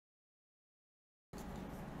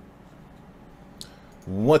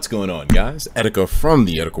What's going on, guys? Etika from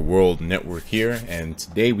the Etika World Network here, and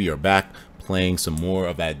today we are back playing some more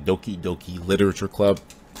of that Doki Literature Club.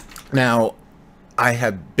 Now, I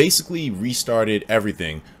have basically restarted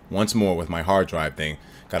everything once more with my hard drive thing.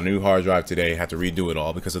 Got a new hard drive today, had to redo it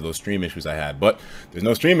all because of those stream issues I had, but there's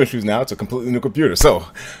no stream issues now. It's a completely new computer. So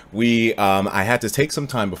I had to take some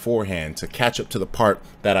time beforehand to catch up to the part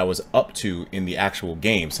that I was up to in the actual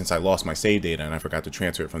game, since I lost my save data and I forgot to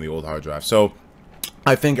transfer it from the old hard drive. So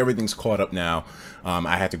I think everything's caught up now.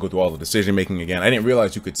 I had to go through all the decision making again. I didn't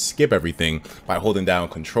realize you could skip everything by holding down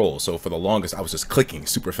control. So for the longest, I was just clicking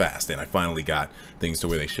super fast, and I finally got things to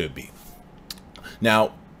where they should be.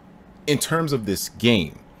 Now, in terms of this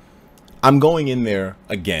game, I'm going in there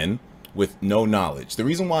again with no knowledge. The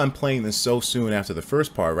reason why I'm playing this so soon after the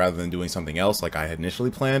first part rather than doing something else like I had initially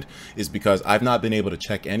planned is because I've not been able to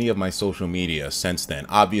check any of my social media since then.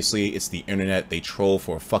 Obviously, it's the internet. They troll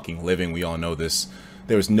for a fucking living. We all know this.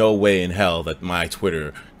 There's no way in hell that my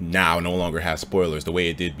Twitter now no longer has spoilers the way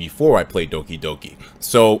it did before I played Doki.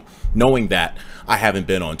 So knowing that, I haven't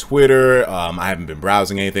been on Twitter, I haven't been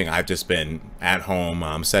browsing anything. I've just been at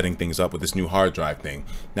home setting things up with this new hard drive thing.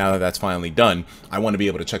 Now that that's finally done, I want to be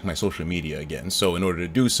able to check my social media again. So in order to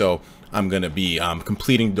do so, I'm going to be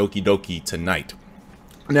completing Doki tonight.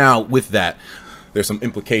 Now with that, there's some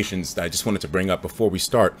implications that I just wanted to bring up before we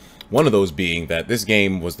start. One of those being that this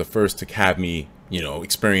game was the first to have me,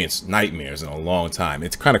 experience nightmares in a long time.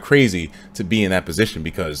 It's kind of crazy to be in that position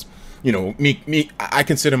because, I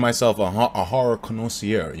consider myself a horror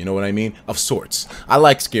connoisseur, you know what I mean? Of sorts. I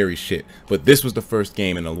like scary shit, but this was the first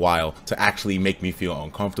game in a while to actually make me feel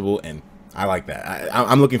uncomfortable, and I like that.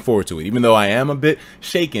 I'm looking forward to it. Even though I am a bit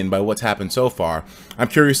shaken by what's happened so far, I'm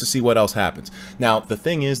curious to see what else happens. Now, the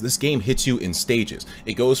thing is, this game hits you in stages.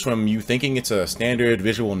 It goes from you thinking it's a standard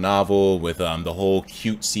visual novel with the whole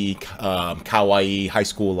cutesy, kawaii, high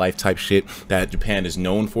school life type shit that Japan is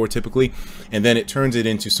known for typically, and then it turns it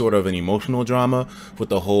into sort of an emotional drama with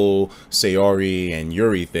the whole Sayori and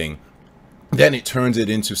Yuri thing. Then it turns it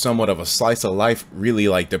into somewhat of a slice of life, really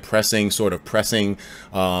like depressing, sort of pressing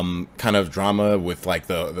kind of drama with like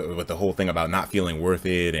with the whole thing about not feeling worth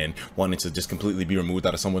it and wanting to just completely be removed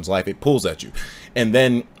out of someone's life. It pulls at you. And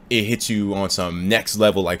then it hits you on some next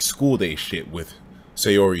level like school day shit with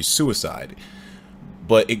Sayori's suicide.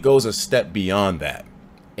 But it goes a step beyond that.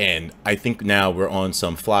 And I think now we're on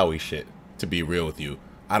some flowy shit, to be real with you.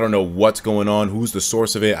 I don't know what's going on, who's the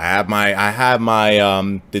source of it. I have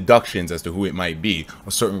my deductions as to who it might be.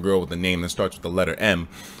 A certain girl with a name that starts with the letter M.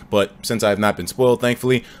 But since I have not been spoiled,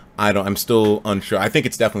 thankfully, I'm still unsure. I think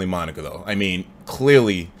it's definitely Monica, though. I mean,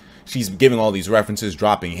 clearly, she's giving all these references,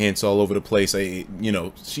 dropping hints all over the place.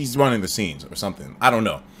 She's running the scenes or something. I don't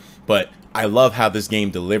know. But I love how this game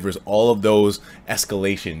delivers all of those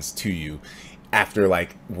escalations to you after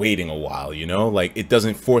like waiting a while, like it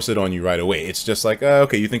doesn't force it on you right away. It's just like,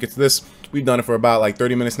 okay, you think it's this? We've done it for about like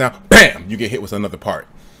 30 minutes now. Bam! You get hit with another part.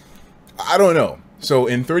 I don't know. So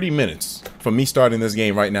in 30 minutes from me starting this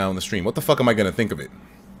game right now on the stream, what the fuck am I gonna think of it?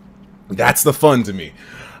 That's the fun to me.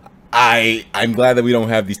 I'm glad that we don't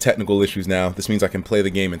have these technical issues now. This means I can play the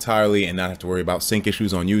game entirely and not have to worry about sync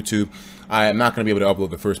issues on YouTube. I am not going to be able to upload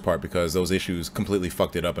the first part because those issues completely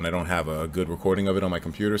fucked it up and I don't have a good recording of it on my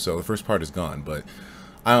computer, so the first part is gone. But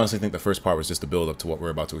I honestly think the first part was just a build up to what we're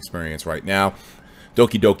about to experience right now.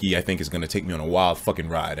 Doki, I think, is going to take me on a wild fucking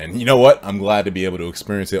ride. And you know what? I'm glad to be able to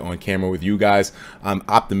experience it on camera with you guys. I'm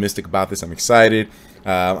optimistic about this. I'm excited.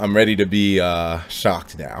 I'm ready to be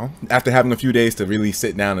shocked now. After having a few days to really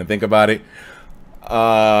sit down and think about it,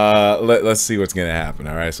 let's see what's going to happen.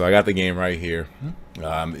 All right, so I got the game right here.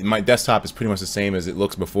 My desktop is pretty much the same as it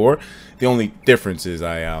looks before. The only difference is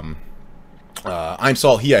I'm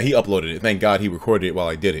Salt. Yeah, he uploaded it. Thank God he recorded it while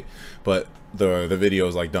I did it. But the video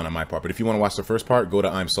is like done on my part. But if you want to watch the first part, go to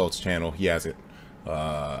I'm Salt's channel. He has it.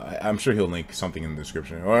 I'm sure he'll link something in the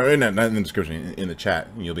description, or not in the description, in the chat,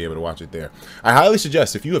 and you'll be able to watch it there. I highly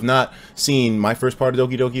suggest, if you have not seen my first part of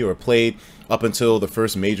Doki or played up until the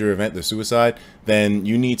first major event, the suicide, then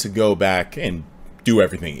you need to go back and do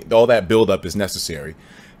everything. All that build up is necessary,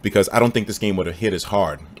 because I don't think this game would have hit as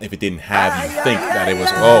hard if it didn't have you think that it was,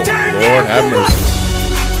 oh, Lord have mercy.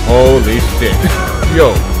 Holy shit.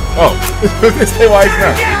 Yo, oh, this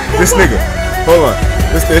nigga, hold on,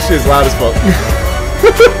 this shit's loud as fuck.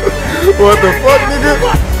 What the fuck,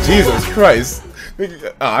 nigga? Jesus Christ.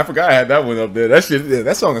 Oh, I forgot I had that one up there. That shit,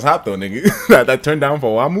 that song is hot though, nigga. that turned down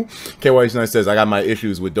for Wamu. KY9 says, I got my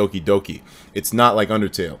issues with Doki. It's not like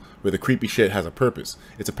Undertale, where the creepy shit has a purpose.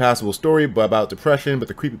 It's a passable story about depression, but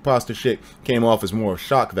the creepypasta shit came off as more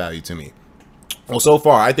shock value to me. Well, so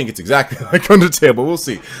far, I think it's exactly like Undertale, but we'll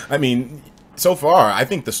see. I mean, so far, I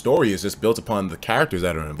think the story is just built upon the characters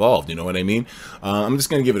that are involved. You know what I mean? I'm just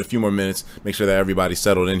going to give it a few more minutes, make sure that everybody's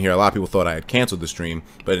settled in here. A lot of people thought I had canceled the stream,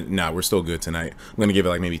 but nah, we're still good tonight. I'm going to give it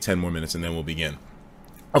like maybe 10 more minutes and then we'll begin.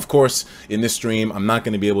 Of course, in this stream, I'm not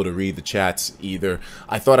going to be able to read the chats either.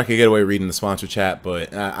 I thought I could get away reading the sponsor chat,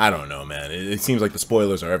 but I don't know, man. It seems like the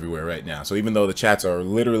spoilers are everywhere right now. So even though the chats are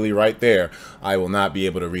literally right there, I will not be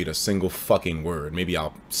able to read a single fucking word. Maybe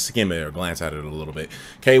I'll skim it or glance at it a little bit.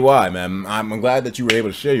 KY, man, I'm glad that you were able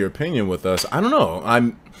to share your opinion with us. I don't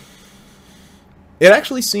know. It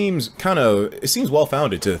actually seems it seems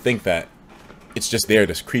well-founded to think that it's just there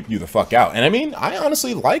to creep you the fuck out. And I mean, I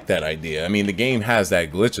honestly like that idea. I mean, the game has that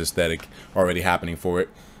glitch aesthetic already happening for it.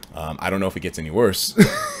 I don't know if it gets any worse.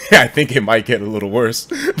 I think it might get a little worse.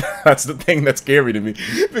 That's the thing that's scary to me.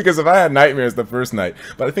 Because if I had nightmares the first night,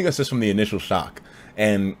 but I think that's just from the initial shock.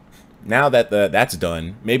 And now that that's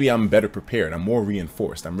done, maybe I'm better prepared. I'm more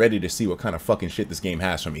reinforced. I'm ready to see what kind of fucking shit this game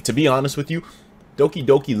has for me. To be honest with you, Doki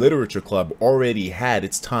Doki Literature Club already had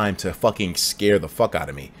its time to fucking scare the fuck out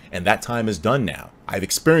of me. And that time is done now. I've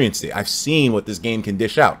experienced it. I've seen what this game can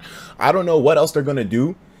dish out. I don't know what else they're going to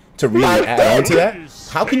do to really add on to that.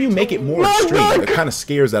 How can you make it more extreme? The kind of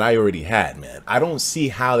scares that I already had, man. I don't see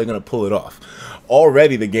how they're going to pull it off.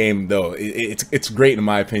 Already the game, though, it's great in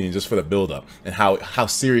my opinion, just for the build-up and how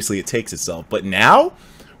seriously it takes itself. But now,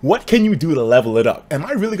 what can you do to level it up? Am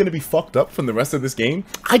I really going to be fucked up from the rest of this game?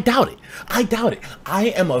 I doubt it. I doubt it. I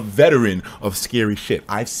am a veteran of scary shit.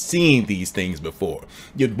 I've seen these things before.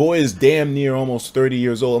 Your boy is damn near almost 30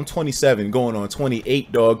 years old. I'm 27, going on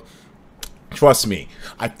 28, dog. Trust me,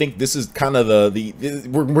 I think this is kind of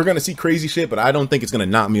we're going to see crazy shit, but I don't think it's going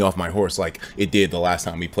to knock me off my horse like it did the last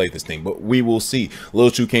time we played this thing. But we will see. Lil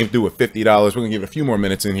Chu came through with $50. We're going to give it a few more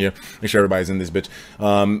minutes in here. Make sure everybody's in this bitch.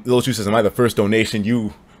 Lil Chu says, am I the first donation?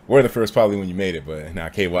 You were the first probably when you made it, but now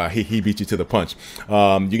KY, he beat you to the punch.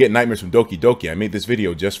 You get nightmares from Doki Doki. I made this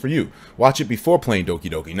video just for you. Watch it before playing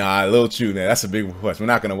Doki Doki. Nah, Lil Chu, man, that's a big request. We're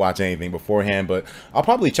not going to watch anything beforehand, but I'll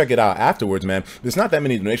probably check it out afterwards, man. There's not that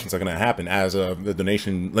many donations that are going to happen as the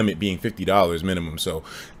donation limit being $50 minimum, so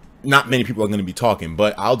not many people are going to be talking,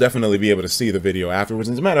 but I'll definitely be able to see the video afterwards.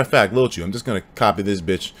 And as a matter of fact, Lil Chu, I'm just going to copy this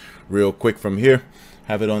bitch real quick from here.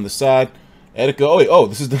 Have it on the side. Etika, oh,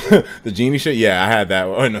 this is the genie shit? Yeah, I had that.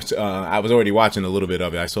 Oh, no, I was already watching a little bit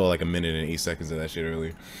of it. I saw like a minute and 8 seconds of that shit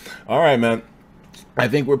earlier. All right, man. I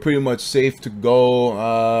think we're pretty much safe to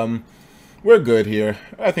go. We're good here.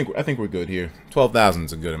 I think we're good here. 12,000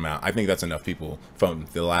 is a good amount. I think that's enough people from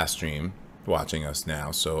the last stream watching us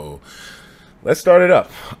now. So let's start it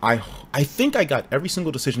up. I think I got every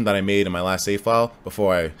single decision that I made in my last save file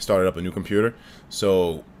before I started up a new computer.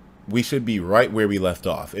 So we should be right where we left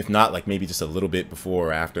off. If not, like maybe just a little bit before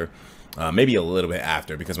or after. Maybe a little bit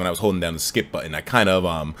after, because when I was holding down the skip button, I kind of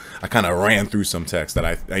ran through some text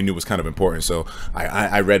that I knew was kind of important. So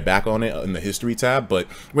I read back on it in the history tab, but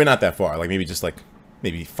we're not that far. Like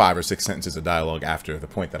maybe 5 or 6 sentences of dialogue after the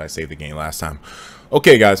point that I saved the game last time.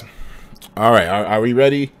 Okay, guys. All right, are we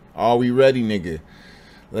ready? Are we ready, nigga?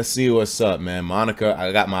 Let's see what's up, man. Monica,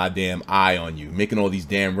 I got my damn eye on you, making all these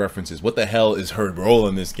damn references. What the hell is her role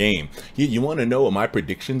in this game? You want to know what my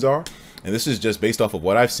predictions are? And this is just based off of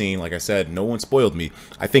what I've seen. Like I said, no one spoiled me.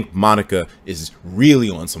 I think Monica is really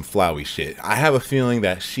on some flowy shit. I have a feeling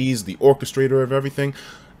that she's the orchestrator of everything,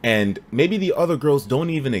 and maybe the other girls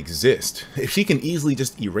don't even exist. If she can easily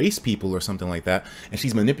just erase people or something like that, and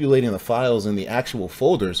she's manipulating the files in the actual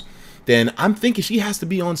folders, then I'm thinking she has to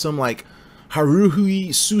be on some like Haruhi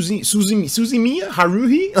Suzumiya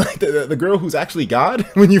Haruhi, like the girl who's actually God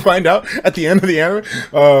when you find out at the end of the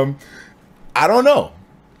anime. I don't know.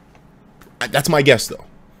 That's my guess though.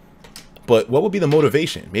 But what would be the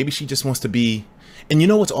motivation? Maybe she just wants to be. And you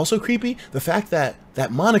know what's also creepy? The fact that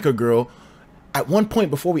that Monica girl, at one point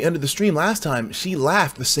before we ended the stream last time, she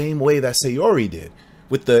laughed the same way that Sayori did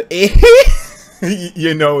with the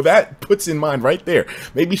you know, that puts in mind right there.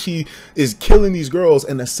 Maybe she is killing these girls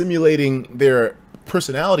and assimilating their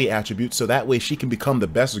personality attributes so that way she can become the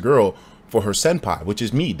best girl for her senpai, which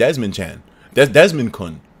is me, Desmond-chan.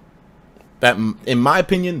 Desmond-kun. That, in my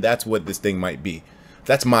opinion, that's what this thing might be.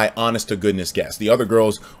 That's my honest to goodness guess. The other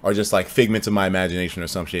girls are just like figments of my imagination or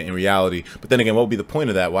some shit in reality. But then again, what would be the point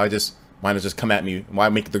of that? Why not just come at me? Why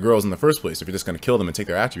make the girls in the first place if you're just going to kill them and take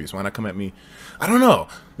their attributes? Why not come at me? I don't know.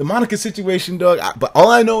 The Monica situation, dog. But all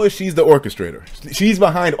I know is she's the orchestrator. She's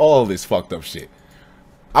behind all of this fucked up shit.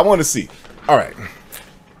 I want to see. All right.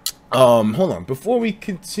 Hold on. Before we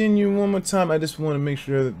continue one more time, I just want to make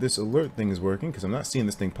sure that this alert thing is working because I'm not seeing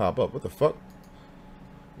this thing pop up. What the fuck?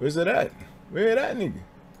 Where's it at? Where it at, nigga?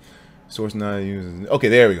 Source not using. Okay,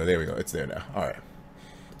 there we go. There we go. It's there now. All right.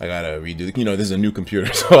 I gotta redo, you know, this is a new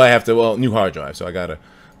computer, so I have to, well, new hard drive, so I gotta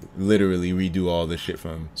literally redo all this shit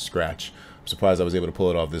from scratch. I'm surprised I was able to pull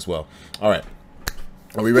it off this well. Alright.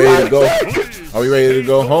 Are we ready to go? Are we ready to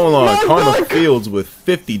go? Hold on. Karma Fields with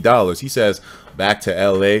 $50. He says, back to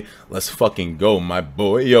LA. Let's fucking go, my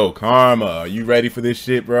boy. Yo, Karma, are you ready for this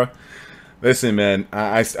shit, bro? Listen, man,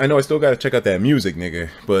 I know I still gotta check out that music, nigga,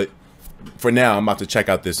 but for now, I'm about to check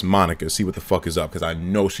out this Monica, see what the fuck is up, because I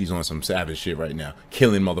know she's on some savage shit right now.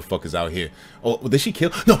 Killing motherfuckers out here. Oh, did she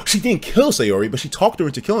kill? No, she didn't kill Sayori, but she talked her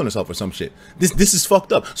into killing herself or some shit. This is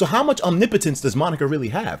fucked up. So how much omnipotence does Monica really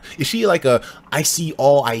have? Is she like a I see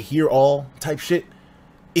all, I hear all type shit?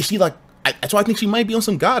 Is she like... So I think she might be on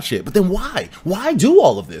some god shit. But then why? Why do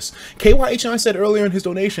all of this? KYH9 said earlier in his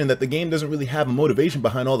donation that the game doesn't really have a motivation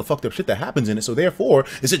behind all the fucked up shit that happens in it. So therefore,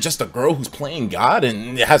 is it just a girl who's playing God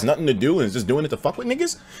and it has nothing to do and is just doing it to fuck with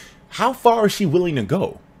niggas? How far is she willing to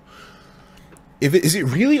go? Is it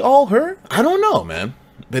really all her? I don't know, man.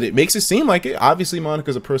 But it makes it seem like it. Obviously,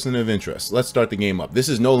 Monica's a person of interest. Let's start the game up. This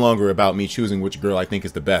is no longer about me choosing which girl I think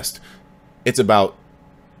is the best. It's about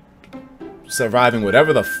surviving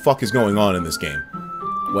whatever the fuck is going on in this game.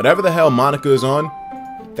 Whatever the hell Monica is on,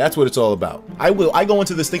 that's what it's all about. I go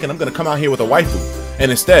into this thinking I'm gonna come out here with a waifu,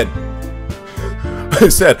 and instead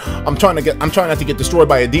I'm trying not to get destroyed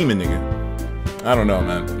by a demon, nigga. I don't know,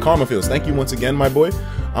 man. Karma Fields, thank you once again, my boy.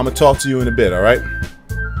 I'm gonna talk to you in a bit, alright?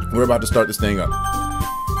 We're about to start this thing up.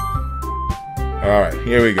 Alright,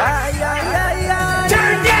 here we go.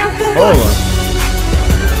 Hold on.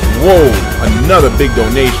 Whoa, another big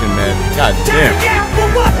donation, man. God damn.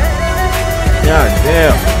 God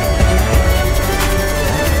damn.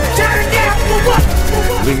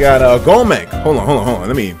 We got Gomek. Hold on.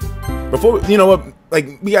 Let me, before, you know what,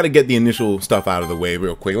 like, we got to get the initial stuff out of the way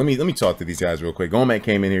real quick. Let me talk to these guys real quick. Gomek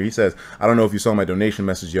came in here. He says, I don't know if you saw my donation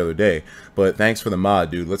message the other day, but thanks for the mod,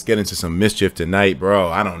 dude. Let's get into some mischief tonight, bro.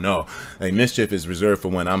 I don't know. Like, mischief is reserved for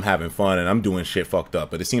when I'm having fun and I'm doing shit fucked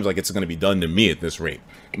up, but it seems like it's going to be done to me at this rate.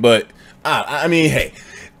 But I mean, hey,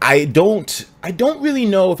 I don't really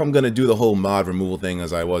know if I'm gonna do the whole mod removal thing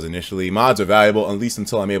as I was initially. Mods are valuable, at least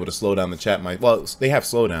until I'm able to slow down the chat. Well, they have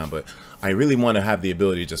slowdown, but I really want to have the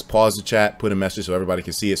ability to just pause the chat, put a message so everybody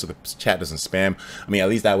can see it, so the chat doesn't spam. I mean, at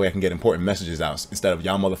least that way I can get important messages out instead of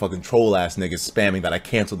y'all motherfucking troll ass niggas spamming that I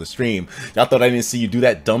canceled the stream. Y'all thought I didn't see you do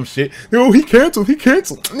that dumb shit? Yo, he canceled.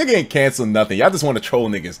 Nigga ain't canceled nothing. Y'all just want to troll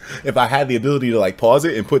niggas. If I had the ability to like pause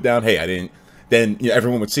it and put down, hey, I didn't, then you know,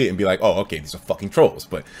 everyone would see it and be like, oh, okay, these are fucking trolls.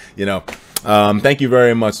 But, you know, thank you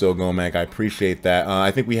very much, though, Gomek. I appreciate that. I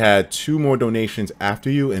think we had 2 more donations after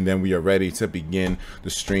you, and then we are ready to begin the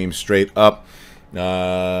stream straight up.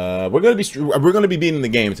 We're gonna be beating the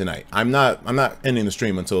game tonight. I'm not ending the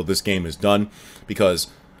stream until this game is done, because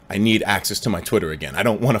I need access to my Twitter again. I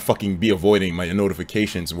don't want to fucking be avoiding my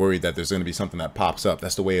notifications, worried that there's going to be something that pops up.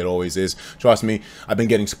 That's the way it always is. Trust me, I've been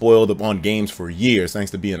getting spoiled on games for years,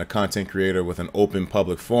 thanks to being a content creator with an open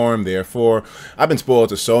public forum. Therefore, I've been spoiled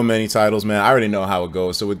to so many titles, man. I already know how it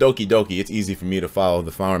goes. So with Doki Doki, it's easy for me to follow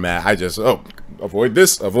the format. I just, avoid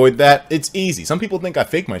this, avoid that. It's easy. Some people think I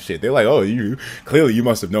fake my shit. They're like, oh, clearly you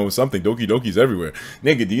must have known something. Doki Doki's everywhere.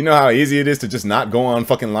 Nigga, do you know how easy it is to just not go on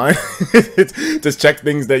fucking line? Just check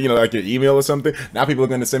things that, you know, like your email or something. Now people are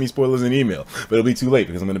going to send me spoilers in email, but it'll be too late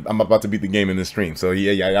because I'm about to beat the game in the stream. So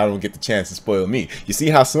yeah, I don't get the chance to spoil me. You see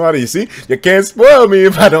how smart you see? You can't spoil me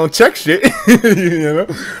if I don't check shit. You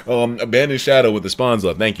know? Abandoned Shadow with the spawns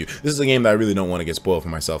up. Thank you. This is a game that I really don't want to get spoiled for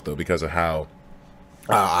myself though, because of how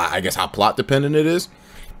I guess how plot dependent it is.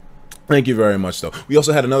 Thank you very much, though. We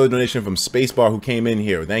also had another donation from Spacebar who came in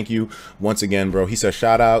here. Thank you once again, bro. He says,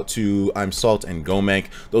 shout out to I'm Salt and Gomek.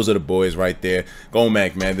 Those are the boys right there.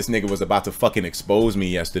 Gomek, man, this nigga was about to fucking expose me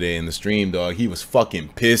yesterday in the stream, dog. He was fucking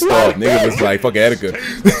pissed off. Nigga was like, fucking Etika.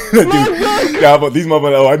 Dude, God, but these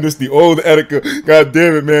motherfuckers, oh, I missed the old Etika. God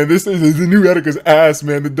damn it, man. This is the new Etika's ass,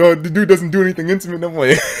 man. The dude doesn't do anything intimate no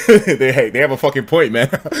way. They have a fucking point, man.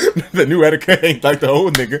 The new Etika ain't like the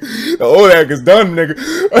old nigga. The old Etika's done,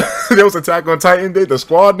 nigga. There was Attack on Titan Day, the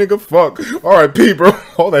squad, nigga, fuck. R.I.P., bro.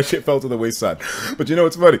 All that shit fell to the wayside. But you know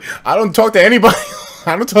what's funny? I don't talk to anybody.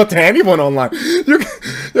 I don't talk to anyone online.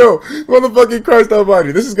 Yo, motherfucking Christ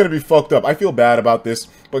almighty. This is going to be fucked up. I feel bad about this,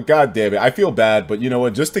 but god damn it. I feel bad, but you know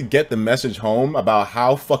what? Just to get the message home about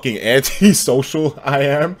how fucking anti-social I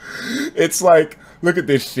am, it's like, look at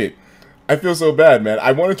this shit. I feel so bad, man.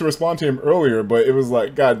 I wanted to respond to him earlier, but it was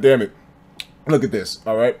like, god damn it. Look at this,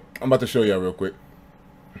 all right? I'm about to show y'all real quick.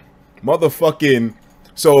 Motherfucking,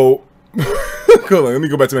 so Hold on, let me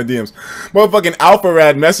go back to my DMs. Motherfucking Alpha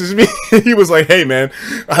Rad messaged me. He was like, hey man,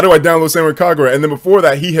 how do I download Samurai Kagura? And then before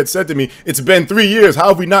that, he had said to me, it's been 3 years. How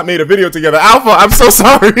have we not made a video together? Alpha, I'm so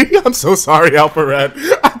sorry. I'm so sorry, Alpha Rad.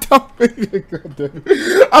 I don't,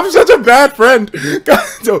 I'm such a bad friend.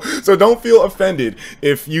 So don't feel offended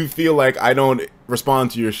if you feel like I don't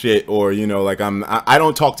respond to your shit, or you know, like I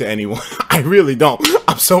don't talk to anyone. I really don't.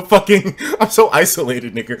 I'm so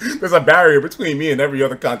isolated, nigga. There's a barrier between me and every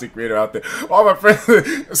other content creator out there. All my friends,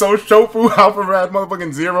 so Shofu, Alpha Rad,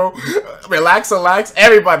 motherfucking Zero, Relax,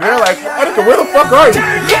 everybody, they're like, Etika, where the fuck are you?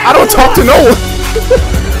 I don't talk to no one.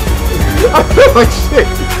 I feel like shit.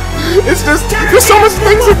 It's just, there's so much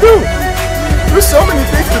things to do. There's so many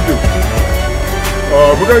things to do.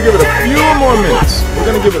 We're gonna give it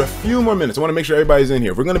a few more minutes. I want to make sure everybody's in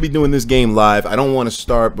here. If we're gonna be doing this game live, I don't want to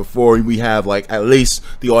start before we have like at least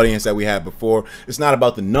the audience that we had before. It's not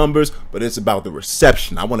about the numbers, but it's about the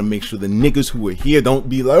reception. I want to make sure the niggas who are here don't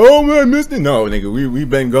be like, oh man, I missed it. No, nigga, we've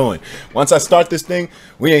been going. Once I start this thing,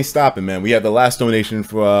 we ain't stopping, man. We have the last donation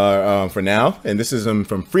for now, and this is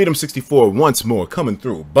from Freedom64 once more coming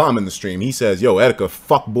through, bombing the stream. He says, yo, Etika,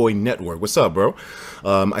 fuckboy network. What's up, bro?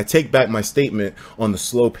 I take back my statement on the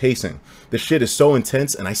slow pacing. The shit is so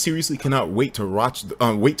intense, and I seriously cannot wait to watch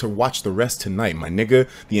the rest tonight, my nigga.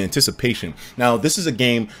 The anticipation. Now, this is a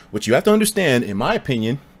game which you have to understand, in my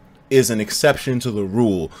opinion, is an exception to the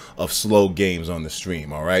rule of slow games on the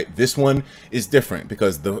stream. All right, this one is different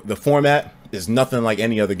because the format is nothing like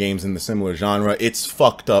any other games in the similar genre. It's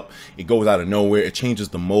fucked up. It goes out of nowhere. It changes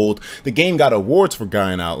the mold. The game got awards for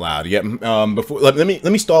crying out loud. Yeah. Before let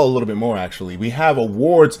me stall a little bit more. Actually, we have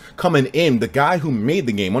awards coming in. The guy who made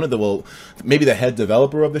the game, one of the, well, maybe the head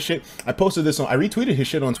developer of the shit. I posted this on. I retweeted his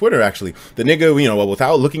shit on Twitter. Actually, the nigga, you know,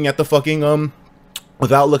 without looking at the fucking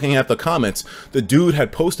without looking at the comments, the dude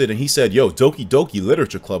had posted and he said, yo, Doki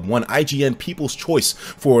Literature Club won IGN People's Choice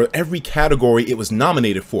for every category it was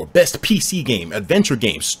nominated for. Best PC game, adventure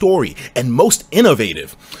game, story, and most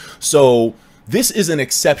innovative. So this is an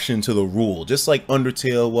exception to the rule. Just like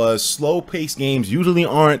Undertale was, slow-paced games usually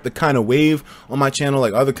aren't the kind of wave on my channel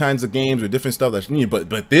like other kinds of games or different stuff that's needed.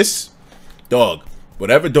 But this, dog,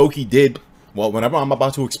 whatever Doki did, well, whenever I'm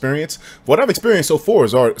about to experience, what I've experienced so far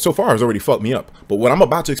has already fucked me up. But what I'm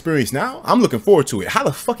about to experience now, I'm looking forward to it. How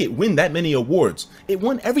the fuck it win that many awards? It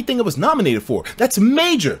won everything it was nominated for. That's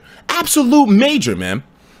major. Absolute major, man.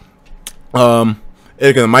 Etika,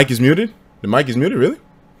 the mic is muted? The mic is muted, really?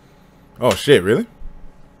 Oh, shit, really?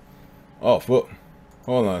 Oh, fuck.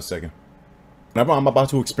 Hold on a second. Whenever I'm about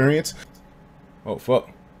to experience... Oh, fuck.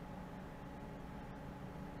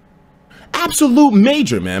 Absolute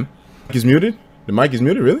major, man. Is muted? The mic is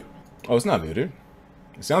muted, really? Oh, it's not muted.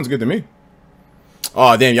 It sounds good to me.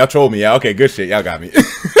 Oh, damn, y'all trolled me. Yeah, okay, good shit. Y'all got me.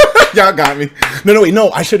 Y'all got me. No, wait, no,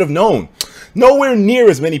 I should have known. Nowhere near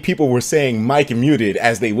as many people were saying mic muted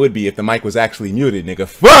as they would be if the mic was actually muted, nigga.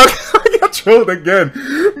 Fuck! I got trolled again.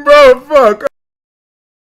 Bro, fuck.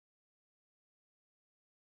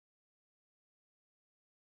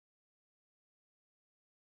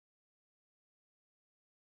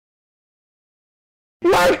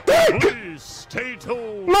 My dick! Please stay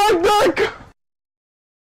tuned. My dick!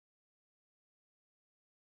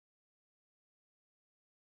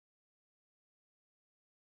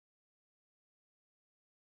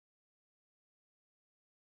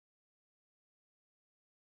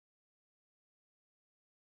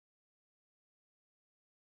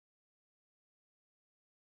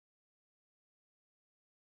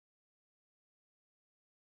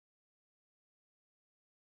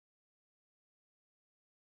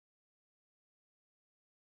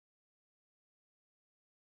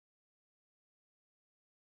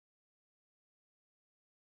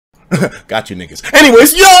 Got you niggas.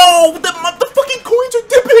 Anyways, yo, the fucking coins are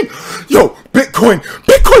dipping. Yo,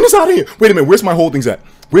 Bitcoin is out of here. Wait a minute, where's my holdings at?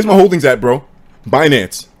 Where's my holdings at, bro?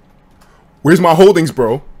 Binance. Where's my holdings,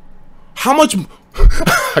 bro? How much?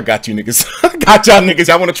 I got you niggas. I got y'all niggas.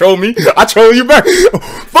 Y'all wanna troll me? I troll you back.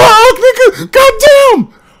 Fuck, nigga.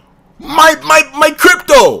 Goddamn. My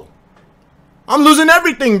crypto. I'm losing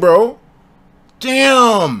everything, bro.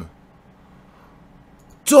 Damn.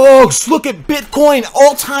 Dogs, look at Bitcoin,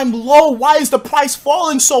 all-time low. Why is the price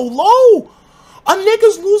falling so low? A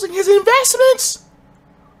nigga's losing his investments.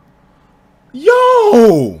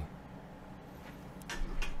 Yo.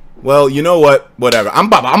 Well, you know what? Whatever. I'm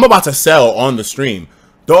about to sell on the stream.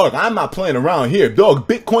 Dog, I'm not playing around here. Dog,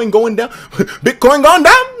 Bitcoin going down. Bitcoin going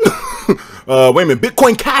down? Wait a minute.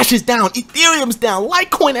 Bitcoin Cash is down. Ethereum's down.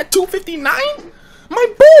 Litecoin at 259? My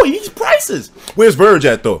boy, these prices. Where's Verge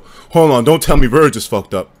at, though? Hold on, don't tell me Verge is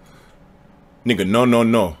fucked up. Nigga, no.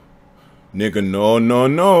 Nigga,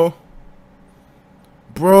 no.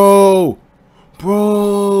 Bro.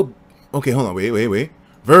 Bro. Okay, hold on. Wait.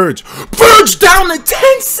 Verge. Verge down to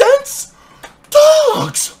 10 cents?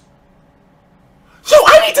 Dogs. Yo,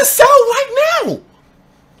 I need to sell right now.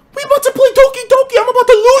 We about to play Doki Doki. I'm about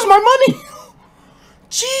to lose my money.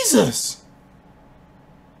 Jesus.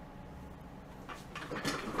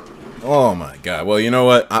 Oh my God. Well, you know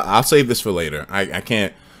what? I'll save this for later. I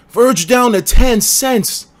can't. Verge down to 10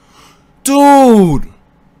 cents. Dude.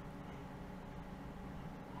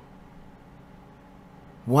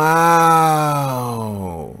 Wow.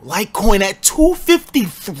 Litecoin at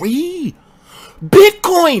 253.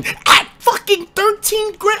 Bitcoin at fucking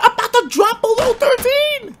 13 grand. About to drop below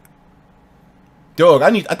 13. Dog,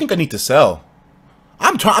 I think I need to sell.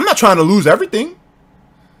 I'm not trying to lose everything.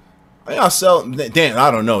 I'll sell. Damn, I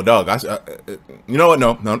don't know, dog. You know what?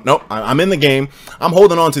 No. I'm in the game. I'm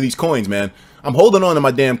holding on to these coins, man. I'm holding on to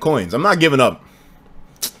my damn coins. I'm not giving up.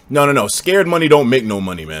 No. Scared money don't make no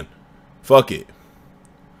money, man. Fuck it.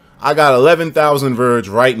 I got 11,000 Verge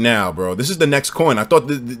right now, bro. This is the next coin. I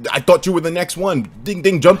thought you were the next one.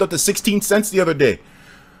 Ding jumped up to 16 cents the other day.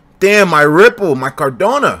 Damn, my Ripple, my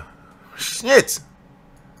Cardona. Shit.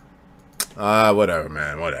 Whatever,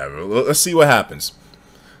 man. Whatever. Let's see what happens.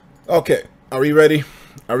 Okay. Are we ready?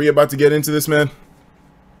 Are we about to get into this, man?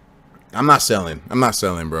 I'm not selling.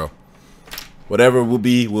 Bro. Whatever will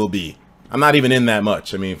be, will be. I'm not even in that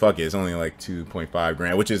much. I mean, fuck it. It's only like 2.5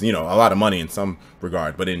 grand, which is, you know, a lot of money in some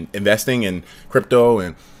regard. But in investing in crypto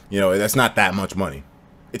and, you know, that's not that much money.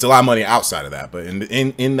 It's a lot of money outside of that. But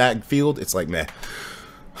in that field, it's like, meh.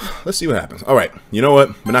 Let's see what happens. All right. You know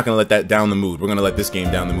what? We're not going to let that down the mood. We're going to let this game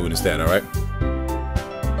down the mood instead. All right.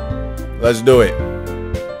 Let's do it.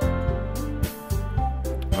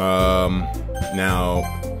 Now,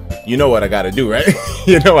 you know what I got to do, right?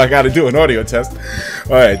 You know I got to do an audio test.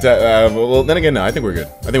 All right. Well, then again, no, I think we're good.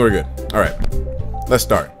 All right. Let's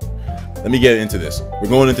start. Let me get into this. We're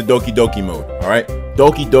going into Doki Doki mode. All right.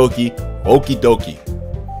 Doki Doki. Okie dokie.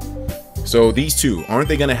 So these two, aren't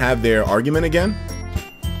they going to have their argument again?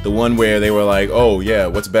 The one where they were like, oh, yeah,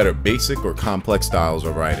 what's better, basic or complex styles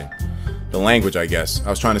of writing? The language, I guess. I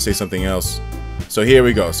was trying to say something else. So here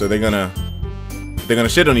we go. So they're gonna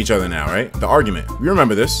shit on each other now, right? The argument. We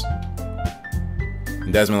remember this.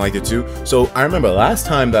 And Desmond liked it too. So I remember last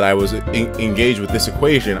time that I was engaged with this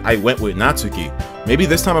equation, I went with Natsuki. Maybe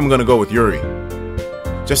this time I'm gonna go with Yuri.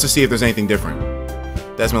 Just to see if there's anything different.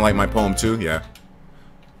 Desmond liked my poem too, yeah.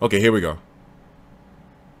 Okay, here we go.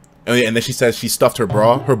 And then she says she stuffed her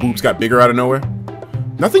bra. Her boobs got bigger out of nowhere.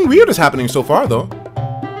 Nothing weird is happening so far, though.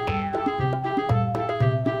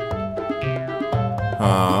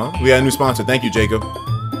 We got a new sponsor. Thank you, Jacob.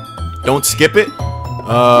 Don't skip it.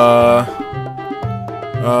 Oh,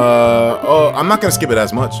 I'm not gonna skip it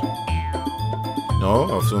as much. No,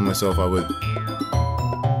 I'll film myself. I would.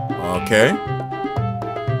 Okay.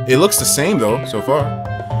 It looks the same though so far.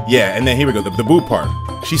 Yeah, and then here we go. The boob part.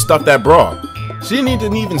 She stuffed that bra. She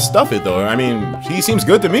didn't even stuff it though. I mean, she seems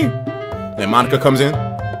good to me. Then Monica comes in.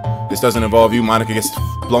 This doesn't involve you. Monica gets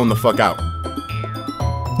blown the fuck out.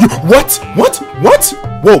 What? What? What?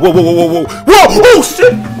 Whoa, whoa, whoa, whoa, whoa, whoa. Whoa! Oh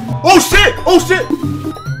shit! Oh shit! Oh shit!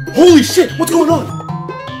 Holy shit! What's going on?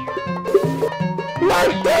 My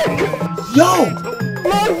dick! Yo!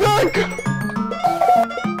 My dick!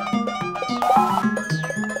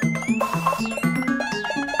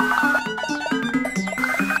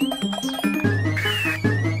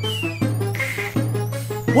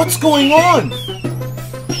 What's going on?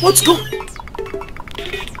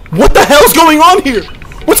 What the hell's going on here?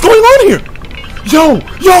 What's going on here? Yo!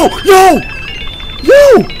 Yo! Yo!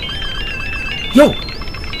 Yo! Yo!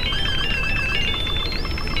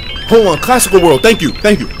 Hold on, classical world. Thank you.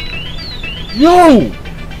 Thank you. Yo!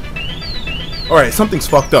 Alright, something's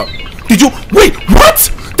fucked up. Did you... Wait,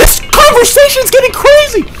 what? This conversation's getting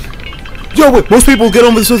crazy! Yo, wait, most people get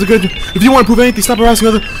on with this as a good. If you want to prove anything, stop harassing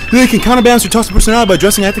others. They can counterbalance your toxic personality by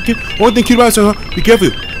dressing acting cute. One thing cute about it, be careful.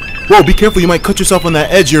 Whoa, be careful, you might cut yourself on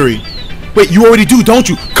that edge, Yuri. Wait, you already do, don't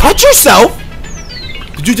you? Cut yourself?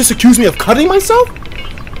 Did you just accuse me of cutting myself?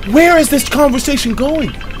 Where is this conversation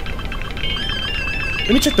going?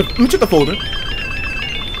 Let me check the folder.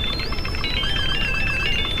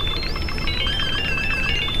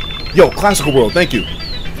 Yo, classical world, thank you.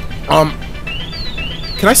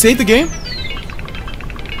 Can I save the game?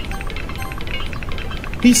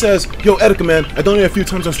 He says, yo, Etika, man, I donated a few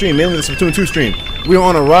times on stream, mainly the Splatoon 2 stream. We're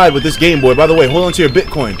on a ride with this Game Boy. By the way, hold on to your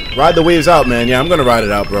Bitcoin. Ride the waves out, man. Yeah, I'm gonna ride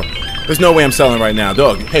it out, bro. There's no way I'm selling right now.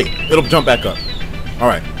 Dog, hey, it'll jump back up.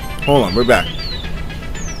 Alright, hold on, we're back.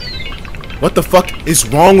 What the fuck is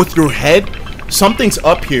wrong with your head? Something's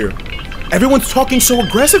up here. Everyone's talking so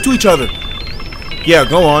aggressive to each other. Yeah,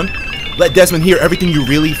 go on. Let Desmond hear everything you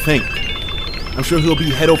really think. I'm sure he'll be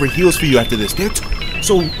head over heels for you after this.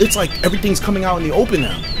 So it's like everything's coming out in the open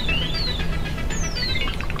now.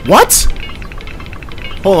 What?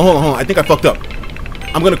 Hold on. I think I fucked up.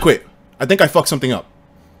 I'm gonna quit. I think I fucked something up.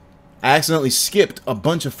 I accidentally skipped a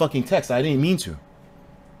bunch of fucking text. I didn't mean to.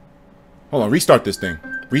 Hold on, restart this thing.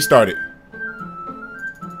 Restart it.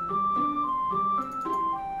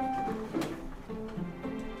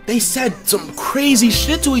 They said some crazy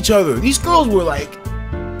shit to each other. These girls were like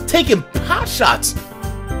taking pot shots.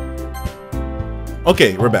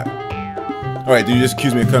 Okay, we're back. Alright, did you just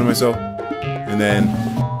accuse me of cutting myself? And then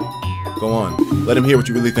go on. Let him hear what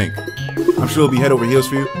you really think. I'm sure he'll be head over heels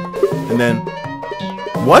for you. And then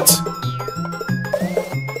what?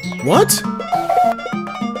 What?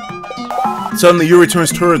 Suddenly Yuri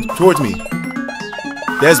turns towards me.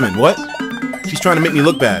 Desmond, what? She's trying to make me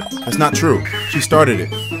look bad. That's not true. She started it.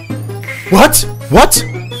 What? What?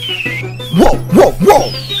 Whoa!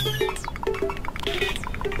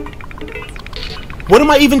 What am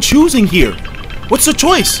I even choosing here? What's the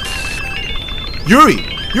choice? Yuri!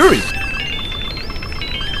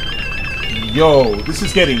 Yo, this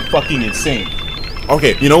is getting fucking insane.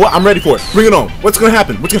 Okay, you know what? I'm ready for it. Bring it on. What's gonna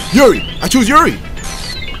happen? Yuri! I choose Yuri!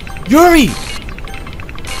 Yuri!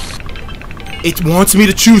 It wants me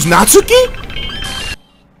to choose Natsuki?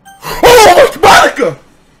 Oh, Monica!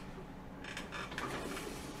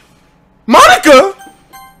 Monica?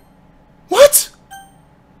 What?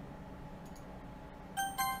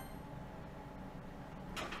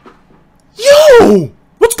 Yo!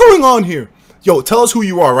 What's going on here? Yo, tell us who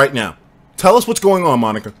you are right now. Tell us what's going on,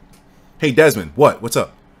 Monica. Hey, Desmond, what? What's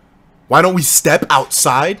up? Why don't we step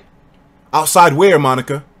outside? Outside where,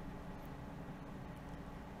 Monica?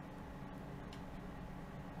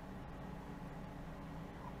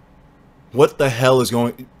 What the hell is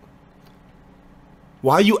going...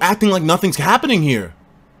 Why are you acting like nothing's happening here?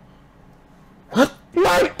 What?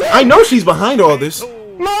 I know she's behind all this.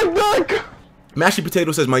 My dick! Mashy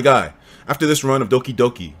Potato says, my guy, after this run of Doki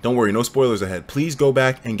Doki, don't worry, no spoilers ahead. Please go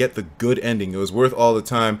back and get the good ending. It was worth all the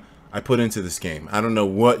time I put into this game. I don't know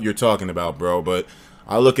what you're talking about, bro, but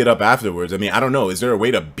I'll look it up afterwards. I mean, I don't know. Is there a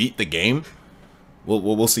way to beat the game?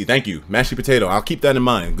 We'll see. Thank you, Mashy Potato. I'll keep that in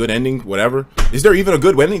mind. Good ending, whatever. Is there even a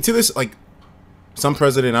good ending to this? Like, some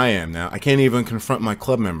president I am now. I can't even confront my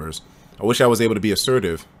club members. I wish I was able to be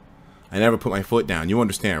assertive. I never put my foot down. You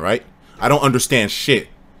understand, right? I don't understand shit.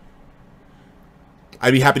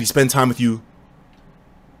 I'd be happy to spend time with you.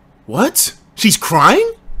 What? She's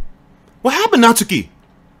crying? What happened, Natsuki?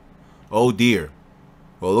 Oh dear.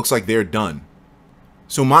 Well, it looks like they're done.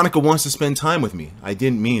 So Monica wants to spend time with me. I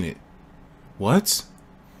didn't mean it. What?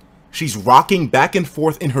 She's rocking back and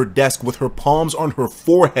forth in her desk with her palms on her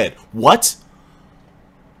forehead. What?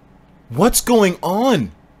 What's going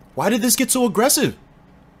on? Why did this get so aggressive?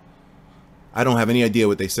 I don't have any idea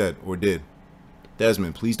what they said or did.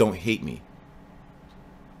 Desmond, please don't hate me.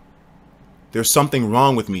 There's something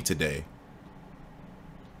wrong with me today.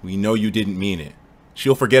 We know you didn't mean it.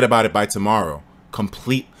 She'll forget about it by tomorrow.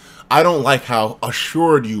 I don't like how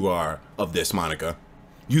assured you are of this, Monica.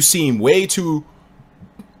 You seem way too...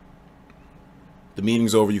 The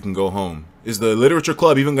meeting's over, you can go home. Is the literature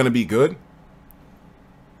club even going to be good?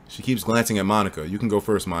 She keeps glancing at Monica. You can go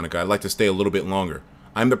first, Monica. I'd like to stay a little bit longer.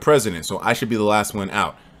 I'm the president, so I should be the last one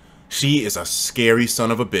out. She is a scary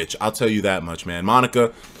son of a bitch. I'll tell you that much, man.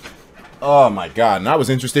 Monica... Oh my god, and I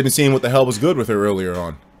was interested in seeing what the hell was good with her earlier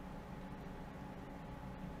on.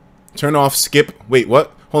 Turn off skip. Wait,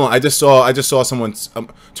 what? Hold on, I just saw someone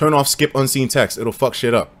turn off skip unseen text. It'll fuck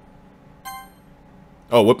shit up.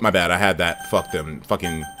 Oh, whoop, my bad. I had that. Fuck them.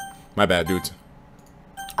 Fucking my bad, dudes.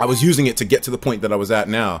 I was using it to get to the point that I was at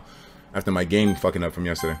now after my game fucking up from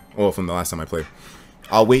yesterday. Or from the last time I played.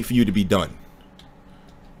 I'll wait for you to be done.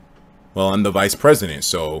 Well, I'm the vice president,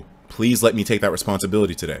 so please let me take that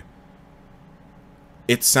responsibility today.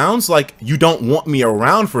 It sounds like you don't want me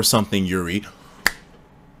around for something, Yuri.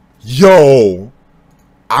 Yo!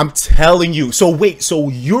 I'm telling you. So wait, so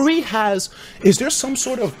Yuri has... Is there some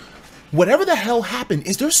sort of... Whatever the hell happened,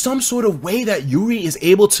 is there some sort of way that Yuri is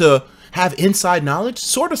able to have inside knowledge?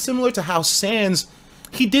 Sort of similar to how Sans...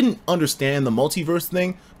 He didn't understand the multiverse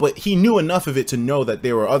thing, but he knew enough of it to know that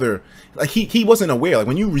there were other... Like, he wasn't aware. Like,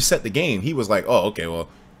 when you reset the game, he was like, oh, okay, well,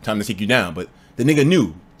 time to take you down. But the nigga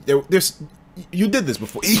knew. There's... You did this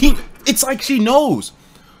before. It's like she knows.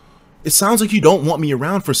 It sounds like you don't want me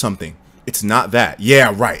around for something. It's not that.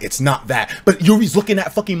 Yeah, right. It's not that. But Yuri's looking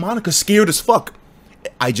at fucking Monica scared as fuck.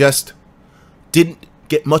 I just didn't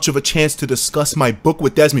get much of a chance to discuss my book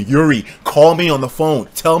with Desmond. Yuri, call me on the phone.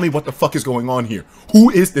 Tell me what the fuck is going on here. Who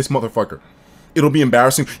is this motherfucker? It'll be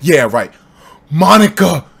embarrassing. Yeah, right.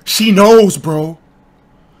 Monica, she knows, bro.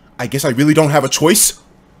 I guess I really don't have a choice.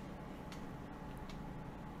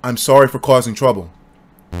 I'm sorry for causing trouble,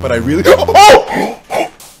 but I really... Oh!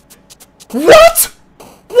 What?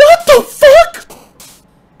 What the fuck?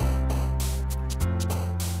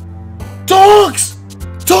 Dogs!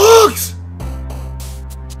 Dogs!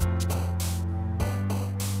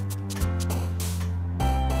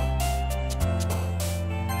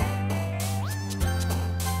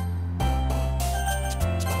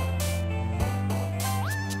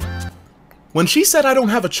 When she said I don't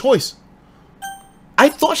have a choice, I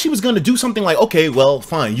thought she was going to do something like, okay, well,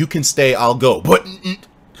 fine, you can stay, I'll go. But...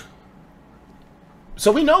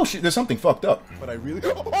 So we know there's something fucked up. But I really...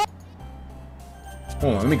 Hold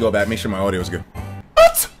on, let me go back, make sure my audio is good.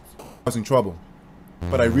 What? Causing trouble.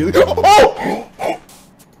 But I really... Fuck,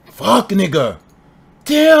 nigga.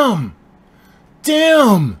 Damn.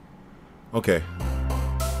 Damn. Okay.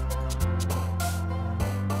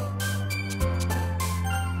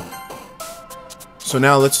 So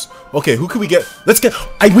now let's... Okay, who can we get? Let's get...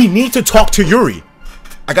 we need to talk to Yuri.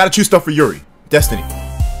 I gotta choose stuff for Yuri. Destiny.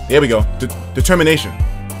 There we go. Determination.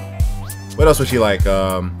 What else was she like?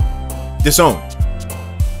 Disown.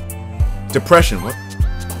 Depression. What?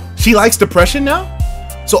 She likes depression now?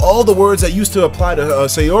 So all the words that used to apply to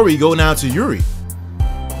Sayori go now to Yuri.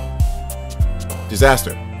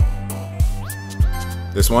 Disaster.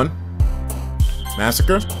 This one.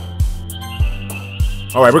 Massacre.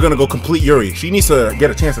 Alright, we're gonna go complete Yuri. She needs to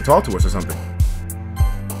get a chance to talk to us or something.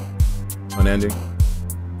 Unending.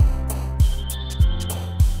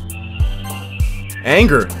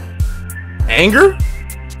 Anger. Anger?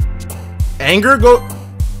 Anger? Go...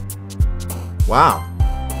 Wow.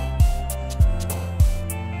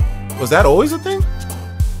 Was that always a thing?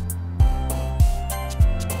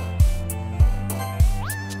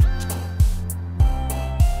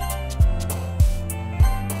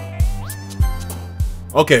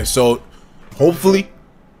 Okay, so hopefully...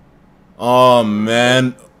 Oh,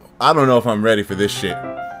 man. I don't know if I'm ready for this shit.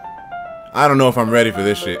 I don't know if I'm ready for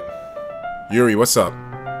this shit. Yuri, what's up?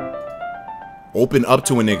 Open up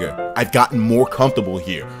to a nigga. I've gotten more comfortable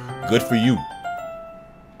here. Good for you.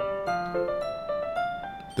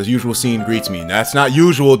 The usual scene greets me. That's not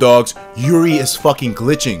usual, dogs. Yuri is fucking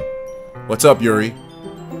glitching. What's up, Yuri?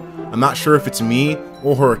 I'm not sure if it's me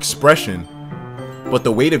or her expression, but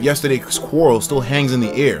the weight of yesterday's quarrel still hangs in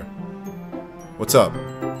the air. What's up?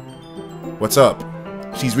 What's up?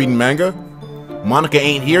 She's reading manga? Monica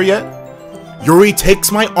ain't here yet? Yuri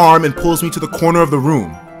takes my arm and pulls me to the corner of the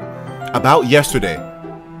room. About yesterday.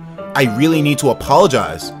 I really need to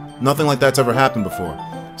apologize. Nothing like that's ever happened before.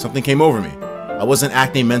 Something came over me. I wasn't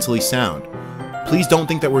acting mentally sound. Please don't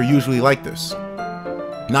think that we're usually like this.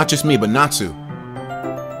 Not just me, but Natsu.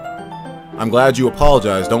 I'm glad you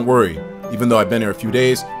apologized, don't worry. Even though I've been here a few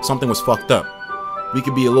days, something was fucked up. We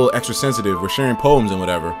could be a little extra sensitive, we're sharing poems and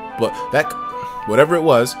whatever, but that, whatever it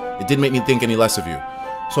was, it didn't make me think any less of you.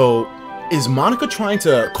 So, is Monica trying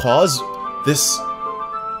to cause this...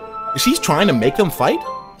 She's trying to make them fight?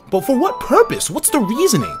 But for what purpose? What's the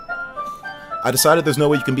reasoning? I decided there's no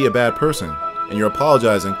way you can be a bad person, and you're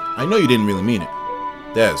apologizing. I know you didn't really mean it.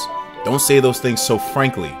 Des, don't say those things so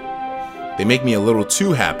frankly. They make me a little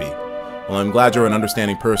too happy. Well, I'm glad you're an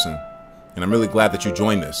understanding person. And I'm really glad that you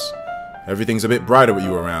joined this. Everything's a bit brighter with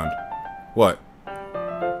you around. What?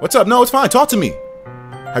 What's up? No, it's fine. Talk to me.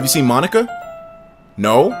 Have you seen Monica?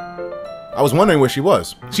 No? I was wondering where she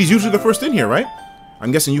was. She's usually the first in here, right?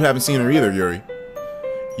 I'm guessing you haven't seen her either, Yuri.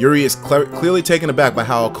 Yuri is clearly taken aback by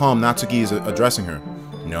how calm Natsuki is addressing her.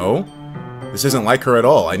 No? This isn't like her at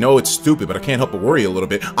all. I know it's stupid, but I can't help but worry a little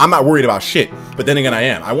bit. I'm not worried about shit, but then again I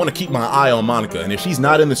am. I want to keep my eye on Monica, and if she's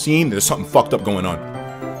not in the scene, there's something fucked up going on.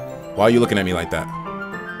 Why are you looking at me like that?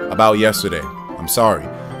 About yesterday. I'm sorry.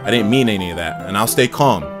 I didn't mean any of that, and I'll stay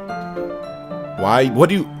calm. Why? What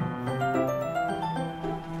do you...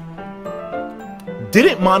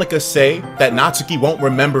 Didn't Monica say that Natsuki won't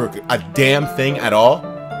remember a damn thing at all?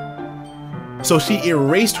 So she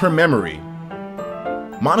erased her memory.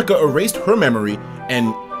 Monica erased her memory, and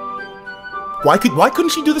why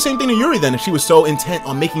couldn't she do the same thing to Yuri then if she was so intent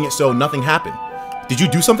on making it so nothing happened? Did you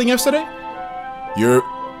do something yesterday?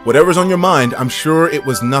 Whatever's on your mind, I'm sure it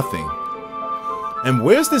was nothing. And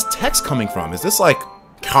where's this text coming from? Is this like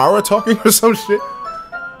Kara talking or some shit?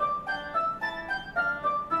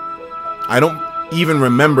 I don't even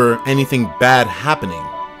remember anything bad happening.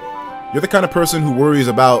 You're the kind of person who worries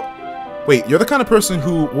about... Wait, you're the kind of person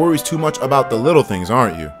who worries too much about the little things,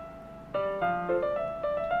 aren't you?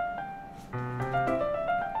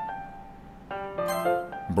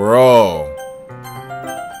 Bro.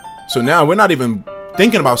 So now we're not even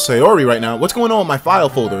thinking about Sayori right now. What's going on with my file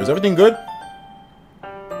folder? Is everything good?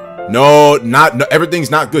 No, everything's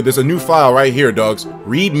not good. There's a new file right here, dogs.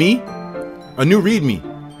 Read me? A new read me.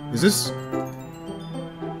 Is this?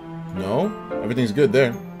 No, everything's good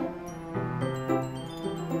there.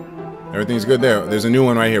 Everything's good there. There's a new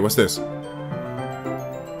one right here. What's this?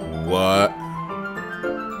 What?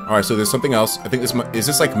 Alright, so there's something else. I think this is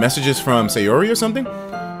this like messages from Sayori or something?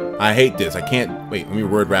 I hate this. I can't... Wait, let me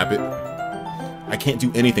word wrap it. I can't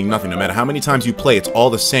do anything, nothing. No matter how many times you play, it's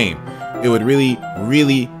all the same. It would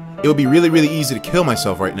be really easy to kill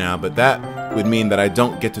myself right now, but that would mean that I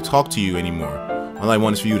don't get to talk to you anymore. All I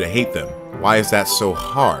want is for you to hate them. Why is that so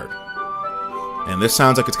hard? And this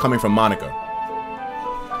sounds like it's coming from Monica.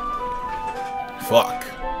 Fuck.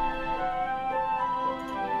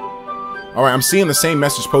 Alright, I'm seeing the same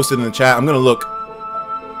message posted in the chat. I'm gonna look.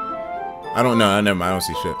 I don't know. Never mind. I don't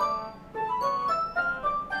see shit.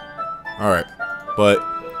 Alright. But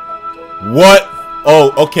what?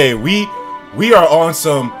 Oh, okay. We are on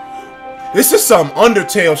some... This is some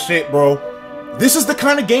Undertale shit, bro. This is the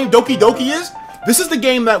kind of game Doki Doki is? This is the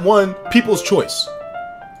game that won People's Choice.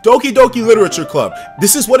 Doki Doki Literature Club.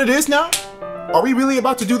 This is what it is now? Are we really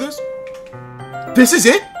about to do this? This is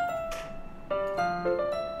it?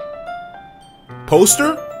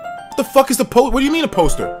 Poster? What the fuck is the poster? What do you mean a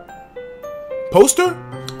poster? Poster?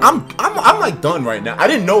 I'm like done right now. I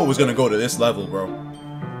didn't know it was gonna go to this level, bro.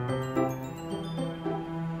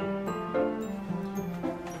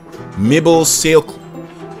 Mibble sale.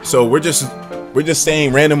 So we're just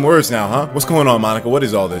saying random words now, huh? What's going on, Monica? What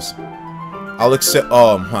is all this? I'll accept.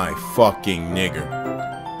 Oh my fucking nigger.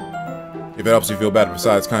 If it helps you feel better,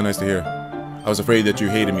 besides, kind of nice to hear. I was afraid that you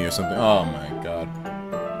hated me or something. Oh my god.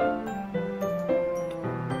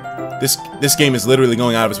 This game is literally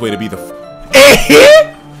going out of its way to be the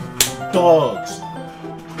dogs.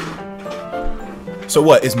 So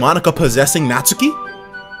what? Is Monica possessing Natsuki?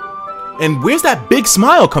 And where's that big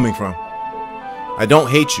smile coming from? I don't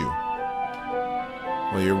hate you.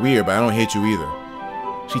 Well, you're weird, but I don't hate you either.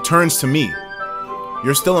 She turns to me.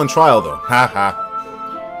 You're still on trial, though. Ha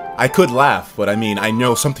ha. I could laugh, but I mean, I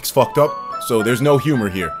know something's fucked up, so there's no humor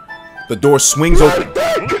here. The door swings open.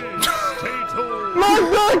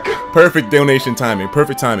 Perfect donation timing.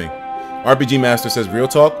 Perfect timing. RPG Master says, real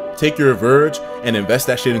talk, take your Verge and invest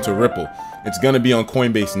that shit into Ripple. It's gonna be on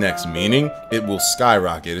Coinbase next, meaning it will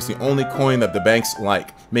skyrocket. It's the only coin that the banks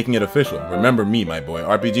like, making it official. Remember me, my boy.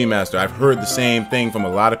 RPG Master, I've heard the same thing from a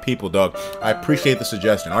lot of people, dog. I appreciate the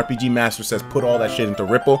suggestion. RPG Master says put all that shit into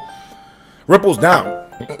Ripple. Ripple's down.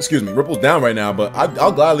 Excuse me, Ripple's down right now, but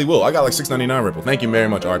I'll gladly will. I got like $6.99 Ripple. Thank you very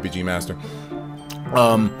much, RPG Master.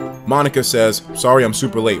 Monica says, sorry I'm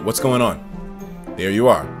super late. What's going on? There you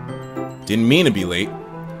are. Didn't mean to be late.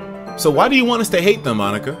 So why do you want us to hate them,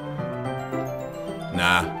 Monica?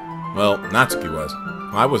 Nah. Well, Natsuki was.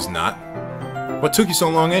 I was not. What took you so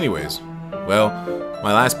long anyways? Well,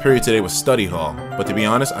 my last period today was study hall, but to be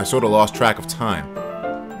honest, I sort of lost track of time.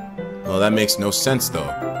 Well, that makes no sense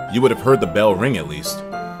though. You would have heard the bell ring at least.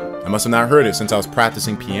 I must have not heard it since I was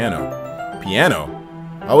practicing piano. Piano?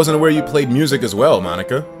 I wasn't aware you played music as well,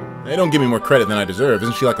 Monica. They don't give me more credit than I deserve.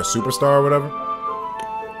 Isn't she like a superstar or whatever?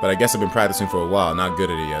 But I guess I've been practicing for a while, not good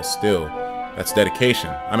at it yet. Still, that's dedication.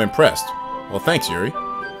 I'm impressed. Well, thanks, Yuri.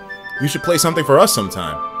 You should play something for us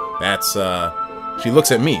sometime. That's, She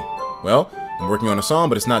looks at me. Well, I'm working on a song,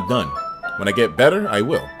 but it's not done. When I get better, I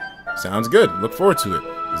will. Sounds good. Look forward to it.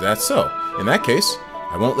 Is that so? In that case,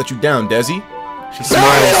 I won't let you down, Desi. She smiles.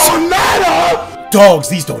 That don't matter! Dogs,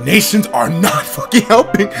 these donations are not fucking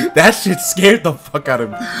helping. That shit scared the fuck out of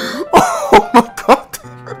me. Oh my god.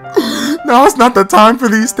 Now it's not the time for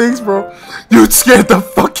these things, bro. You scared the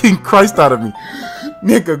fucking Christ out of me.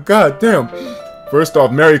 Nigga, goddamn. First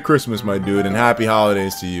off, Merry Christmas, my dude, and Happy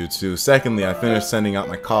Holidays to you, too. Secondly, I finished sending out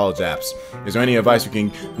my college apps. Is there any advice you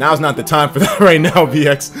can... Now's not the time for that right now,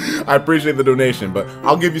 VX. I appreciate the donation, but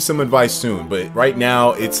I'll give you some advice soon. But right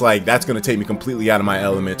now, it's like, that's going to take me completely out of my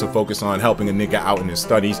element to focus on helping a nigga out in his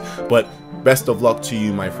studies. But best of luck to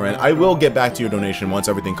you, my friend. I will get back to your donation once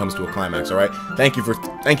everything comes to a climax, alright? Thank you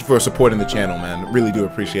for supporting the channel, man. Really do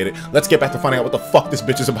appreciate it. Let's get back to finding out what the fuck this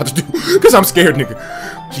bitch is about to do. Because I'm scared,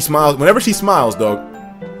 nigga. She smiles. Whenever she smiles, dog.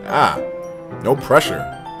 Ah. No pressure.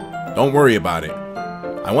 Don't worry about it.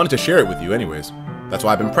 I wanted to share it with you anyways. That's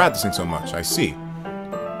why I've been practicing so much. I see.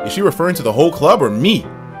 Is she referring to the whole club or me?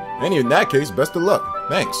 In that case, best of luck.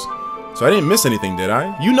 Thanks. So I didn't miss anything, did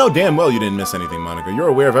I? You know damn well you didn't miss anything, Monica. You're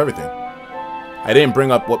aware of everything. I didn't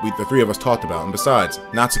bring up what the three of us talked about, and besides,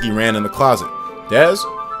 Natsuki ran in the closet. Des,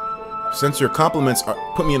 since your compliments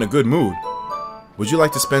put me in a good mood, would you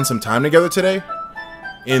like to spend some time together today?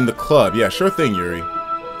 in the club. Yeah, sure thing, Yuri.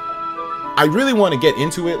 I really want to get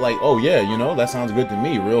into it, like, oh yeah, you know, that sounds good to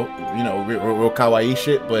me. Real, you know, real kawaii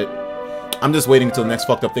shit, but I'm just waiting until the next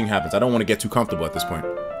fucked up thing happens. I don't want to get too comfortable at this point.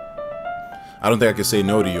 I don't think I could say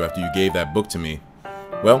no to you after you gave that book to me.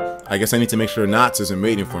 Well, I guess I need to make sure Knots isn't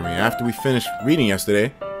waiting for me. After we finished reading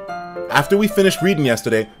yesterday,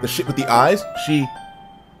 the shit with the eyes,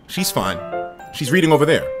 she's fine. She's reading over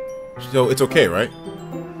there. So it's okay, right?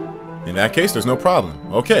 In that case, there's no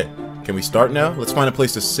problem. Okay, can we start now? Let's find a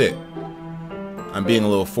place to sit. I'm being a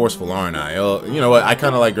little forceful, aren't I? You know what? I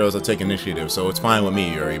kind of like girls that take initiative, so it's fine with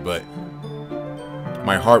me, Yuri, but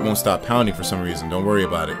my heart won't stop pounding for some reason. Don't worry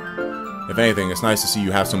about it. If anything, it's nice to see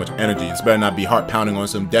you have so much energy. This better not be heart pounding on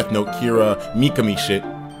some Death Note Kira Mikami shit.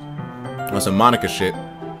 On some Monica shit.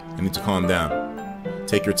 You need to calm down.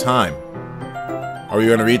 Take your time. Are we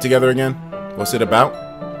going to read together again? What's it about?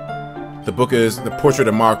 The book is The Portrait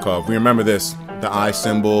of Markov. We remember this. The eye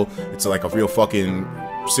symbol. It's like a real fucking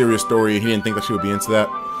serious story. He didn't think that she would be into that.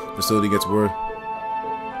 Facility gets word.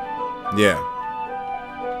 Yeah.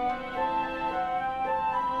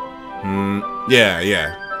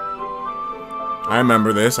 Yeah. I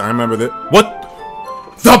remember this. What?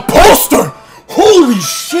 The poster! Holy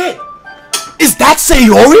shit! Is that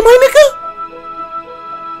Sayori, my nigga?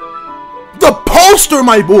 The poster,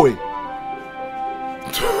 my boy!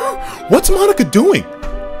 What's Monica doing?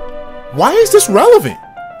 Why is this relevant?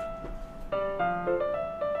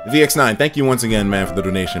 VX9, thank you once again, man, for the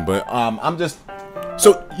donation. But, I'm just...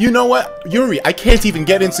 So, you know what? Yuri, I can't even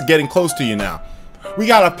get into getting close to you now. We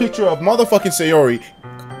got a picture of motherfucking Sayori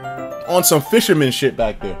on some fisherman shit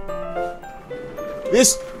back there.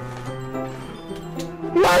 This...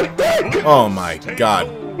 My dick! Oh my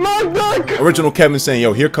god. My dick! Original Kevin saying,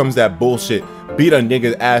 yo, here comes that bullshit. Beat a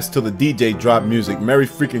nigga's ass till the DJ drop music. Merry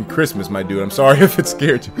freaking Christmas, my dude. I'm sorry if it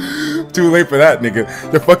scared you. Too late for that,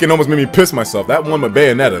 nigga. You fucking almost made me piss myself. That one with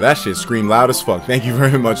Bayonetta, that shit screamed loud as fuck. Thank you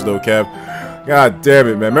very much, though, Kev. God damn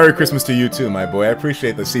it, man. Merry Christmas to you, too, my boy. I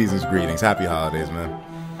appreciate the season's greetings. Happy holidays, man.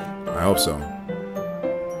 I hope so.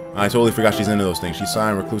 I totally forgot she's into those things. She's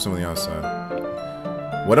silent, recluse on the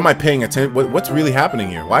outside. What am I paying attention? What's really happening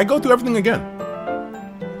here? Why go through everything again?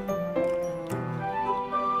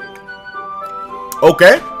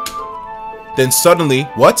 Okay. Then suddenly,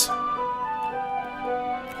 what?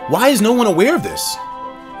 Why is no one aware of this?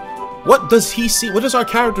 What does he see? What does our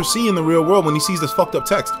character see in the real world when he sees this fucked up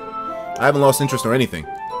text? I haven't lost interest or anything.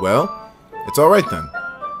 Well, it's alright then.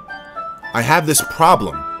 I have this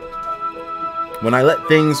problem. When I let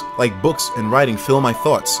things like books and writing fill my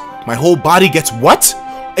thoughts, my whole body gets what?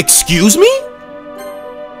 Excuse me?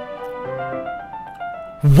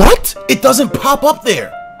 What? It doesn't pop up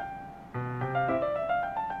there.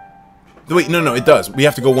 Wait, no, it does. We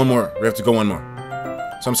have to go one more.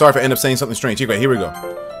 So I'm sorry if I end up saying something strange. Here we go.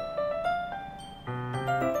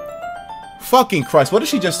 Fucking Christ, what did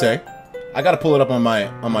she just say? I gotta pull it up on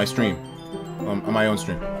my stream. On my own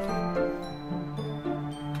stream.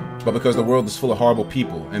 But because the world is full of horrible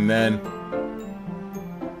people, and then...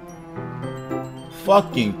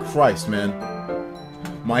 Fucking Christ, man.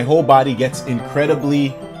 My whole body gets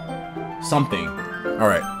incredibly... something.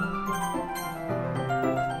 Alright.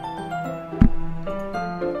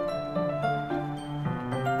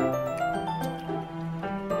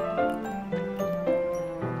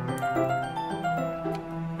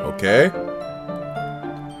 Okay.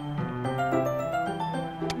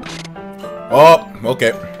 Oh,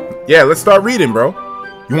 okay. Yeah, let's start reading, bro.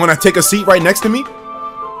 You want to take a seat right next to me?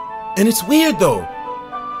 And it's weird, though.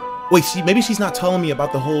 Wait, maybe she's not telling me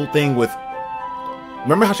about the whole thing with...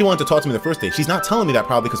 Remember how she wanted to talk to me the first day? She's not telling me that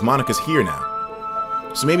probably because Monica's here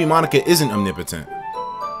now. So maybe Monica isn't omnipotent.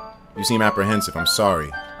 You seem apprehensive. I'm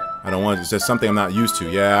sorry. I don't want... It's just something I'm not used to.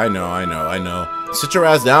 Yeah, I know. Sit your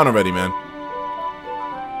ass down already, man.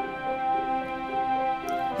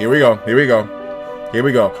 Here we go.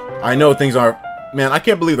 I know things are... Man, I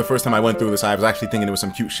can't believe the first time I went through this, I was actually thinking it was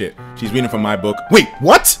some cute shit. She's reading from my book. Wait,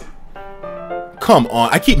 what? Come on,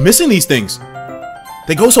 I keep missing these things.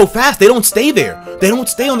 They go so fast, they don't stay there. They don't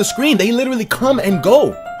stay on the screen. They literally come and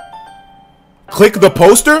go. Click the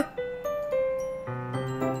poster?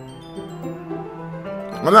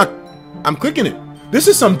 I'm clicking it. This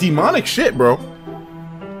is some demonic shit, bro.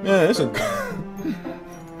 Yeah, it's a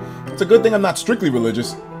good thing I'm not strictly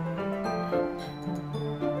religious.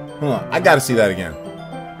 Hold on, I gotta see that again.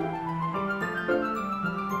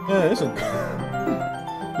 Yeah,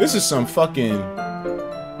 this is some fucking...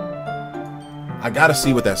 I gotta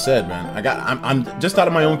see what that said, man. I'm just out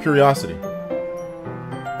of my own curiosity.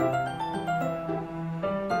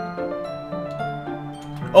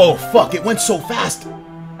 Oh fuck, it went so fast.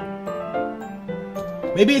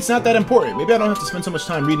 Maybe it's not that important. Maybe I don't have to spend so much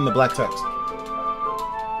time reading the black text.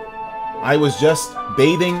 I was just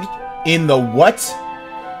bathing in the what?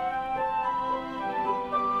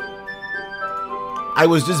 I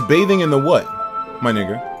was just bathing in the what, my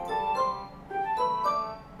nigga?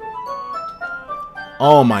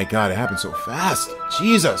 Oh my god, it happened so fast.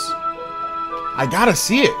 Jesus. I gotta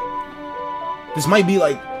see it. This might be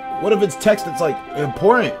like, what if it's text that's like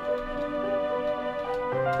important?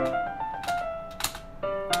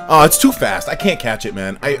 Oh, it's too fast. I can't catch it,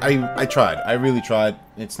 man. I tried. I really tried.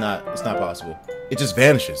 It's not possible. It just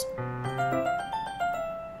vanishes.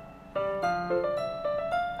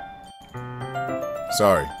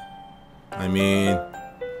 Sorry. I mean,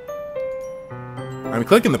 I'm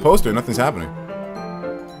clicking the poster, nothing's happening.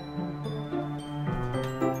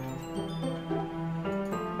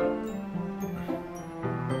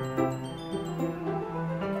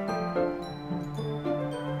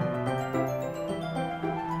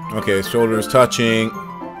 Okay, his shoulder is touching.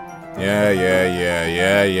 Yeah.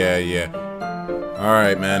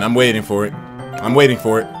 Alright, man, I'm waiting for it. I'm waiting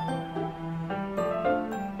for it.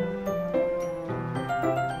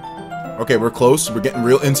 Okay, we're close. We're getting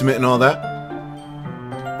real intimate and all that.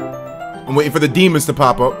 I'm waiting for the demons to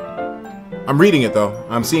pop up. I'm reading it, though.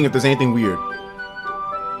 I'm seeing if there's anything weird.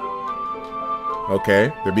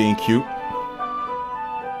 Okay, they're being cute.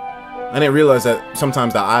 I didn't realize that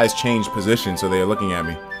sometimes the eyes change position, so they're looking at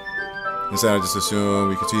me. Instead, I just assume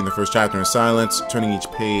we continue the first chapter in silence, turning each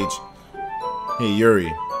page. Hey,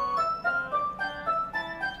 Yuri.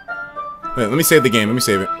 Wait, let me save the game. Let me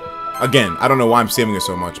save it. Again, I don't know why I'm saving it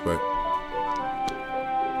so much, but...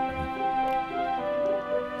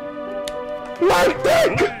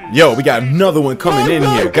 Yo, we got another one coming in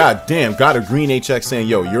here. God damn, got a green HX saying,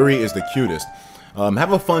 yo, Yuri is the cutest.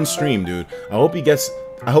 Have a fun stream, dude. I hope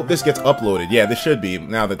this gets uploaded. Yeah, this should be,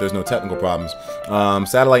 now that there's no technical problems.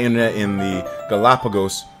 Satellite internet in the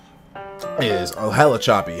Galapagos is hella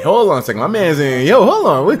choppy. Hold on a second, my man's in. Yo, hold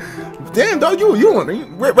on. Damn, dog, you want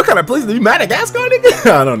what kind of place are you, Madagascar,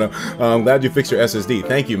 nigga? I don't know. I'm glad you fixed your SSD.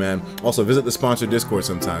 Thank you, man. Also, visit the sponsored Discord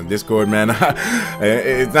sometime. Discord, man,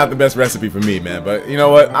 it's not the best recipe for me, man. But you know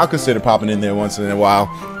what? I'll consider popping in there once in a while.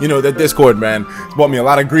 You know, that Discord, man, it's brought me a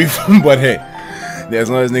lot of grief. But hey, as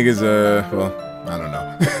long as niggas, well, I don't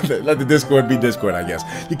know. Let the Discord be Discord, I guess.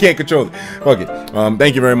 You can't control it. Fuck it.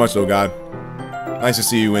 Thank you very much, though, God. Nice to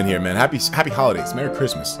see you in here, man. Happy holidays. Merry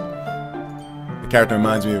Christmas. The character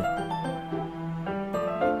reminds me of...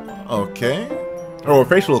 Okay. Oh,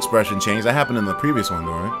 facial expression change. That happened in the previous one,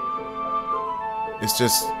 though, right? It's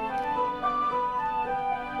just...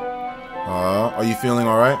 are you feeling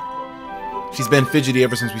alright? She's been fidgety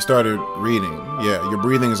ever since we started reading. Yeah, your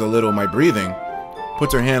breathing is a little... My breathing?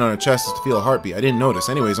 Puts her hand on her chest to feel a heartbeat. I didn't notice.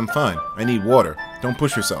 Anyways, I'm fine. I need water. Don't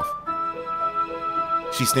push yourself.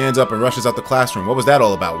 She stands up and rushes out the classroom. What was that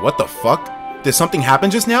all about? What the fuck? Did something happen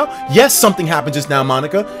just now? Yes, something happened just now,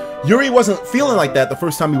 Monica. Yuri wasn't feeling like that the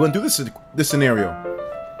first time we went through this scenario.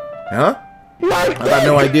 Huh? I got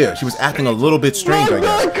no idea. She was acting a little bit strange, I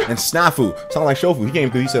guess. And Snafu, sound like Shofu, he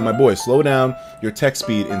came through. He said, my boy, slow down your text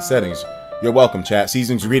speed in settings. You're welcome, chat.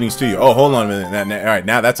 Season's greetings to you. Oh, hold on a minute. All right,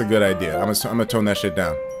 now that's a good idea. I'm gonna tone that shit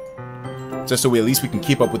down. Just so at least we can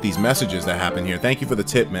keep up with these messages that happen here. Thank you for the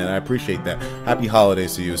tip, man. I appreciate that. Happy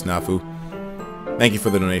holidays to you, Snafu. Thank you for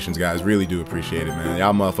the donations, guys. Really do appreciate it, man.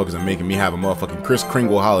 Y'all motherfuckers are making me have a motherfucking Kris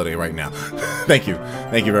Kringle holiday right now. Thank you.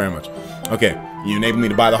 Thank you very much. Okay, you enabled me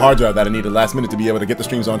to buy the hard drive that I needed last minute to be able to get the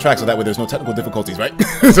streams on track, so that way there's no technical difficulties, right?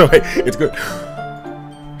 So, hey, it's good.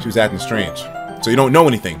 She was acting strange. So you don't know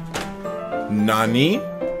anything. Nani?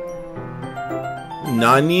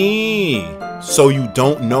 Nani? So you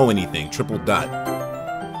don't know anything. Triple dot.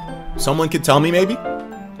 Someone could tell me, maybe?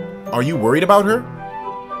 Are you worried about her?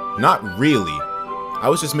 Not really. I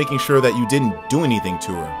was just making sure that you didn't do anything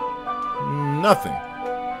to her. Nothing.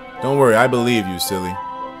 Don't worry, I believe you, silly.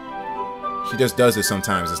 She just does this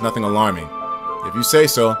sometimes. It's nothing alarming. If you say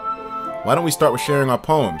so, why don't we start with sharing our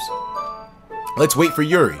poems? Let's wait for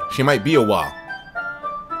Yuri. She might be a while.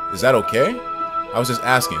 Is that okay? I was just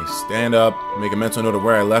asking. Stand up, make a mental note of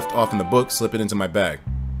where I left off in the book, slip it into my bag.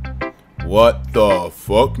 What the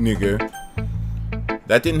fuck, nigga?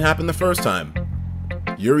 That didn't happen the first time.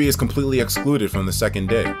 Yuri is completely excluded from the second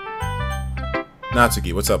day.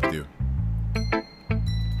 Natsuki, what's up with you?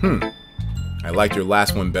 I liked your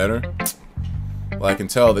last one better. Well, I can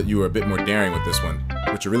tell that you were a bit more daring with this one,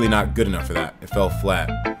 but you're really not good enough for that. It fell flat.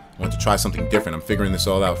 I want to try something different. I'm figuring this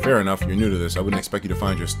all out. Fair enough, you're new to this. I wouldn't expect you to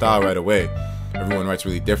find your style right away. Everyone writes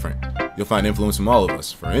really different. You'll find influence from all of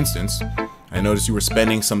us. For instance, I noticed you were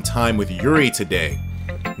spending some time with Yuri today.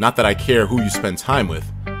 Not that I care who you spend time with.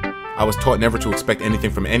 I was taught never to expect anything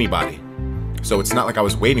from anybody. So it's not like I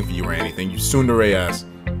was waiting for you or anything, you tsundere ass.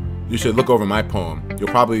 You should look over my poem. You'll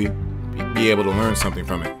probably be able to learn something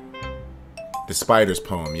from it. The spider's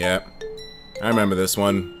poem, yeah. I remember this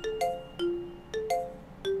one.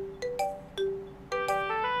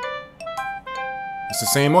 It's the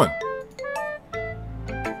same one.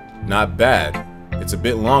 Not bad. It's a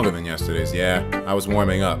bit longer than yesterday's, yeah. I was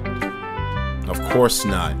warming up. Of course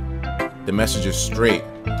not. The message is straight.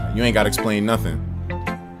 You ain't gotta explain nothing.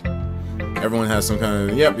 Everyone has some kind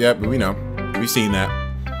of, yep, we know. We've seen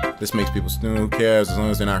that. This makes people, who cares as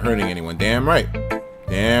long as they're not hurting anyone. Damn right.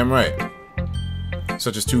 Damn right.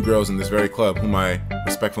 Such as two girls in this very club, whom I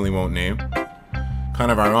respectfully won't name.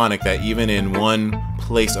 Kind of ironic that even in one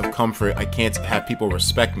place of comfort, I can't have people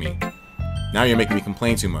respect me. Now you're making me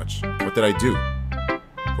complain too much. What did I do?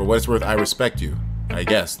 For what it's worth, I respect you. I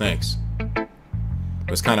guess, thanks.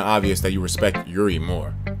 But it's kind of obvious that you respect Yuri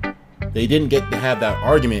more. They didn't get to have that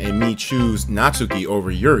argument and me choose Natsuki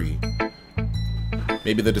over Yuri.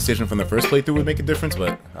 Maybe the decision from the first playthrough would make a difference,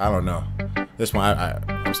 but I don't know. This one,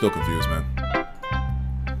 I'm still confused,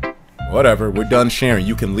 man. Whatever, we're done sharing.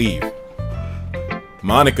 You can leave.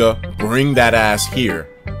 Monica, bring that ass here.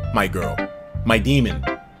 My girl. My demon.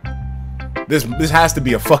 This has to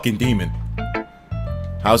be a fucking demon.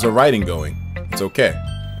 How's the writing going? It's okay.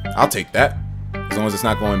 I'll take that. As long as it's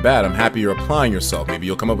not going bad, I'm happy you're applying yourself. Maybe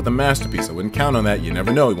you'll come up with a masterpiece. I wouldn't count on that. You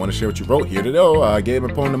never know. You want to share what you wrote here today? Oh, I gave a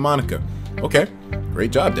poem to Monica. Okay.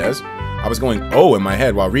 Great job, Des. I was going oh in my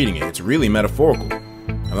head while reading it. It's really metaphorical.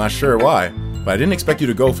 I'm not sure why, but I didn't expect you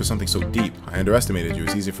to go for something so deep. I underestimated you.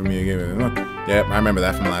 It's easy for me to give it. Yeah, I remember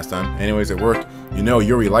that from last time. Anyways, it worked. You know,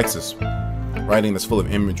 Yuri likes this. Writing that's full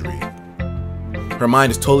of imagery. Her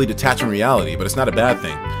mind is totally detached from reality, but it's not a bad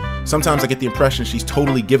thing. Sometimes I get the impression she's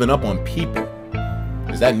totally given up on people.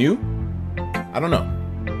 Is that new? I don't know.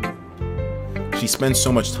 She spends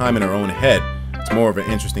so much time in her own head, it's more of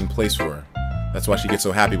an interesting place for her. That's why she gets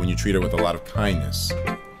so happy when you treat her with a lot of kindness.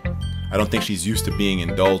 I don't think she's used to being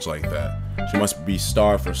indulged like that. She must be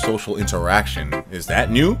starved for social interaction. Is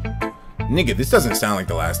that new? Nigga, this doesn't sound like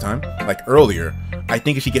the last time. Like earlier, I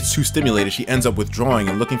think if she gets too stimulated, she ends up withdrawing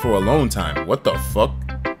and looking for alone time. What the fuck?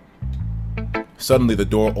 Suddenly the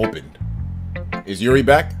door opened. Is Yuri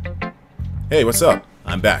back? Hey, what's up?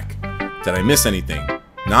 I'm back. Did I miss anything?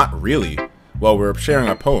 Not really. Well, we're sharing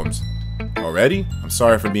our poems. Already? I'm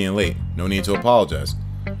sorry for being late. No need to apologize.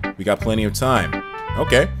 We got plenty of time.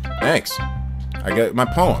 Okay, thanks. I got my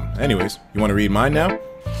poem. Anyways, you want to read mine now?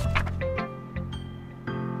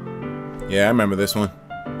 Yeah, I remember this one.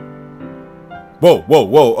 Whoa, whoa,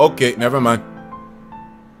 whoa. Okay, never mind.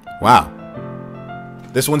 Wow.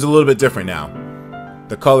 This one's a little bit different now.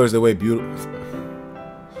 The colors, the way beautiful.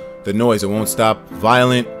 The noise, it won't stop.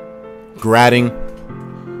 Violent, grating,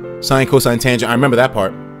 sine, cosine, tangent. I remember that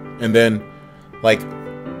part. And then, like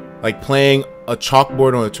playing a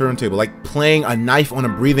chalkboard on a turntable, like playing a knife on a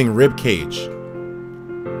breathing rib cage.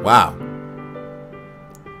 Wow.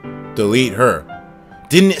 Delete her.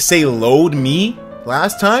 Didn't it say load me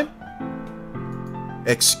last time?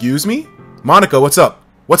 Excuse me? Monica, what's up?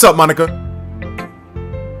 What's up, Monica?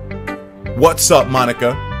 What's up,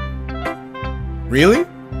 Monica? Really?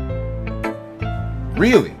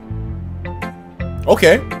 Really?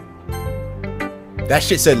 Okay. That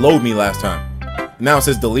shit said load me last time. Now it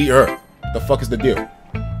says delete her. The fuck is the deal?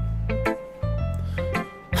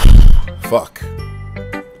 Fuck.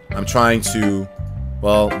 I'm trying to...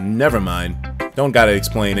 Well, never mind. Don't gotta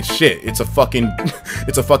explain it. Shit, it's a fucking...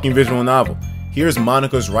 it's a fucking visual novel. Here's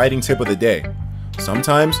Monica's writing tip of the day.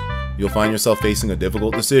 Sometimes, you'll find yourself facing a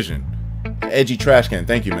difficult decision. Edgy trash can.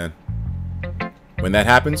 Thank you, man. When that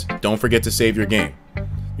happens, don't forget to save your game.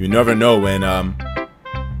 You never know when,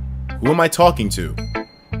 Who am I talking to?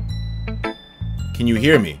 Can you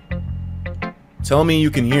hear me? Tell me you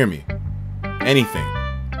can hear me. Anything.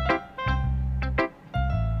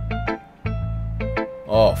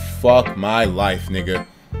 Oh, fuck my life, nigga.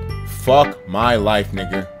 Fuck my life,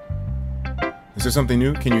 nigga. Is there something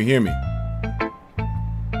new? Can you hear me?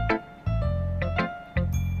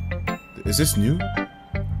 Is this new?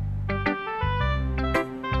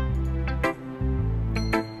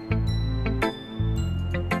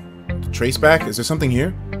 Trace back? Is there something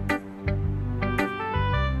here?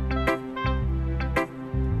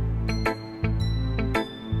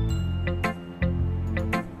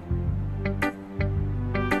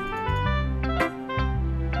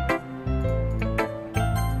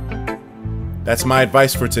 That's my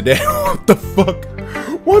advice for today. What the fuck?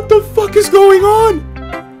 What the fuck is going on?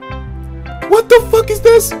 What the fuck is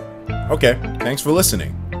this? Okay, thanks for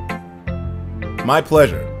listening. My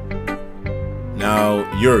pleasure. Now,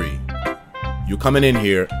 Yuri, You coming in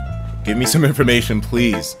here. Give me some information,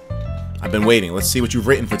 please. I've been waiting. Let's see what you've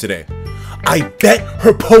written for today. I bet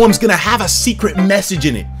her poem's gonna have a secret message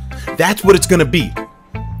in it. That's what it's gonna be.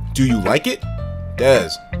 Do you like it?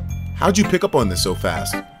 Des, how'd you pick up on this so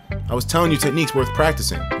fast? I was telling you techniques worth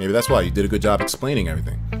practicing. Maybe that's why you did a good job explaining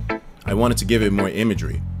everything. I wanted to give it more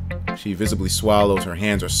imagery. She visibly swallows, her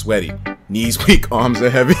hands are sweaty. Knees weak, arms are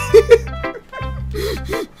heavy.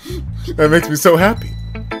 That makes me so happy.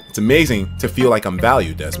 It's amazing to feel like I'm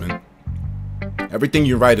valued, Desmond. Everything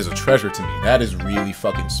you write is a treasure to me. That is really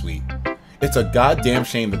fucking sweet. It's a goddamn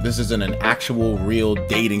shame that this isn't an actual real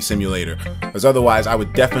dating simulator, because otherwise I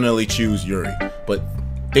would definitely choose Yuri. But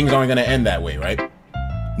things aren't gonna end that way, right?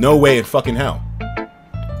 No way in fucking hell.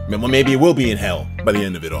 Well, maybe it will be in hell by the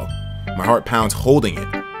end of it all. My heart pounds holding it.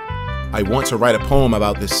 I want to write a poem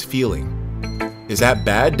about this feeling. Is that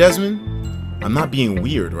bad, Desmond? I'm not being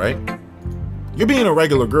weird, right? You're being a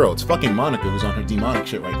regular girl. It's fucking Monica who's on her demonic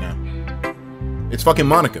shit right now. It's fucking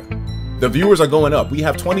Monica. The viewers are going up. We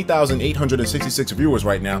have 20,866 viewers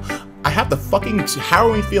right now. I have the fucking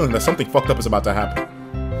harrowing feeling that something fucked up is about to happen.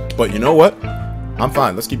 But you know what? I'm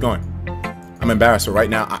fine. Let's keep going. I'm embarrassed for right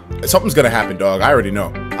now. Something's gonna happen, dog. I already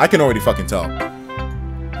know. I can already fucking tell.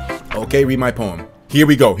 Okay, read my poem. Here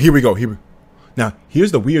we go. Here we go. Now,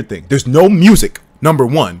 here's the weird thing. There's no music, number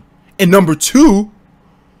one. And number two,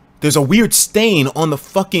 there's a weird stain on the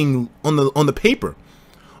fucking, on the paper.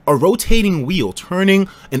 A rotating wheel, turning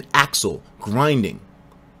an axle, grinding.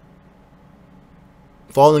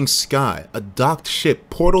 Falling sky, a docked ship,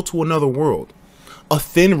 portal to another world. A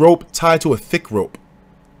thin rope tied to a thick rope.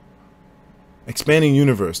 Expanding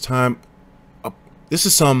universe, time. This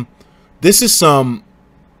is some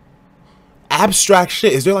abstract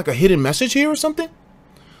shit. Is there like a hidden message here or something?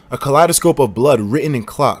 A kaleidoscope of blood written in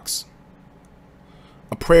clocks.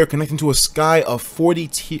 A prayer connecting to a sky of 40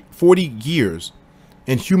 years.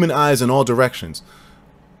 And human eyes in all directions.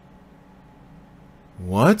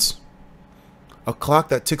 What? A clock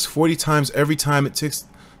that ticks 40 times every time it ticks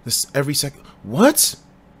this every second. What?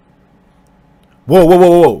 Whoa, whoa,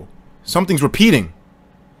 whoa, whoa. Something's repeating.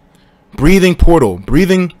 Breathing portal,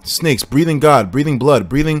 breathing snakes, breathing God, breathing blood,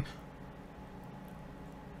 breathing.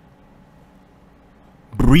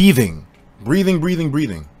 Breathing.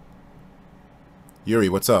 Yuri,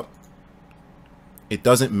 what's up? It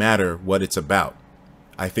doesn't matter what it's about.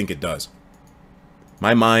 I think it does.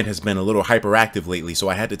 My mind has been a little hyperactive lately, so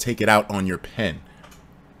I had to take it out on your pen.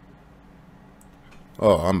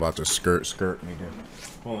 Oh, I'm about to skirt me down.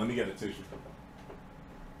 Hold on, let me get a tissue.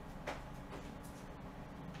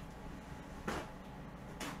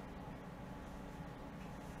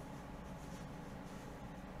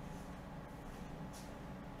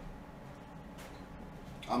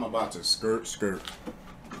 I'm about to skirt.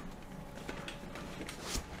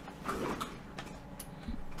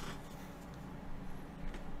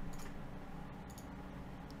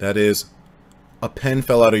 That is, a pen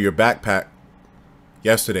fell out of your backpack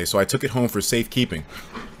yesterday, so I took it home for safekeeping.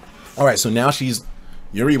 Alright, so now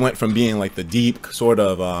Yuri went from being like the deep, sort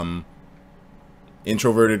of,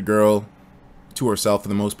 introverted girl to herself for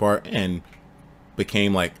the most part, and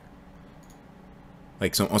became like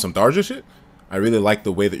on some Tharja shit. I really like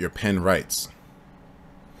the way that your pen writes.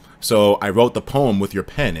 So I wrote the poem with your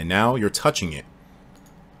pen, and now you're touching it.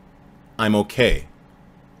 I'm okay.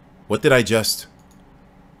 What did I just...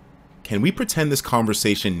 Can we pretend this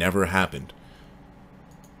conversation never happened?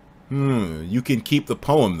 You can keep the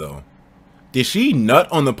poem, though. Did she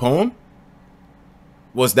nut on the poem?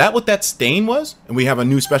 Was that what that stain was? And we have a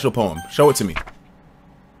new special poem. Show it to me.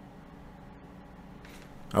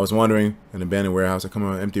 I was wandering an abandoned warehouse. I come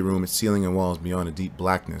out of an empty room, its ceiling and walls beyond a deep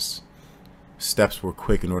blackness. Steps were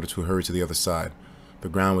quick in order to hurry to the other side. The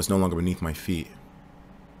ground was no longer beneath my feet.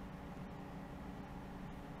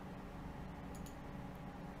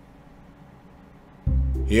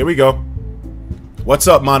 Here we go. What's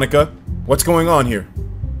up, Monica? What's going on here?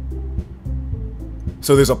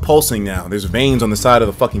 So there's a pulsing now. There's veins on the side of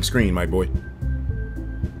the fucking screen, my boy.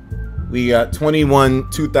 We got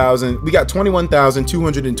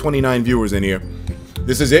 21,229 viewers in here.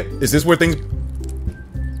 This is it? Is this where things...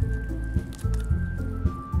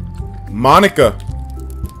 Monica.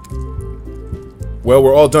 Well,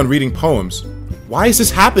 we're all done reading poems. Why is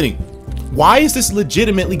this happening? Why is this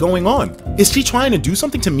legitimately going on? Is she trying to do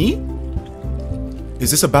something to me?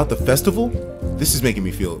 Is this about the festival? This is making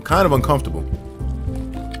me feel kind of uncomfortable.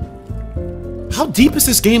 How deep is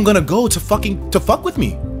this game gonna go to fuck with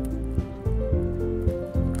me?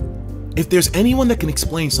 If there's anyone that can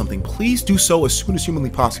explain something, please do so as soon as humanly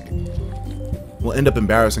possible. We'll end up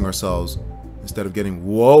embarrassing ourselves instead of getting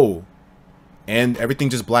whoa. And everything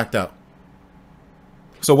just blacked out.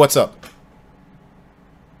 So what's up?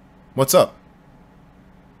 What's up?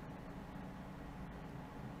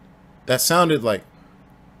 That sounded like...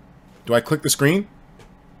 Do I click the screen?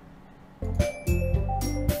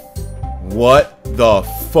 What the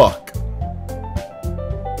fuck?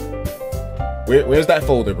 Where's that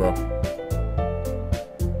folder, bro?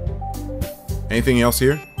 Anything else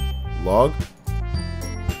here? Log?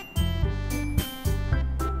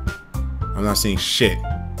 I'm not seeing shit.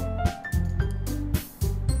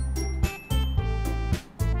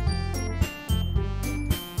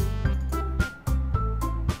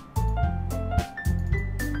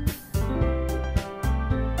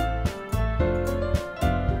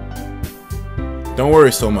 Don't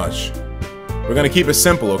worry so much. We're gonna keep it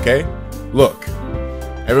simple, okay? Look,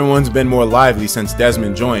 everyone's been more lively since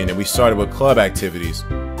Desmond joined and we started with club activities.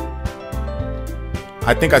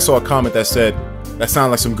 I think I saw a comment that said, that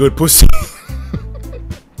sounded like some good pussy.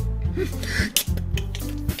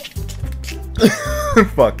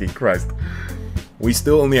 Fucking Christ. We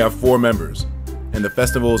still only have 4 members, and the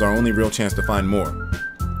festival is our only real chance to find more.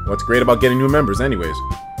 What's great about getting new members anyways?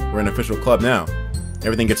 We're an official club now.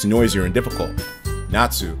 Everything gets noisier and difficult.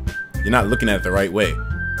 Natsu, you're not looking at it the right way.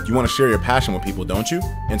 You want to share your passion with people, don't you?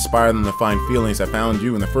 Inspire them to find feelings that found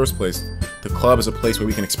you in the first place. The club is a place where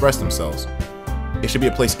we can express themselves. It should be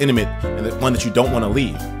a place intimate and one that you don't want to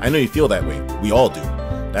leave. I know you feel that way. We all do.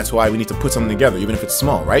 That's why we need to put something together, even if it's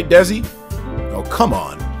small. Right, Desi? Oh, come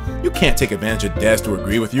on. You can't take advantage of Des to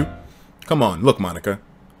agree with you. Come on, look, Monica.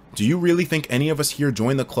 Do you really think any of us here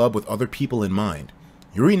joined the club with other people in mind?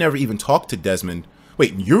 Yuri never even talked to Desmond.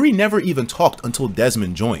 Wait, Yuri never even talked until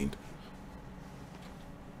Desmond joined.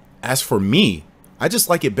 As for me, I just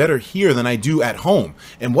like it better here than I do at home.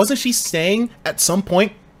 And wasn't she saying at some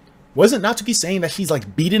point, wasn't Natsuki saying that she's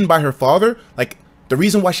like beaten by her father? Like the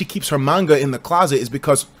reason why she keeps her manga in the closet is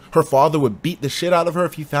because her father would beat the shit out of her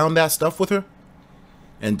if he found that stuff with her?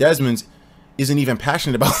 And Desmond isn't even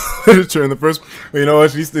passionate about literature in the first... You know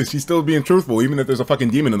what? She's still being truthful, even if there's a fucking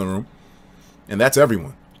demon in the room. And that's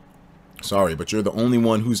everyone. Sorry, but you're the only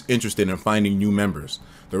one who's interested in finding new members.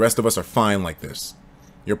 The rest of us are fine like this.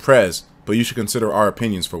 You're Prez, but you should consider our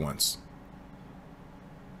opinions for once.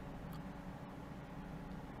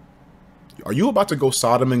 Are you about to go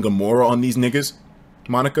Sodom and Gomorrah on these niggas,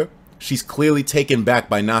 Monica? She's clearly taken back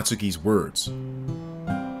by Natsuki's words.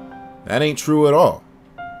 That ain't true at all.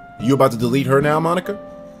 You about to delete her now, Monica?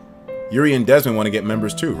 Yuri and Desmond want to get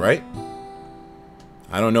members too, right?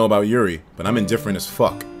 I don't know about Yuri, but I'm indifferent as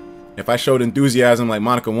fuck. If I showed enthusiasm like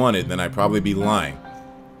Monica wanted, then I'd probably be lying.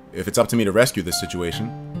 If it's up to me to rescue this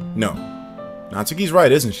situation, no. Natsuki's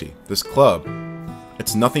right, isn't she? This club,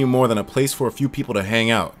 it's nothing more than a place for a few people to hang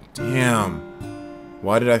out. Damn.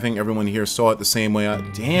 Why did I think everyone here saw it the same way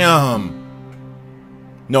Damn.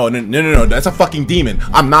 No, that's a fucking demon.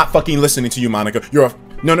 I'm not fucking listening to you, Monica. You're a...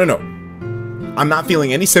 No. I'm not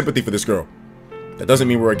feeling any sympathy for this girl. That doesn't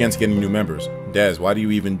mean we're against getting new members. Des, why did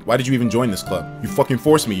you even join this club? You fucking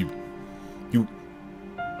forced me. You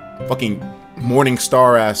fucking morning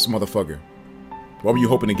star ass motherfucker. What were you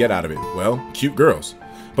hoping to get out of it? Well, cute girls.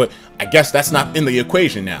 But I guess that's not in the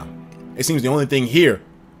equation now. It seems the only thing here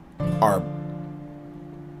are...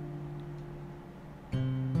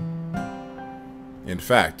 In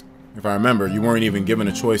fact, if I remember, you weren't even given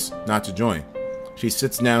a choice not to join. She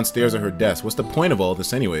sits downstairs at her desk. What's the point of all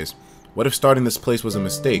this anyways? What if starting this place was a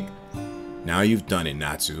mistake? Now you've done it,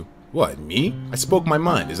 Natsu. What, me? I spoke my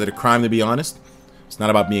mind. Is it a crime to be honest? It's not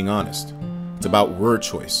about being honest. It's about word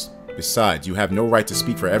choice. Besides, you have no right to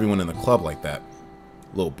speak for everyone in the club like that.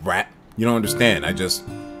 Little brat. You don't understand. I just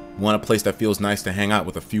want a place that feels nice to hang out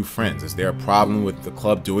with a few friends. Is there a problem with the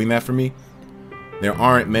club doing that for me? There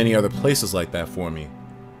aren't many other places like that for me.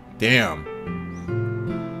 Damn.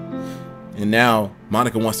 And now,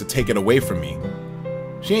 Monica wants to take it away from me.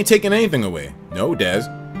 She ain't taking anything away. No, Des.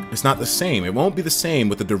 It's not the same. It won't be the same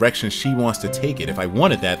with the direction she wants to take it. If I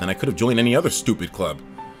wanted that, then I could have joined any other stupid club.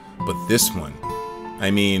 But this one...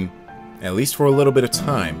 I mean, at least for a little bit of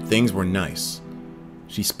time, things were nice.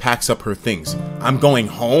 She packs up her things. I'm going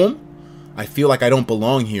home? I feel like I don't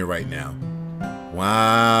belong here right now. Wow.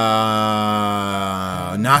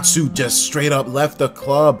 Natsu just straight up left the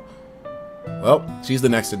club. Well, she's the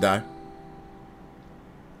next to die.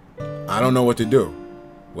 I don't know what to do.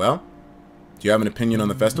 Well, do you have an opinion on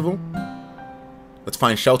the festival? Let's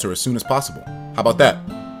find shelter as soon as possible. How about that?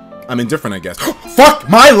 I'm indifferent, I guess. Fuck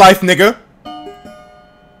my life, nigga!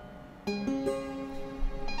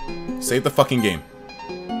 Save the fucking game.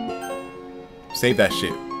 Save that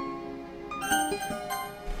shit.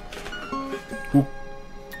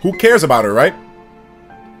 Who cares about her, right?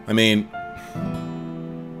 I mean...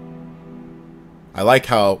 I like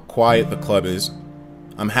how quiet the club is.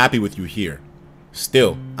 I'm happy with you here.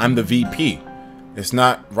 Still, I'm the VP. It's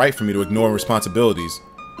not right for me to ignore responsibilities.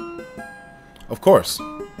 Of course.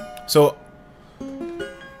 So,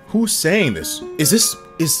 who's saying this? Is this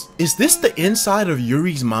the inside of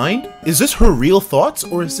Yuri's mind? Is this her real thoughts,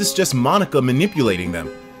 or is this just Monika manipulating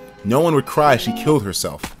them? No one would cry if she killed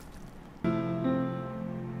herself.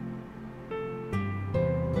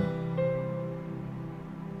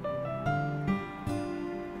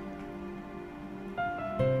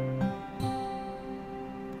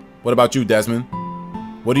 What about you, Desmond?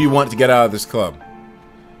 What do you want to get out of this club?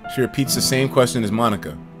 She repeats the same question as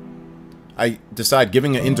Monika. I decide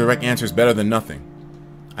giving an indirect answer is better than nothing.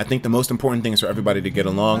 I think the most important thing is for everybody to get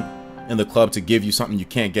along, and the club to give you something you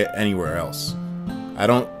can't get anywhere else. I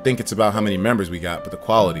don't think it's about how many members we got, but the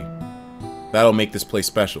quality. That'll make this place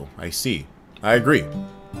special. I see. I agree.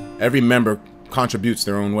 Every member contributes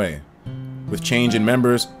their own way. With change in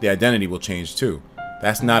members, the identity will change too.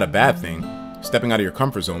 That's not a bad thing. Stepping out of your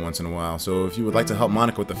comfort zone once in a while, so if you would like to help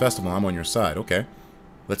Monika with the festival, I'm on your side. Okay.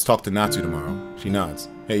 Let's talk to Natsu tomorrow. She nods.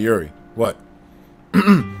 Hey, Yuri. What?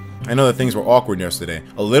 I know that things were awkward yesterday.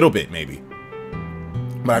 A little bit, maybe.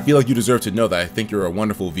 But I feel like you deserve to know that I think you're a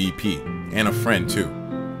wonderful VP. And a friend, too.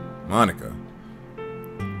 Monika.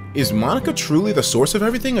 Is Monika truly the source of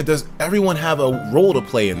everything, or does everyone have a role to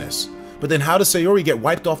play in this? But then how does Sayori get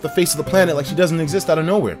wiped off the face of the planet like she doesn't exist out of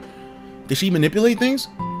nowhere? Did she manipulate things?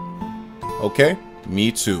 Okay,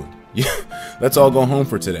 me too. Let's all go home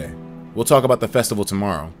for today. We'll talk about the festival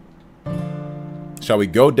tomorrow. Shall we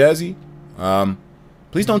go, Desi?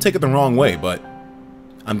 Please don't take it the wrong way, but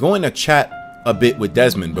I'm going to chat a bit with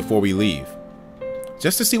Desmond before we leave.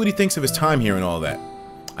 Just to see what he thinks of his time here and all that.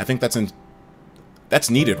 I think that's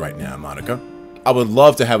needed right now, Monika. I would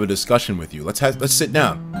love to have a discussion with you. Let's sit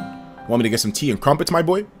down. Want me to get some tea and crumpets, my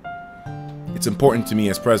boy? It's important to me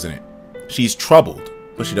as president. She's troubled,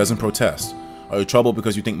 but she doesn't protest. Are you troubled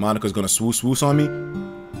because you think Monika's gonna swoos on me?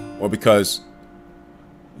 Or because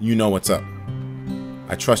you know what's up?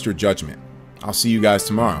 I trust your judgment. I'll see you guys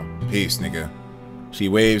tomorrow. Peace, nigga. She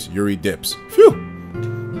waves, Yuri dips.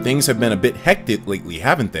 Phew! Things have been a bit hectic lately,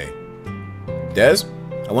 haven't they? Des,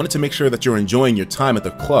 I wanted to make sure that you're enjoying your time at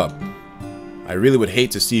the club. I really would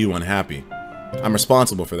hate to see you unhappy. I'm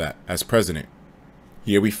responsible for that, as president.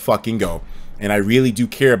 Here we fucking go. And I really do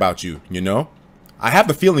care about you, you know? I have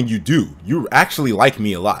the feeling you do. You actually like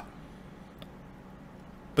me a lot.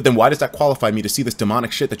 But then why does that qualify me to see this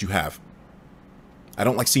demonic shit that you have? I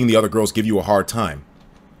don't like seeing the other girls give you a hard time.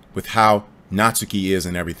 With how Natsuki is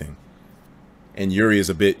and everything. And Yuri is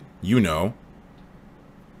a bit, you know.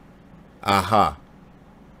 Aha.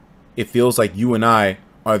 It feels like you and I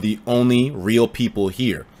are the only real people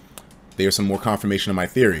here. There's some more confirmation of my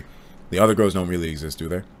theory. The other girls don't really exist, do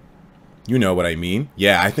they? You know what I mean.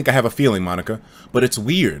 Yeah, I think I have a feeling, Monika. But it's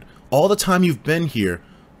weird. All the time you've been here,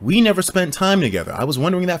 we never spent time together. I was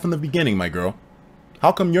wondering that from the beginning, my girl.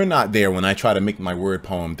 How come you're not there when I try to make my word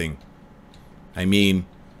poem thing? I mean,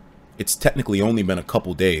 it's technically only been a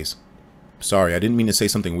couple days. Sorry, I didn't mean to say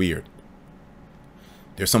something weird.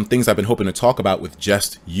 There's some things I've been hoping to talk about with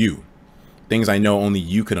just you. Things I know only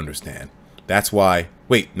you could understand. That's why...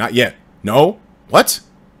 Wait, not yet. No? What?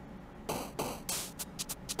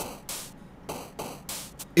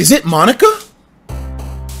 Is it Monika?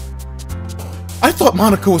 I thought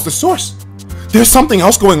Monika was the source. There's something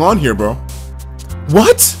else going on here, bro.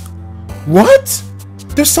 What? What?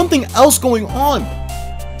 There's something else going on.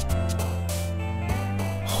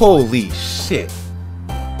 Holy shit.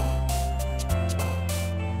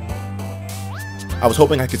 I was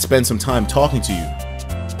hoping I could spend some time talking to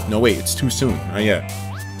you. No, wait, it's too soon. Not yet.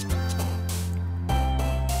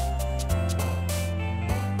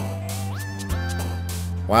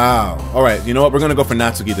 Wow. Alright, you know what? We're gonna go for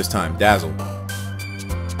Natsuki this time. Dazzle.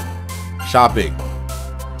 Shopping.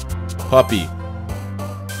 Puppy.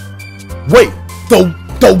 Wait! The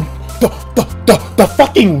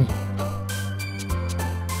fucking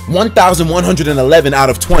 1,111 out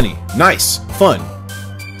of 20. Nice. Fun.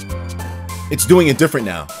 It's doing it different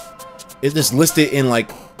now. It's just listed in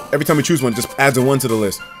like, every time we choose one, it just adds a 1 to the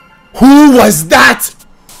list. Who was that?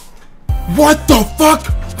 What the fuck?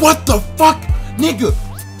 What the fuck? Nigga.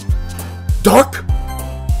 Dark?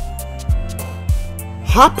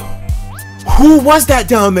 Hop? Who was that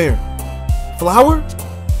down there? Flower?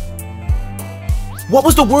 What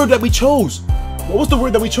was the word that we chose? What was the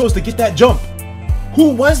word that we chose to get that jump? Who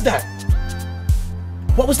was that?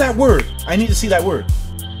 What was that word? I need to see that word.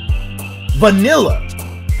 Vanilla.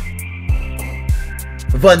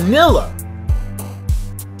 Vanilla.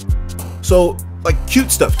 So, like cute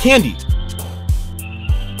stuff. Candy.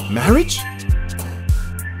 Marriage?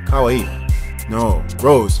 Kawaii. No.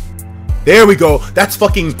 Rose. There we go. That's who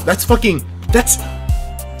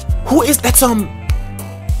is, that's,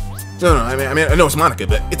 no, I mean, I know it's Monica,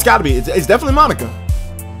 but it's gotta be, it's definitely Monica.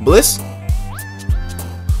 Bliss?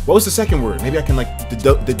 What was the second word? Maybe I can, like,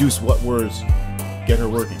 deduce what words get her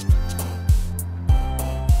working.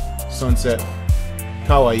 Sunset.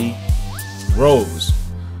 Kawaii. Rose.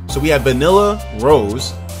 So we have vanilla,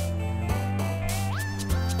 rose.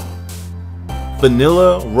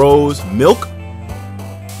 Vanilla, rose, milk.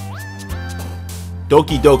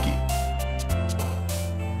 Doki Doki.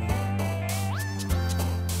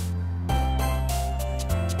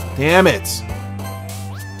 Damn it.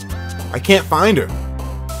 I can't find her.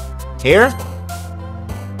 Hair?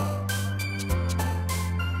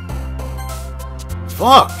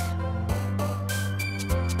 Fuck.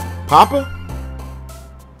 Papa?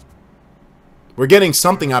 We're getting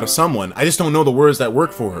something out of someone. I just don't know the words that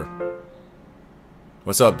work for her.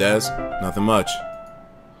 What's up, Des? Nothing much.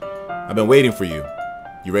 I've been waiting for you.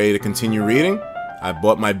 You ready to continue reading? I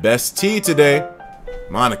bought my best tea today.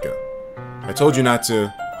 Monica. I told you not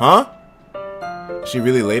to... Huh? Is she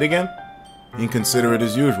really late again? Inconsiderate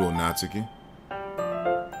as usual, Natsuki.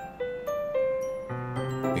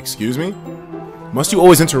 Excuse me? Must you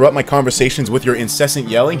always interrupt my conversations with your incessant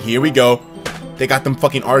yelling? Here we go. They got them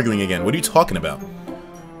fucking arguing again. What are you talking about?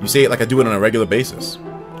 You say it like I do it on a regular basis.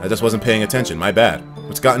 I just wasn't paying attention. My bad.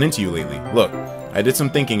 What's gotten into you lately? Look, I did some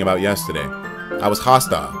thinking about yesterday. I was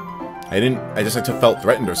hostile. I just like felt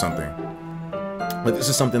threatened or something. But this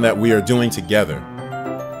is something that we are doing together.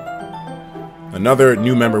 Another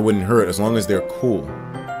new member wouldn't hurt as long as they're cool.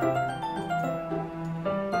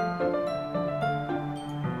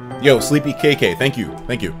 Yo, Sleepy KK, thank you.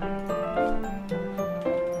 Thank you.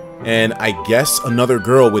 And I guess another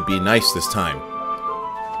girl would be nice this time.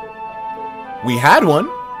 We had one.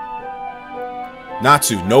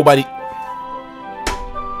 Natsu, nobody...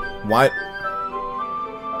 What?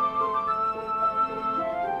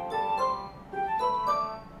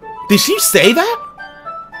 Did she say that?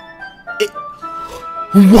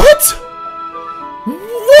 What?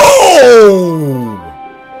 Whoa!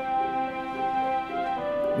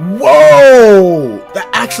 Whoa! That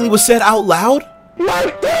actually was said out loud?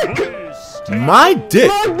 My dick! My dick?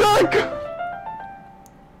 My dick!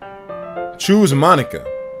 Choose Monica.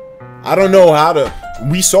 I don't know how to...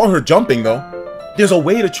 We saw her jumping, though. There's a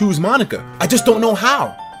way to choose Monica. I just don't know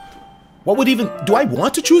how. What would even... Do I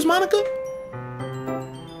want to choose Monica?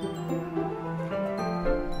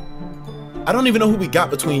 I don't even know who we got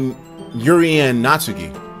between Yuri and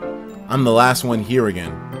Natsuki. I'm the last one here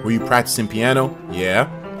again. Were you practicing piano? Yeah.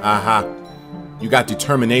 Aha. You got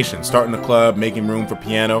determination. Starting the club, making room for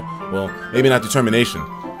piano. Well, maybe not determination,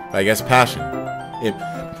 but I guess passion. It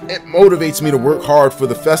motivates me to work hard for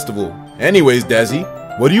the festival. Anyways, Desi,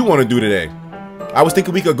 what do you want to do today? I was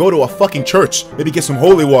thinking we could go to a fucking church. Maybe get some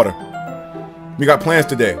holy water. We got plans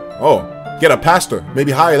today. Oh, get a pastor.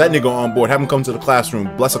 Maybe hire that nigga on board. Have him come to the classroom.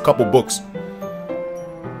 Bless a couple books.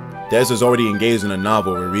 Des is already engaged in a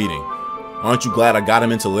novel we're reading. Aren't you glad I got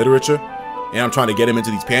him into literature? And I'm trying to get him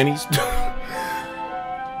into these panties?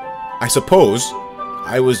 I suppose.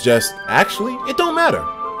 I was just... Actually, it don't matter.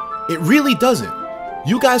 It really doesn't.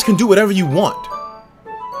 You guys can do whatever you want.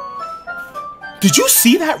 Did you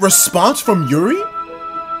see that response from Yuri?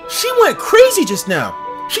 She went crazy just now.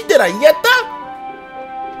 She did a yeta?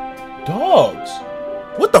 Dogs.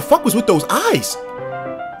 What the fuck was with those eyes?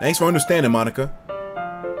 Thanks for understanding, Monica.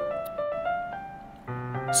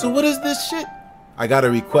 So what is this shit? I got a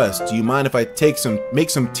request. Do you mind if I make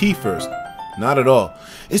some tea first? Not at all.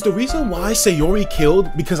 Is the reason why Sayori killed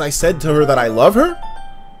because I said to her that I love her?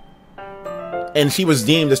 And she was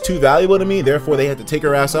deemed as too valuable to me, therefore they had to take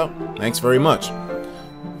her ass out? Thanks very much.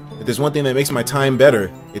 If there's one thing that makes my time better,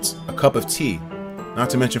 it's a cup of tea. Not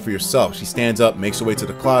to mention for yourself. She stands up, makes her way to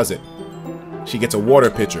the closet. She gets a water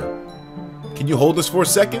pitcher. Can you hold this for a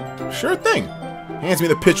second? Sure thing. Hands me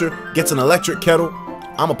the pitcher, gets an electric kettle.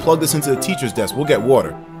 I'ma plug this into the teacher's desk. We'll get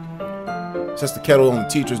water. Sets the kettle on the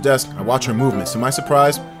teacher's desk. I watch her movements. To my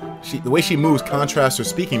surprise, the way she moves contrasts her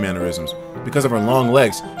speaking mannerisms. Because of her long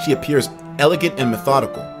legs, she appears elegant and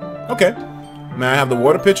methodical. Okay. May I have the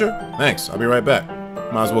water pitcher? Thanks. I'll be right back.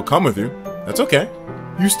 Might as well come with you. That's okay.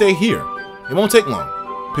 You stay here. It won't take long.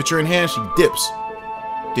 Pitcher in hand, she dips.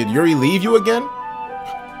 Did Yuri leave you again?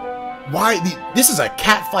 Why? This is a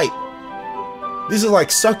cat fight. This is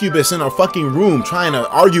like succubus in our fucking room trying to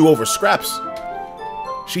argue over scraps.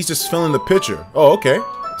 She's just filling the pitcher. Oh, okay.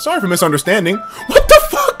 Sorry for misunderstanding. What the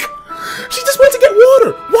fuck? She just went to get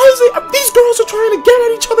water. Why is it? These girls are trying to get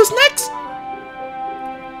at each other's necks.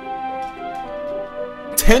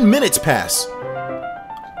 10 minutes pass.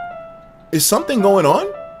 Is something going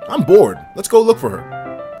on? I'm bored. Let's go look for her.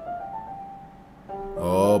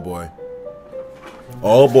 Oh boy.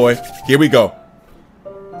 Oh boy. Here we go.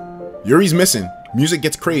 Yuri's missing. Music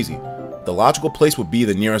gets crazy. The logical place would be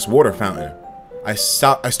the nearest water fountain. I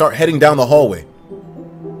start heading down the hallway.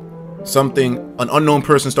 An unknown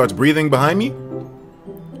person starts breathing behind me.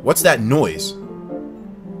 What's that noise?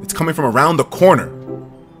 It's coming from around the corner.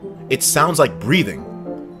 It sounds like breathing.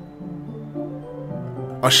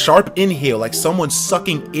 A sharp inhale, like someone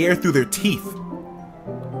sucking air through their teeth.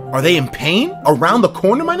 Are they in pain? Around the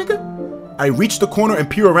corner, my nigga? I reach the corner and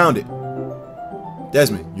peer around it.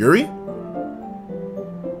 Desmond, Yuri?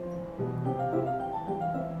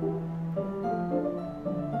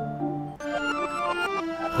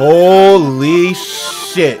 Holy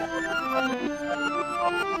shit.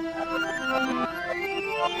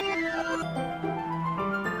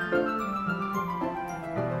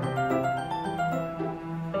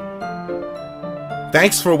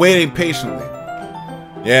 Thanks for waiting patiently.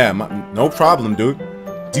 Yeah, no problem, dude.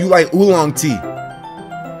 Do you like oolong tea?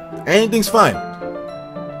 Anything's fine.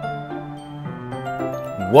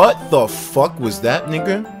 What the fuck was that,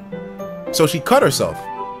 nigga? So she cut herself.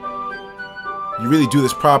 You really do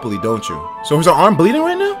this properly, don't you? So is her arm bleeding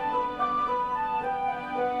right now?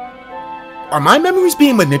 Are my memories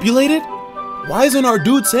being manipulated? Why isn't our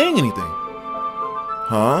dude saying anything?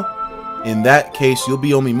 Huh? In that case, you'll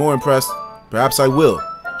be only more impressed. Perhaps I will.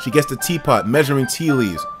 She gets the teapot, measuring tea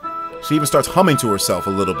leaves. She even starts humming to herself a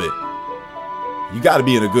little bit. You gotta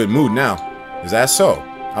be in a good mood now. Is that so?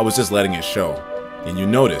 I was just letting it show. And you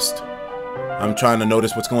noticed. I'm trying to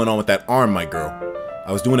notice what's going on with that arm, my girl.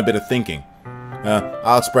 I was doing a bit of thinking.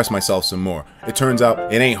 I'll express myself some more. It turns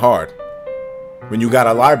out it ain't hard. When you got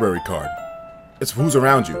a library card. It's who's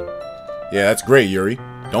around you. Yeah, that's great, Yuri.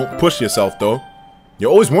 Don't push yourself, though.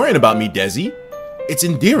 You're always worrying about me, Desi. It's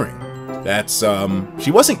endearing. That's,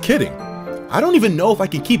 she wasn't kidding. I don't even know if I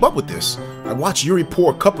can keep up with this. I watched Yuri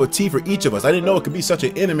pour a cup of tea for each of us. I didn't know it could be such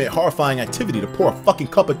an intimate, horrifying activity to pour a fucking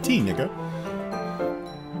cup of tea, nigga.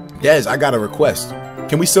 Des, I got a request.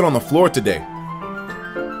 Can we sit on the floor today?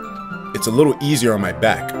 It's a little easier on my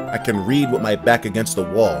back. I can read with my back against the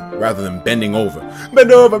wall rather than bending over.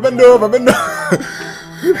 Bend over, bend over, bend over.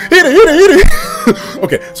 Hit it, hit it, hit it.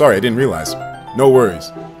 Okay, sorry, I didn't realize. No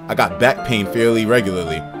worries. I got back pain fairly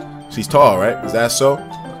regularly. She's tall, right? Is that so?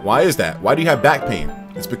 Why is that? Why do you have back pain?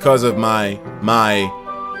 It's because of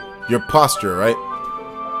your posture, right?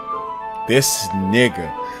 This nigga.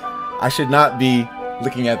 I should not be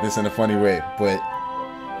looking at this in a funny way, but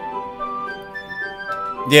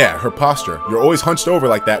yeah, her posture. You're always hunched over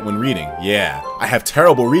like that when reading. Yeah, I have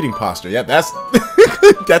terrible reading posture. Yeah, that's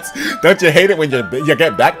don't you hate it when you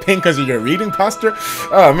get back pain because of your reading posture?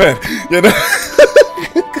 Oh man, you know.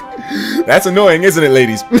 That's annoying, isn't it,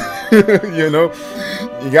 ladies? You know,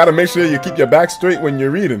 you gotta make sure you keep your back straight when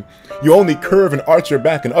you're reading. You only curve and arch your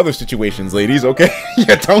back in other situations, ladies, okay? You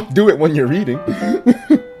don't do it when you're reading.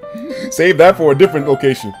 Save that for a different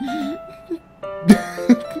location.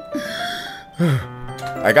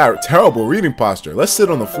 I got terrible reading posture. Let's sit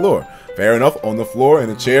on the floor. Fair enough, on the floor, in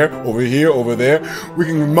a chair, over here, over there. We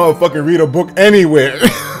can motherfucking read a book anywhere.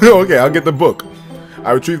 Okay, I'll get the book.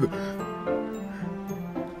 I retrieve the...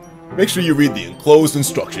 Make sure you read the enclosed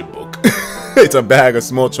instruction book. It's a bag of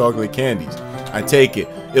small chocolate candies. I take it.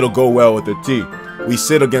 It'll go well with the tea. We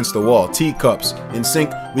sit against the wall, teacups. In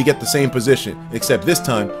sync, we get the same position. Except this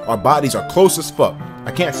time, our bodies are close as fuck.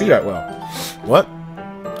 I can't see that well. What?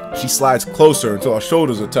 She slides closer until our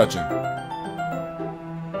shoulders are touching.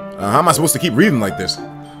 How am I supposed to keep reading like this?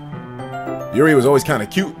 Yuri was always kind of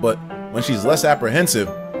cute, but when she's less apprehensive,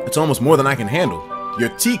 it's almost more than I can handle. Your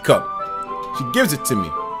teacup. She gives it to me.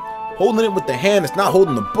 Holding it with the hand that's not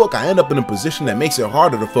holding the book, I end up in a position that makes it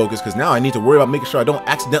harder to focus because now I need to worry about making sure I don't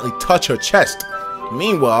accidentally touch her chest.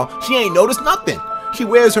 Meanwhile, she ain't noticed nothing. She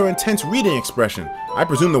wears her intense reading expression. I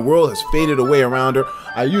presume the world has faded away around her.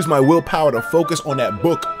 I use my willpower to focus on that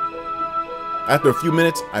book. After a few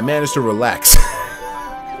minutes, I manage to relax.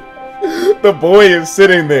 The boy is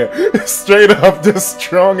sitting there, straight up, just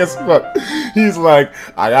strong as fuck. He's like,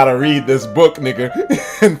 I gotta read this book, nigga.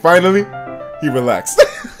 And finally, he relaxed.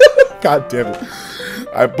 God damn it.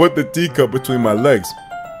 I put the teacup between my legs.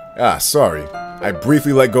 Ah, sorry. I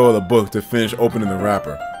briefly let go of the book to finish opening the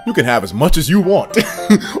wrapper. You can have as much as you want.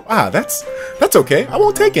 That's okay. I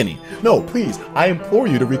won't take any. No, please. I implore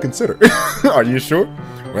you to reconsider. Are you sure?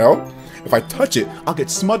 Well, if I touch it, I'll get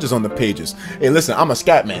smudges on the pages. Hey, listen, I'm a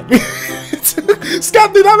scat man.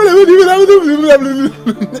 Scat man.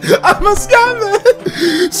 I'm a scat man.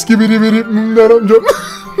 Skibbity.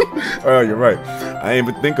 Oh, you're right. I didn't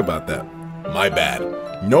even think about that. My bad.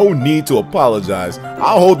 No need to apologize.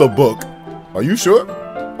 I'll hold the book. Are you sure?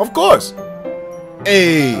 Of course.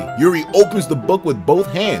 Hey, Yuri opens the book with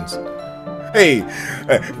both hands. Hey,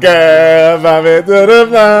 girl, mommy to the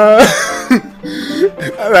floor.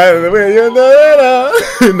 I like the way you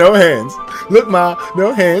do it. No hands. Look, ma,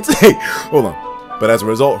 no hands. Hey, hold on. But as a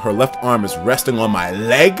result, her left arm is resting on my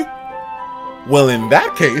leg. Well, in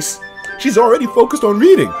that case, she's already focused on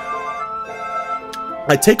reading.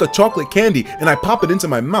 I take a chocolate candy and I pop it into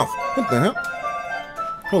my mouth. What the hell?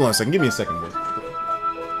 Hold on a second. Give me a second, boys.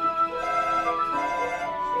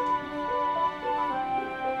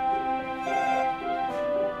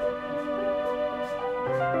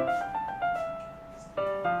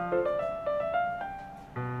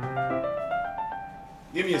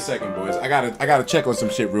 Give me a second, boys. I gotta check on some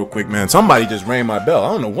shit real quick, man. Somebody just rang my bell.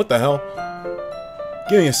 I don't know what the hell.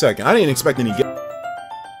 Give me a second. I didn't expect any.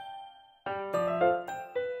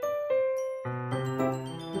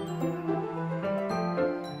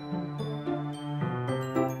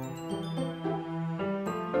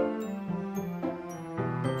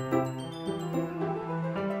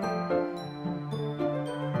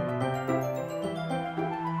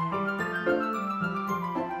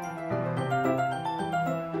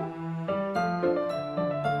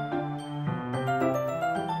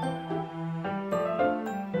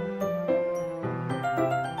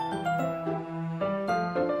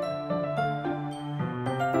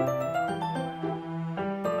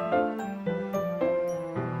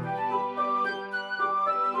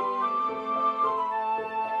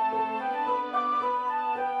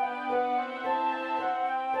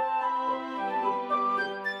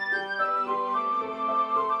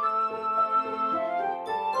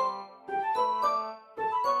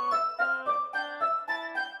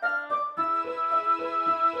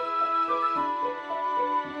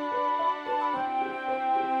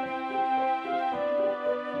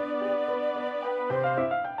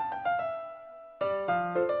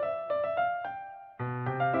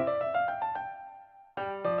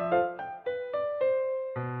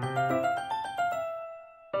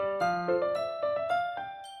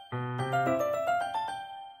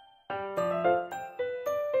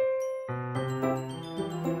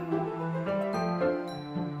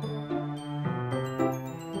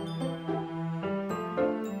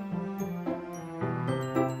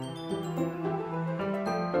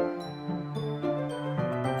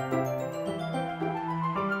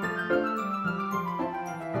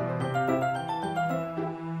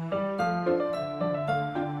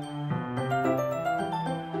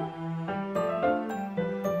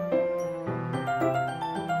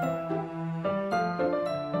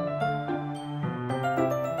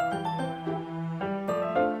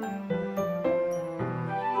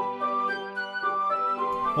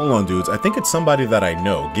 Hold on, dudes. I think it's somebody that I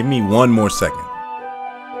know. Give me one more second.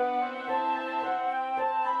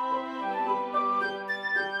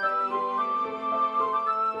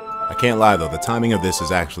 I can't lie, though. The timing of this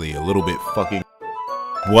is actually a little bit fucking...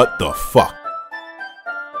 What the fuck?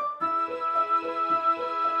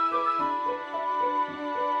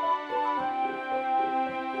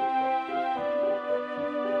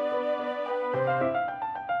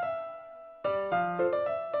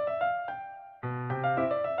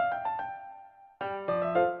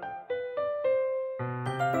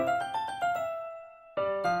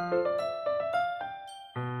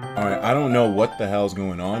 Alright, I don't know what the hell's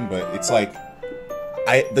going on, but it's like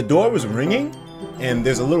the door was ringing and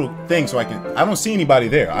there's a little thing so I don't see anybody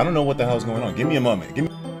there. I don't know what the hell's going on. Give me a moment. Give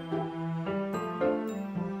me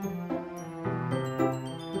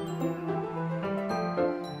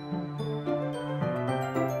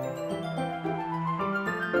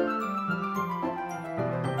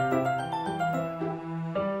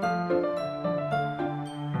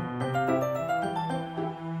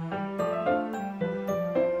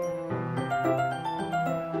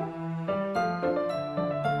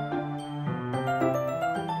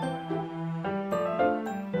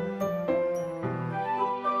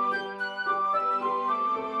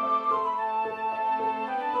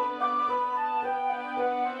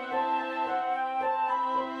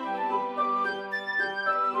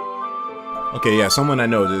Okay, yeah, someone I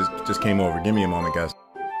know just came over. Give me a moment, guys.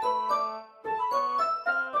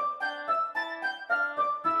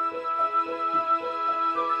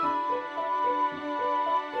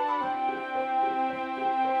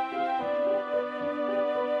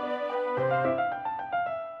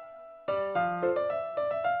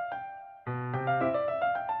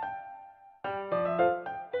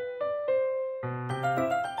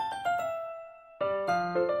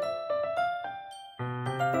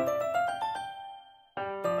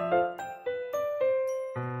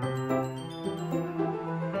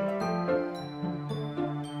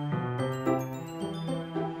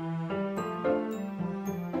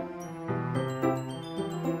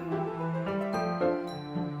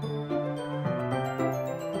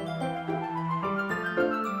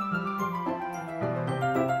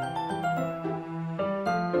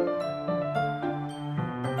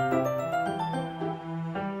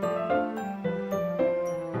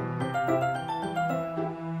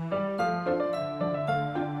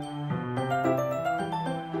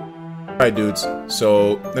 Alright, dudes.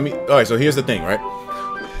 So alright, so here's the thing, right?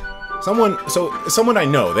 Someone I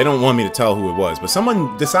know, they don't want me to tell who it was, but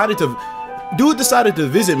dude decided to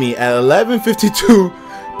visit me at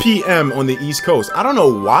 11:52 p.m. on the East Coast. I don't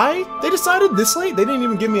know why they decided this late. They didn't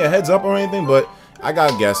even give me a heads up or anything, but I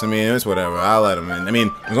gotta guess. I mean, it's whatever. I'll let them in. I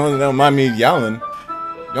mean, as long as they don't mind me yelling.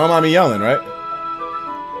 You don't mind me yelling, right?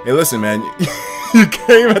 Hey, listen, man. You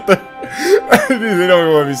came at the... They don't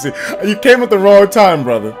even want me to see. You came at the wrong time,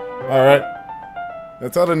 brother. Alright?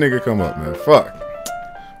 That's how the nigga come up, man. Fuck.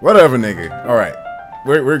 Whatever, nigga. Alright.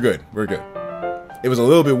 We're good. We're good. It was a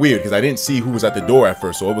little bit weird because I didn't see who was at the door at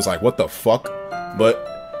first, so it was like, what the fuck? But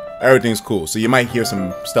everything's cool. So you might hear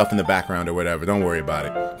some stuff in the background or whatever. Don't worry about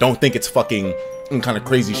it. Don't think it's fucking kind of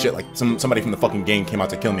crazy shit like somebody from the fucking game came out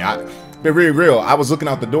to kill me. Be really real. I was looking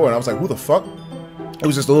out the door and I was like, who the fuck? It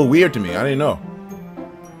was just a little weird to me. I didn't know.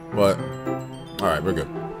 But, alright, we're good.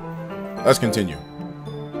 Let's continue.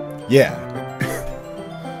 Yeah.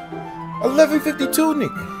 11:52,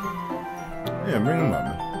 nigga. Yeah, bring him up,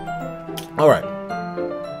 man. Alright.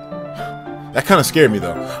 That kind of scared me,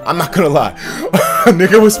 though. I'm not gonna lie.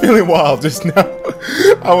 Nigga was feeling wild just now.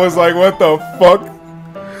 I was like, what the fuck?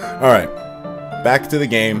 Alright. Back to the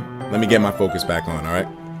game. Let me get my focus back on, alright?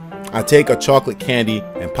 I take a chocolate candy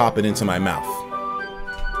and pop it into my mouth.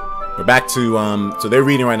 We're back to, so they're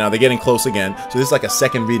reading right now. They're getting close again. So this is like a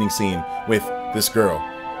second reading scene with this girl.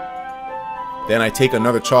 Then I take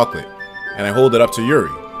another chocolate and I hold it up to Yuri.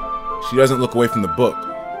 She doesn't look away from the book.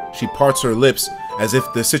 She parts her lips as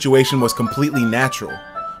if the situation was completely natural.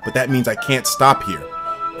 But that means I can't stop here.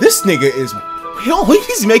 This nigga is,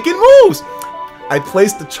 he's making moves. I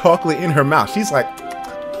place the chocolate in her mouth. She's like,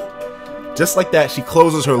 just like that, she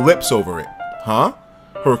closes her lips over it. Huh?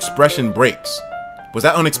 Her expression breaks. Was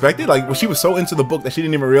that unexpected? Like, well, she was so into the book that she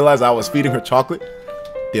didn't even realize I was feeding her chocolate.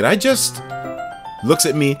 Did I just... Looks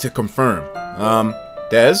at me to confirm.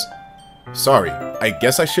 Des? Sorry. I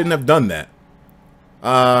guess I shouldn't have done that.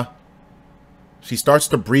 She starts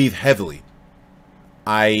to breathe heavily.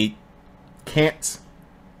 I can't...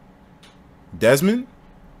 Desmond?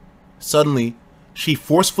 Suddenly, she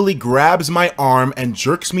forcefully grabs my arm and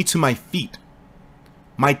jerks me to my feet.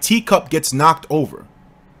 My teacup gets knocked over.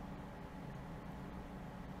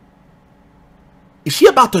 Is she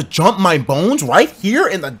about to jump my bones right here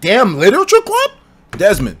in the damn literature club?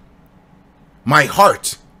 Desmond, my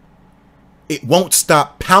heart, it won't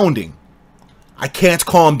stop pounding. I can't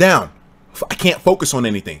calm down. I can't focus on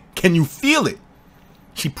anything. Can you feel it?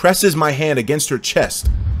 She presses my hand against her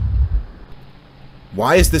chest.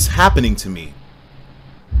 Why is this happening to me?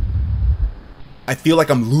 I feel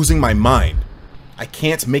like I'm losing my mind. I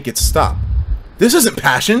can't make it stop. This isn't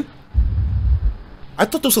passion. I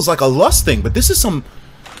thought this was like a lust thing, but this is some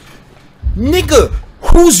nigga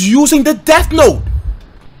who's using the death note.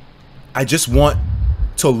 I just want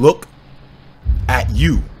to look at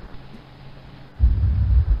you.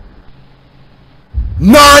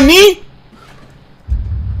 Nani?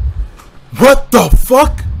 What the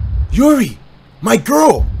fuck? Yuri, my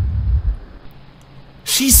girl.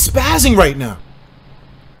 She's spazzing right now.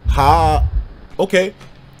 Ha. Okay.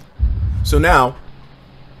 So now,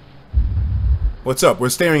 what's up? We're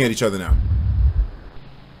staring at each other now.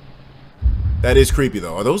 That is creepy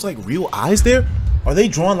though. Are those like real eyes there? Are they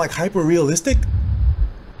drawn like hyper realistic?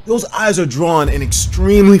 Those eyes are drawn in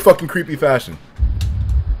extremely fucking creepy fashion.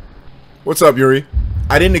 What's up, Yuri?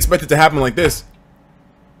 I didn't expect it to happen like this.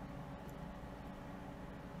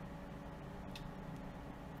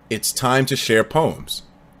 It's time to share poems.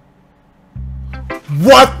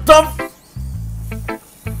 What the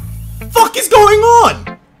fuck is going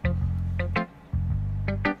on?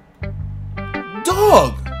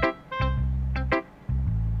 Dog.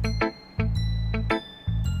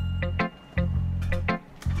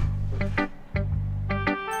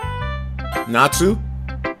 Natsu?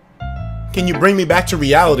 Can you bring me back to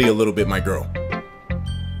reality a little bit, my girl?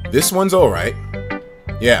 This one's alright.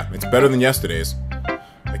 Yeah, it's better than yesterday's.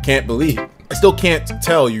 I still can't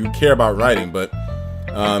tell you care about writing, but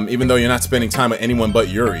even though you're not spending time with anyone but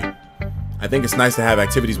Yuri, I think it's nice to have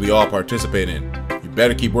activities we all participate in. You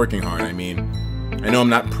better keep working hard. I mean, I know I'm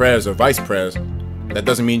not prez or vice prez. That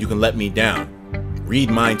doesn't mean you can let me down. Read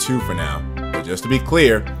mine too for now. But just to be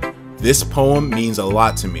clear, this poem means a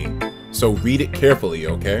lot to me. So read it carefully,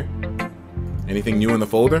 okay? Anything new in the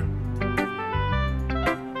folder?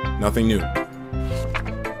 Nothing new.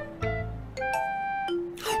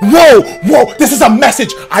 Whoa! Whoa! This is a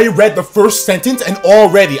message! I read the first sentence and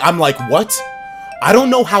already I'm like, what? I don't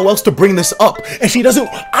know how else to bring this up. And she doesn't...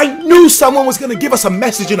 I knew someone was gonna give us a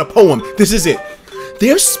message in a poem. This is it.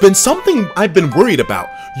 There's been something I've been worried about.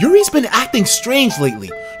 Yuri's been acting strange lately.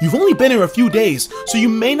 You've only been here a few days, so you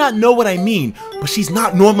may not know what I mean, but she's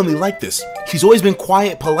not normally like this. She's always been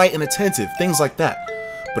quiet, polite, and attentive, things like that.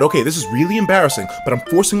 But okay, this is really embarrassing, but I'm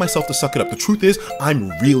forcing myself to suck it up. The truth is, I'm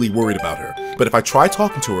really worried about her. But if I try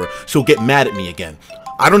talking to her, she'll get mad at me again.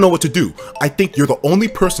 I don't know what to do. I think you're the only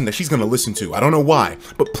person that she's gonna listen to. I don't know why,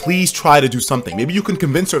 but please try to do something. Maybe you can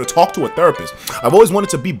convince her to talk to a therapist. I've always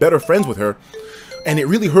wanted to be better friends with her, and it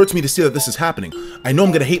really hurts me to see that this is happening. I know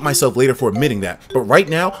I'm gonna hate myself later for admitting that, but right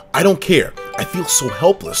now, I don't care. I feel so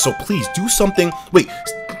helpless, so please do something. Wait,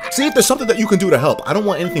 see if there's something that you can do to help. I don't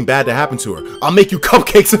want anything bad to happen to her. I'll make you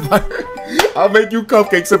cupcakes if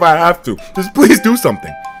I have to. Just please do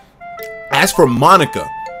something. As for Monica,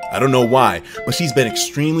 I don't know why, but she's been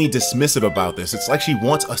extremely dismissive about this. It's like she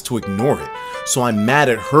wants us to ignore it. So I'm mad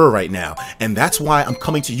at her right now, and that's why I'm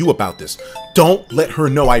coming to you about this. Don't let her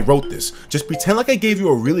know I wrote this. Just pretend like I gave you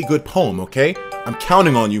a really good poem, okay? I'm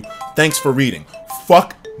counting on you. Thanks for reading.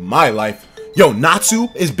 Fuck my life. Yo, Natsu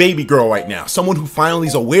is baby girl right now. Someone who finally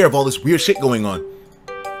is aware of all this weird shit going on.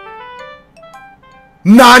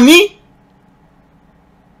 Nani?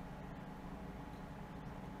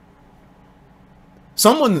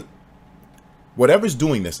 Someone, whatever's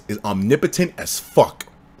doing this is omnipotent as fuck.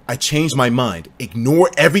 I changed my mind. Ignore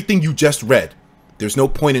everything you just read. There's no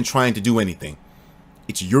point in trying to do anything.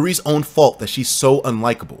 It's Yuri's own fault that she's so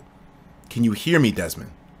unlikable. Can you hear me, Desmond?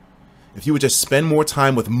 If you would just spend more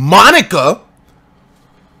time with Monica.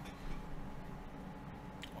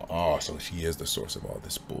 Oh, so she is the source of all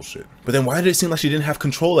this bullshit. But then why did it seem like she didn't have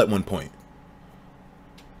control at one point?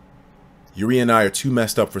 Yuri and I are too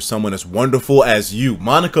messed up for someone as wonderful as you.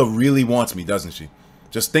 Monica really wants me, doesn't she?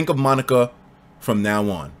 Just think of Monica from now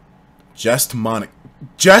on. Just Monica.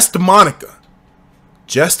 Just Monica.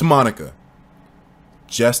 Just Monica.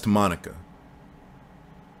 Just Monica.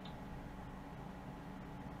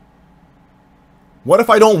 What if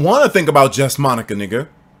I don't want to think about just Monica, nigga?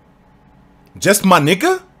 Just my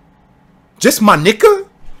nigga? Just my nigga?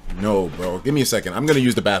 No, bro. Give me a second. I'm going to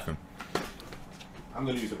use the bathroom. I'm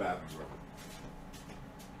going to use the bathroom, bro.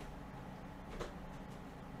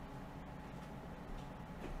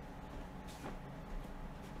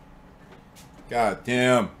 God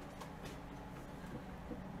damn.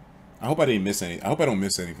 I hope I didn't miss any. I hope I don't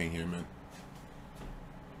miss anything here, man.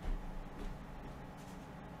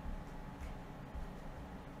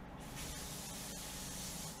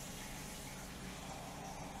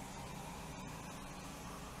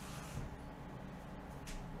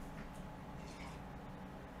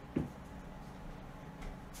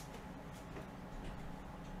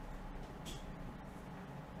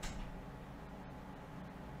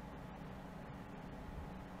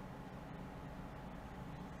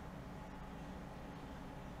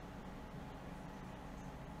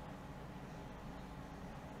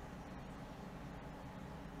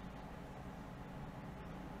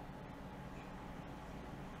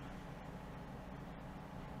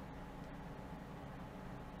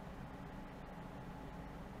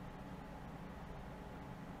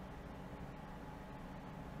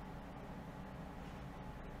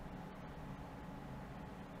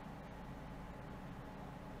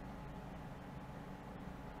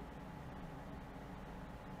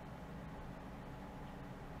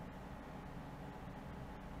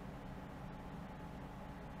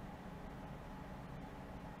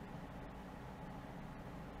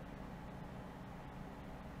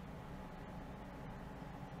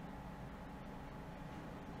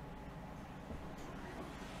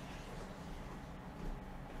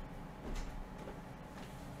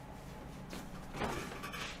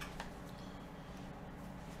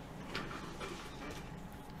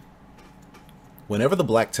 Whenever the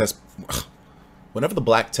black text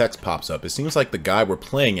pops up, it seems like the guy we're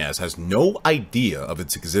playing as has no idea of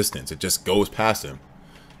its existence. It just goes past him.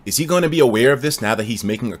 Is he going to be aware of this now that he's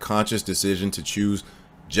making a conscious decision to choose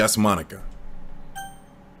just Monica?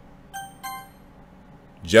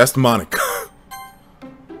 Just Monica.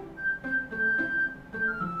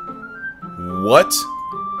 What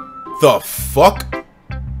the fuck?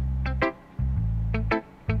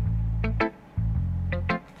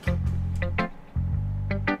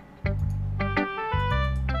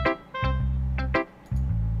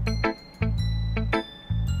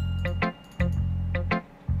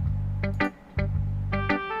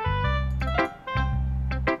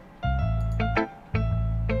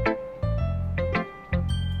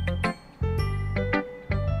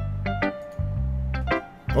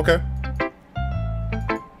 Okay.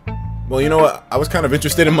 Well, you know what? I was kind of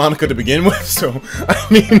interested in Monica to begin with, so, I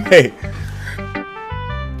mean, hey.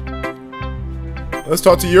 Let's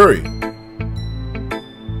talk to Yuri.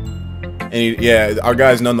 And yeah, our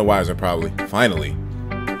guy's none the wiser, probably. Finally.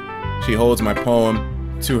 She holds my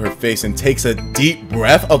poem to her face and takes a deep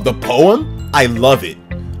breath of the poem. I love it.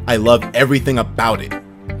 I love everything about it.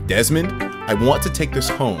 Desmond, I want to take this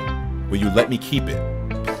home. Will you let me keep it?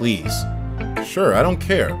 Please. Sure, I don't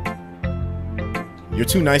care. You're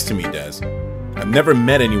too nice to me, Des. I've never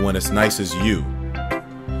met anyone as nice as you.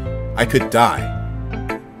 I could die.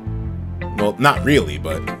 Well, not really,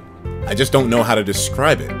 but I just don't know how to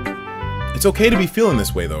describe it. It's okay to be feeling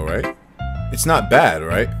this way though, right? It's not bad,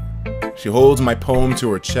 right? She holds my poem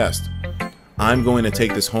to her chest. I'm going to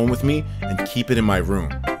take this home with me and keep it in my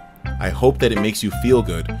room. I hope that it makes you feel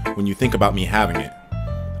good when you think about me having it.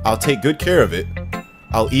 I'll take good care of it.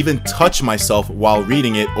 I'll even touch myself while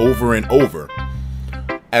reading it over and over.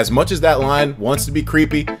 As much as that line wants to be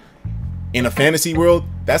creepy, in a fantasy world,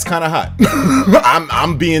 that's kind of hot.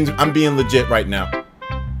 I'm being legit right now.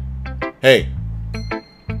 Hey,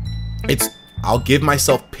 I'll give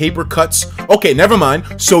myself paper cuts. Okay, never mind.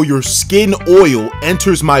 So your skin oil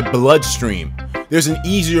enters my bloodstream. There's an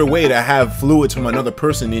easier way to have fluids from another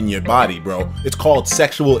person in your body, bro. It's called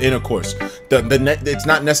sexual intercourse. It's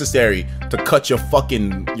not necessary to cut your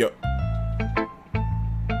fucking...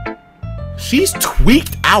 She's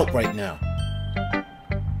tweaked out right now.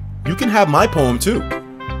 You can have my poem too.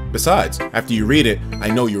 Besides, after you read it, I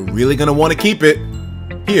know you're really gonna want to keep it.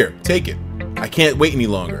 Here, take it. I can't wait any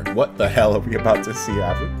longer. What the hell are we about to see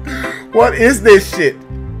happen? What is this shit?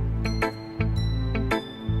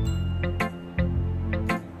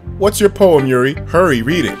 What's your poem, Yuri? Hurry,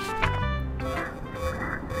 read it.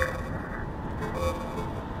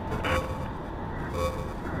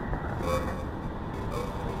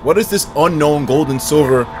 What is this unknown gold and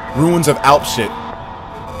silver ruins of Alp shit?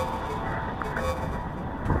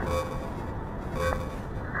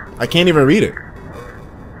 I can't even read it.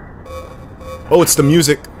 Oh, it's the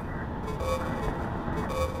music.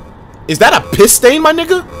 Is that a piss stain, my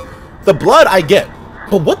nigga? The blood I get.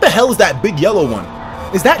 But what the hell is that big yellow one?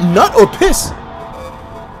 Is that nut or piss?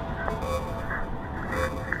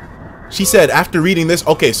 She said after reading this,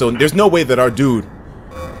 okay, so there's no way that our dude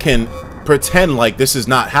can pretend like this is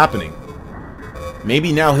not happening.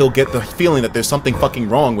 Maybe now he'll get the feeling that there's something fucking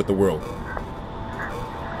wrong with the world.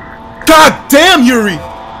 God damn, Yuri!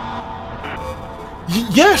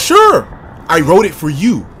 Yeah, sure. I wrote it for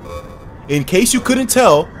you. In case you couldn't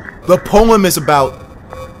tell, the poem is about...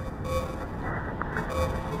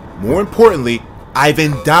 More importantly, I've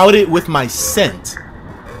endowed it with my scent.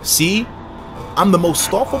 See? I'm the most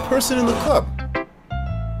thoughtful person in the club.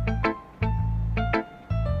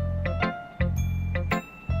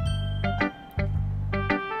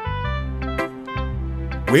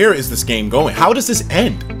 Where is this game going? How does this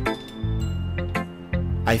end?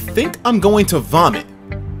 I think I'm going to vomit.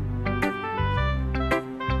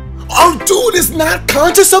 Our dude is not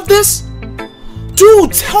conscious of this?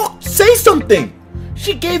 Dude, say something.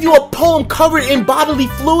 She gave you a poem covered in bodily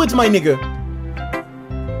fluids, my nigga.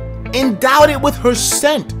 Endowed it with her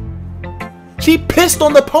scent. She pissed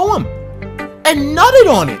on the poem and nutted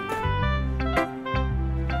on it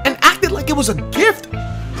and acted like it was a gift.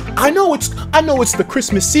 I know it's the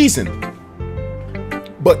Christmas season,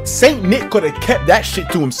 but Saint Nick could have kept that shit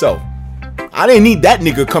to himself. I didn't need that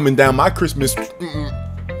nigga coming down my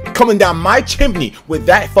coming down my chimney with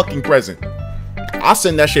that fucking present. I'll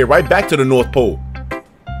send that shit right back to the North Pole.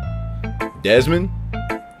 Desmond?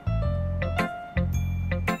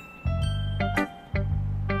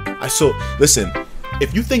 Listen,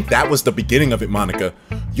 if you think that was the beginning of it, Monica,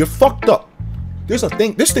 you're fucked up. There's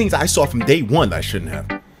things I saw from day one that I shouldn't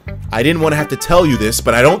have. I didn't want to have to tell you this,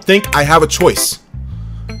 but I don't think I have a choice.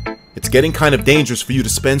 It's getting kind of dangerous for you to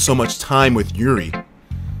spend so much time with Yuri.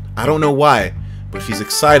 I don't know why, but she's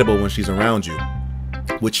excitable when she's around you,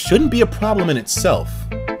 which shouldn't be a problem in itself.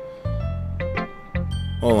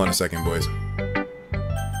 Hold on a second, boys.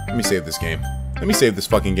 Let me save this game. Let me save this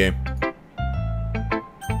fucking game.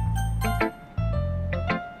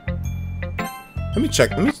 Let me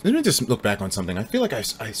check. Let me just look back on something. I feel like I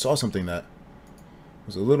saw something that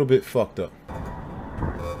was a little bit fucked up.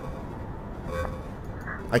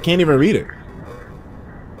 I can't even read it.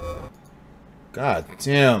 God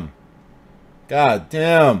damn. God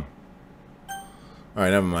damn.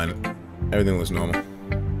 Alright, never mind. Everything looks normal.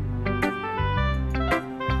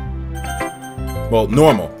 Well,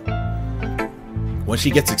 normal. When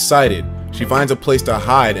she gets excited, she finds a place to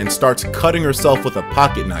hide and starts cutting herself with a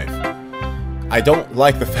pocket knife. I don't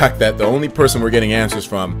like the fact that the only person we're getting answers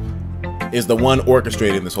from is the one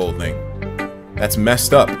orchestrating this whole thing. That's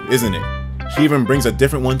messed up, isn't it? She even brings a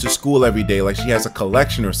different one to school every day like she has a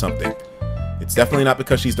collection or something. It's definitely not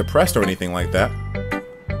because she's depressed or anything like that.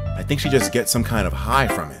 I think she just gets some kind of high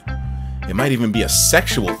from it. It might even be a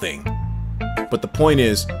sexual thing. But the point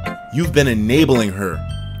is, you've been enabling her.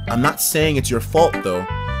 I'm not saying it's your fault though,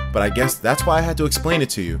 but I guess that's why I had to explain it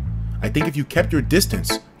to you. I think if you kept your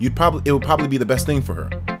distance, it would probably be the best thing for her.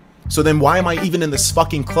 So then why am I even in this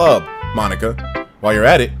fucking club, Monica? While you're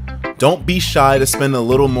at it, don't be shy to spend a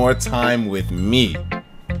little more time with me.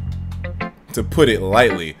 To put it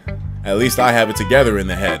lightly, at least I have it together in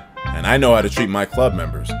the head, and I know how to treat my club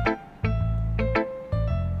members.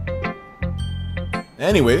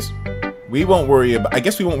 Anyways, I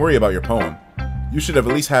guess we won't worry about your poem. You should have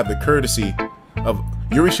at least had the courtesy of,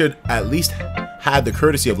 Yuri should at least had the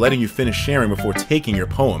courtesy of letting you finish sharing before taking your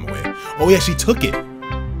poem away. Oh yeah, she took it.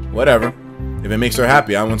 Whatever. If it makes her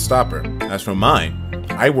happy, I won't stop her. As for mine,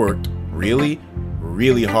 I worked really,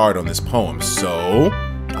 really hard on this poem, so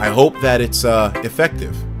I hope that it's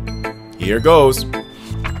effective. Here goes.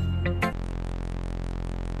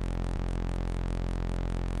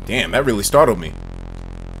 Damn, that really startled me.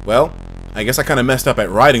 Well, I guess I kind of messed up at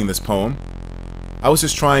writing this poem. I was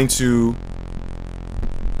just trying to...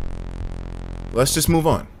 Let's just move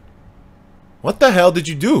on. What the hell did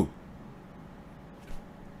you do?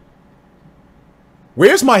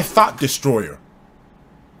 Where's my thought destroyer?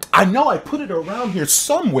 I know I put it around here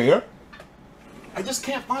somewhere. I just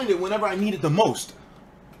can't find it whenever I need it the most.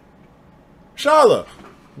 Shala,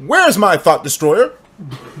 where's my thought destroyer?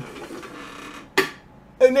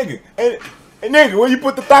 Hey nigga, hey nigga, where you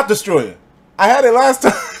put the thought destroyer? I had it last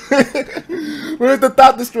time. Where's the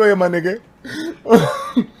thought destroyer, my nigga?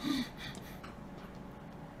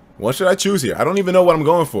 What should I choose here? I don't even know what I'm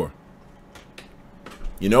going for.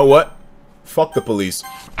 You know what? Fuck the police.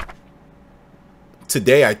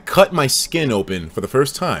 Today I cut my skin open for the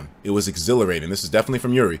first time. It was exhilarating. This is definitely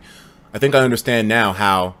from Yuri. I think I understand now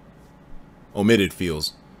how omitted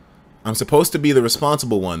feels. I'm supposed to be the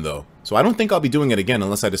responsible one though, so I don't think I'll be doing it again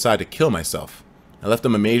unless I decide to kill myself. I left a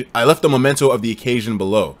memento of the occasion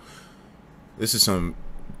below. This is some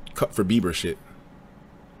cut for Bieber shit.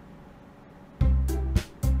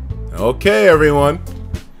 Okay, everyone.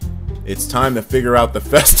 It's time to figure out the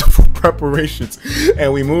festival preparations,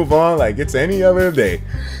 and we move on like it's any other day.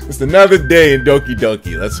 It's another day in Doki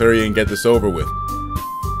Doki. Let's hurry and get this over with.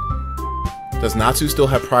 Does Natsu still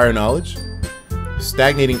have prior knowledge?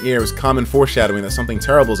 Stagnating air is common foreshadowing that something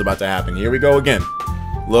terrible is about to happen. Here we go again.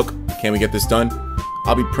 Look, can we get this done?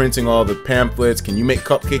 I'll be printing all the pamphlets. Can you make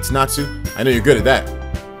cupcakes, Natsu? I know you're good at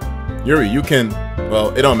that. Yuri, you can...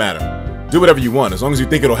 Well, it don't matter. Do whatever you want, as long as you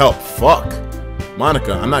think it'll help. Fuck.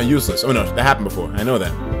 Monica, I'm not useless. Oh no, that happened before. I know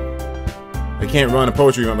that. I can't run a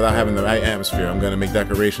poetry run without having the right atmosphere. I'm gonna make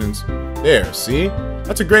decorations. There, see?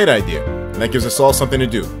 That's a great idea. And that gives us all something to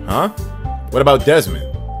do, huh? What about Desmond?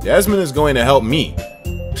 Desmond is going to help me.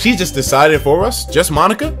 She just decided for us? Just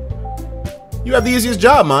Monica? You have the easiest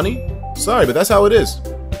job, Monty. Sorry, but that's how it is.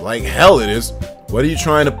 Like hell it is. What are you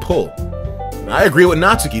trying to pull? I agree with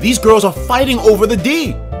Natsuki. These girls are fighting over the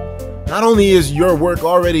D. Not only is your work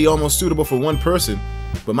already almost suitable for one person,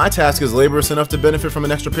 but my task is laborious enough to benefit from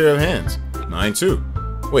an extra pair of hands. Mine too.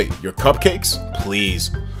 Wait, your cupcakes? Please.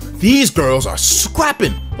 These girls are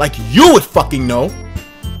scrapping like you would fucking know.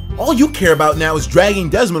 All you care about now is dragging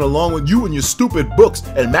Desmond along with you and your stupid books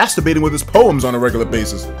and masturbating with his poems on a regular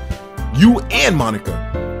basis. You and Monica.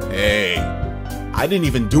 Hey, I didn't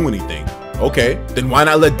even do anything. Okay, then why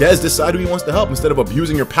not let Des decide who he wants to help instead of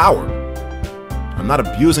abusing your power? I'm not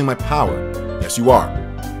abusing my power. Yes, you are.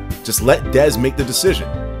 Just let Des make the decision.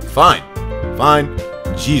 Fine. Fine.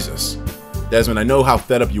 Jesus. Desmond, I know how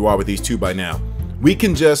fed up you are with these two by now. We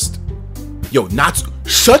can just... Yo, not...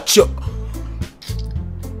 Shut your...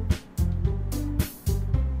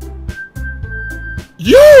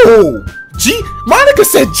 Yo! Monica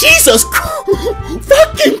said Jesus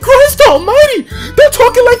fucking Christ almighty! They're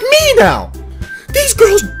talking like me now! These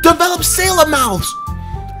girls develop sailor mouths!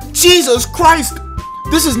 Jesus Christ!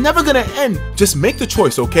 This is never gonna end. Just make the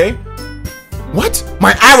choice, okay? What?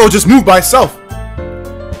 My arrow just moved by itself!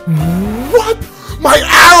 What? My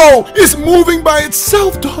arrow is moving by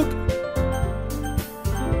itself, dog!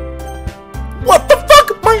 What the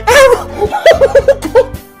fuck? My arrow!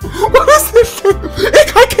 What is this shit?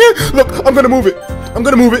 I can't. Look, I'm gonna move it. I'm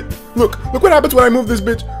gonna move it. Look what happens when I move this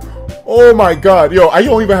bitch. Oh my god. Yo, I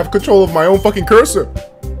don't even have control of my own fucking cursor.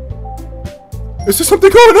 Is there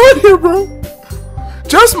something going on here, bro?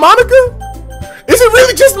 Just Monica? Is it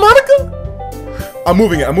really just Monica? I'm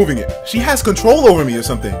moving it. I'm moving it. She has control over me or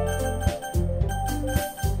something.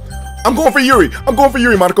 I'm going for Yuri. I'm going for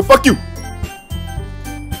Yuri, Monica. Fuck you.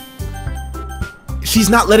 She's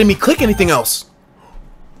not letting me click anything else.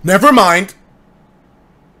 Never mind.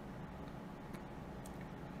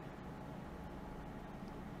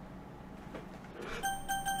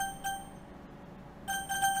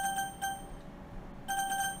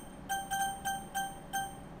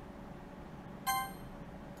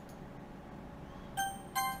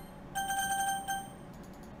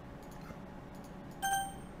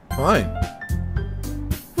 fine.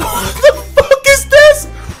 What the fuck is this?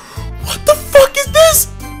 What the fuck is this?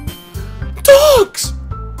 Dogs!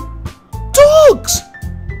 Dogs!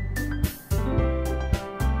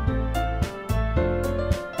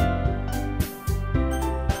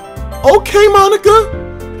 Okay,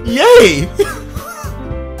 Monica. Yay!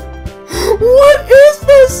 What is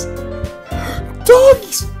this?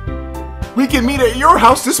 Dogs! We can meet at your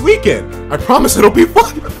house this weekend. I promise it'll be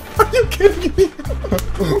fun. Are you kidding me?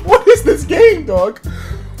 What is this game, dog?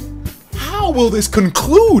 How will this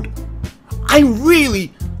conclude? I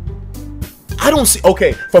don't see.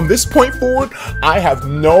 Okay, from this point forward, I have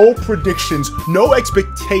no predictions, no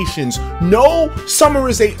expectations, no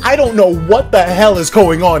summarization. I don't know what the hell is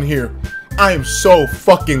going on here. I am so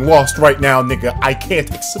fucking lost right now, nigga. I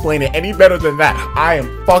can't explain it any better than that. I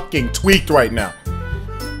am fucking tweaked right now.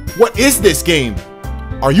 What is this game?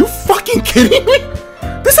 Are you fucking kidding me?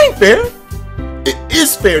 This ain't fair. It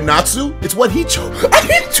is fair, Natsu. It's what he chose. I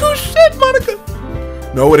didn't do shit, Monica.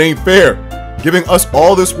 No, it ain't fair. Giving us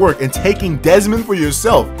all this work and taking Desmond for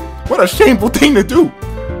yourself. What a shameful thing to do.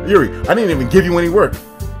 Yuri, I didn't even give you any work.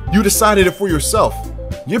 You decided it for yourself.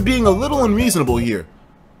 You're being a little unreasonable here.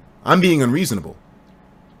 I'm being unreasonable.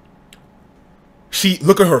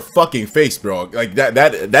 Look at her fucking face, bro. Like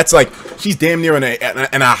that's like she's damn near an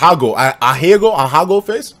ahago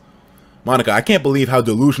face. Monica, I can't believe how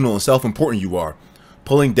delusional and self-important you are.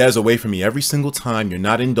 Pulling Des away from me every single time you're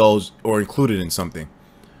not indulged or included in something.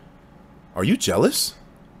 Are you jealous?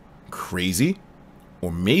 Crazy?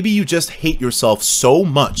 Or maybe you just hate yourself so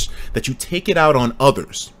much that you take it out on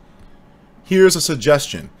others. Here's a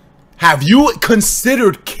suggestion. Have you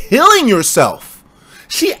considered killing yourself?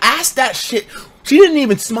 She asked that shit. She didn't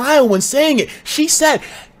even smile when saying it. She said,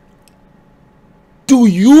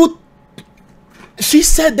 she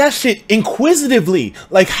said that shit inquisitively.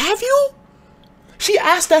 Like, have you? She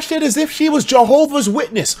asked that shit as if she was Jehovah's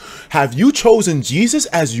Witness. Have you chosen Jesus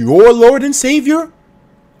as your Lord and Savior?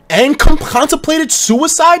 And contemplated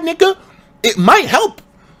suicide, nigga? It might help.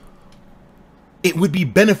 It would be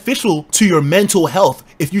beneficial to your mental health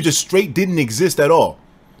if you just straight didn't exist at all.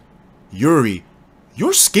 Yuri,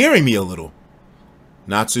 you're scaring me a little.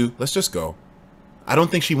 Natsu, let's just go. I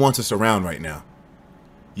don't think she wants us around right now.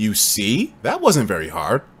 You see? That wasn't very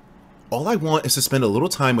hard. All I want is to spend a little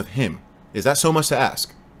time with him. Is that so much to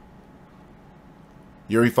ask?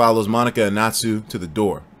 Yuri follows Monica and Natsu to the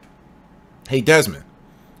door. Hey, Desmond.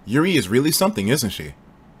 Yuri is really something, isn't she?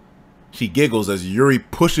 She giggles as Yuri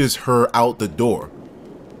pushes her out the door.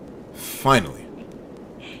 Finally.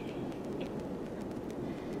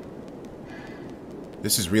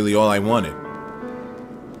 This is really all I wanted.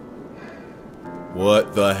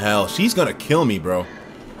 What the hell? She's gonna kill me, bro.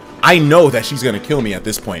 I know that she's gonna kill me at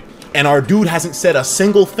this point. And our dude hasn't said a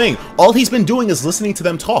single thing. All he's been doing is listening to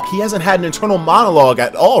them talk. He hasn't had an internal monologue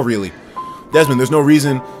at all, really. Desmond, there's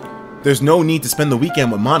no need to spend the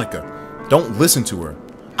weekend with Monica. Don't listen to her.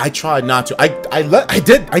 I tried not to. I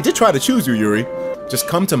did try to choose you, Yuri. Just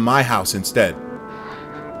come to my house instead.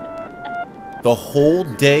 The whole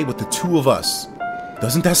day with the two of us.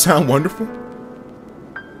 Doesn't that sound wonderful?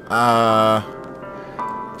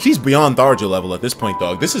 She's beyond Tharja level at this point,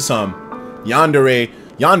 dog. This is some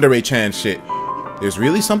Yandere-chan shit. There's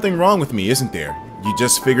really something wrong with me, isn't there? You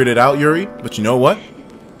just figured it out, Yuri? But you know what?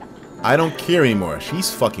 I don't care anymore. She's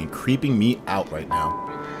fucking creeping me out right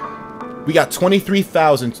now. We got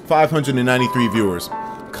 23,593 viewers.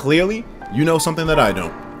 Clearly, you know something that I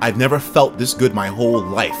don't. I've never felt this good my whole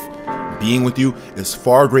life. Being with you is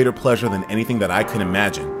far greater pleasure than anything that I can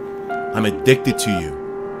imagine. I'm addicted to you.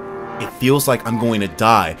 It feels like I'm going to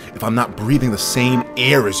die if I'm not breathing the same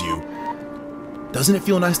air as you. Doesn't it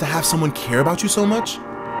feel nice to have someone care about you so much?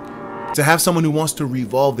 To have someone who wants to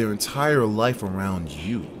revolve their entire life around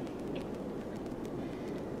you.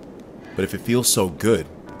 But if it feels so good,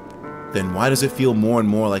 then why does it feel more and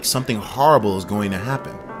more like something horrible is going to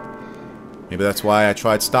happen? Maybe that's why I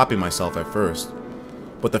tried stopping myself at first.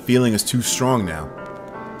 But the feeling is too strong now.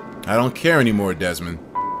 I don't care anymore, Desmond.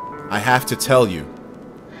 I have to tell you,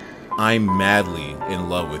 I'm madly in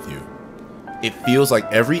love with you. It feels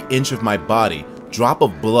like every inch of my body, drop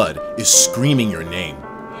of blood, is screaming your name.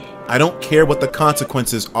 I don't care what the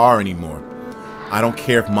consequences are anymore. I don't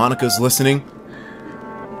care if Monica's listening.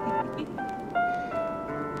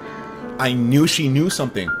 I knew she knew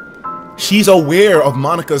something. She's aware of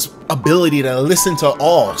Monica's ability to listen to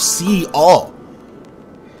all, see all.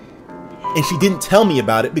 And she didn't tell me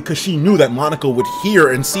about it because she knew that Monica would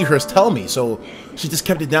hear and see her tell me, so she just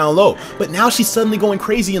kept it down low. But now she's suddenly going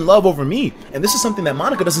crazy in love over me, and this is something that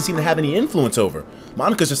Monica doesn't seem to have any influence over.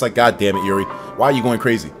 Monica's just like, God damn it, Yuri, why are you going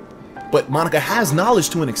crazy? but Monica has knowledge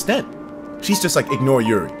to an extent. She's just like, ignore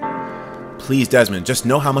Yuri. Please, Desmond, just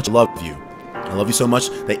know how much I love you. I love you so much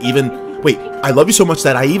that even... Wait, I love you so much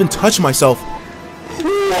that I even touch myself.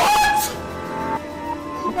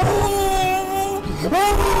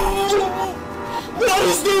 What? What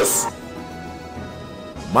is this?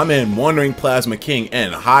 My man, Wandering Plasma King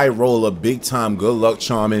and High Roller Big Time Good Luck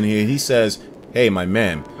Charm in here. He says, hey, my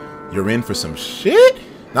man, you're in for some shit?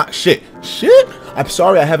 Not shit. Shit? I'm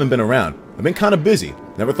sorry I haven't been around. I've been kind of busy.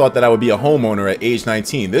 Never thought that I would be a homeowner at age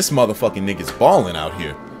 19. This motherfucking nigga's balling out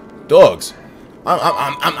here. Dogs.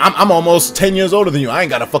 I'm almost 10 years older than you. I ain't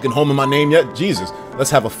got a fucking home in my name yet. Jesus. Let's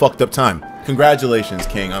have a fucked up time. Congratulations,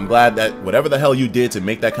 King. I'm glad that whatever the hell you did to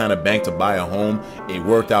make that kind of bank to buy a home, it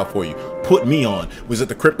worked out for you. Put me on. Was it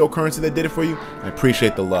the cryptocurrency that did it for you? I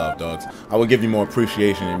appreciate the love, dogs. I will give you more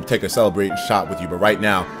appreciation and take a celebrating shot with you. But right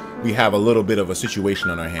now, we have a little bit of a situation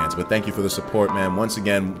on our hands. But thank you for the support, man. Once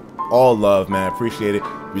again, all love, man. I appreciate it.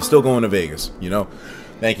 We're still going to Vegas, you know?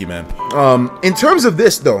 Thank you, man. In terms of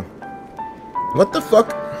this, though, what the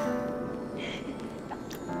fuck?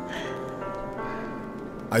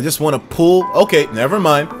 I just want to pull... Okay, never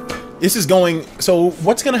mind. This is going... So,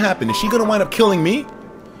 what's going to happen? Is she going to wind up killing me?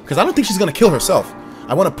 Because I don't think she's going to kill herself.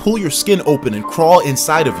 I want to pull your skin open and crawl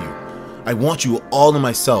inside of you. I want you all to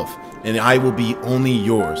myself, and I will be only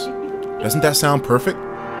yours. Doesn't that sound perfect?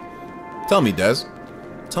 Tell me, Des.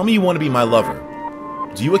 Tell me you want to be my lover.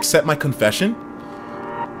 Do you accept my confession?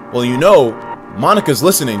 Well, you know, Monica's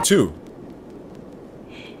listening, too.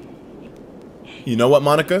 You know what,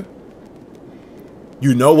 Monica?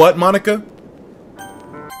 You know what, Monica?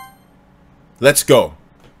 Let's go.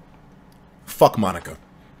 Fuck Monica.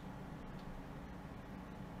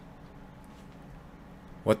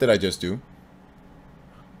 What did I just do?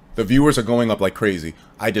 The viewers are going up like crazy.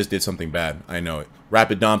 I just did something bad. I know it.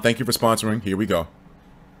 Rapid Dom, thank you for sponsoring. Here we go.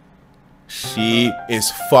 She is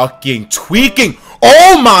fucking tweaking.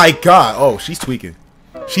 Oh my god. Oh, she's tweaking.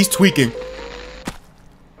 She's tweaking.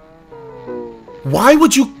 Why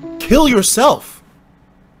would you kill yourself?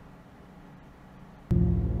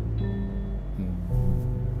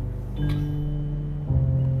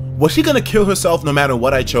 Was she gonna kill herself no matter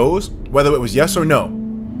what I chose? Whether it was yes or no?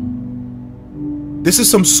 This is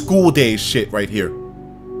some school days shit right here.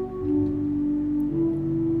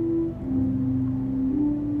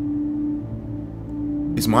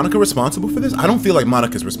 Is Monica responsible for this? I don't feel like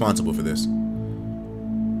Monica's responsible for this.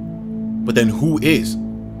 But then who is?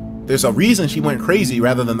 There's a reason she went crazy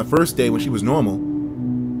rather than the first day when she was normal.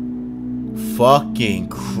 Fucking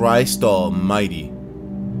Christ almighty.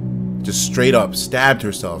 Just straight up stabbed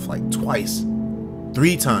herself like twice.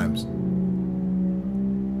 3 times.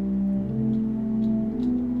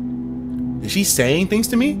 Is she saying things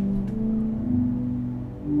to me?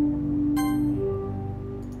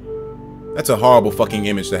 That's a horrible fucking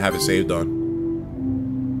image to have it saved on.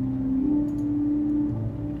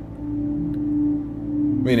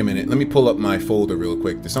 Wait a minute, let me pull up my folder real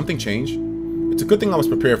quick. Did something change? It's a good thing I was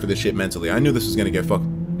prepared for this shit mentally. I knew this was gonna get fucked.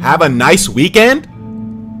 Have a nice weekend?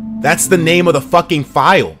 That's the name of the fucking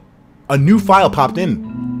file. A new file popped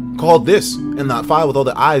in called this, and that file with all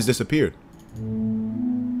the eyes disappeared.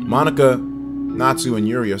 Monica, Natsu, and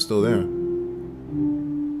Yuri are still there.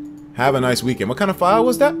 Have a nice weekend. What kind of file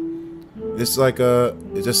was that? It's like a...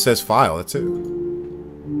 It just says file. That's it.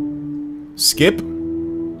 Skip?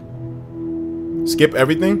 Skip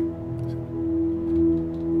everything?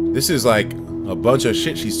 This is like a bunch of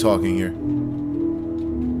shit she's talking here.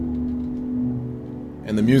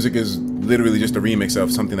 And the music is literally just a remix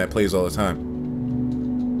of something that plays all the time.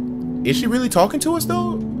 Is she really talking to us,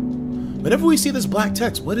 though? Whenever we see this black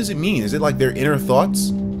text, what does it mean? Is it like their inner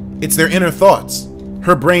thoughts? It's their inner thoughts.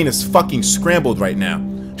 Her brain is fucking scrambled right now.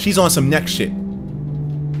 She's on some next shit.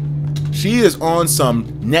 She is on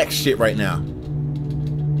some next shit right now.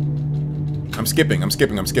 I'm skipping.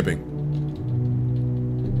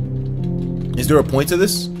 Is there a point to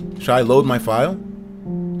this? Should I load my file?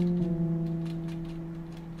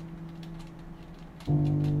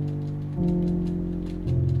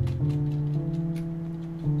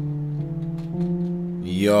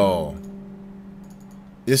 Yo.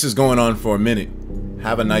 This is going on for a minute.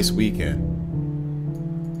 Have a nice weekend.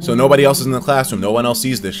 So nobody else is in the classroom. No one else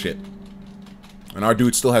sees this shit. And our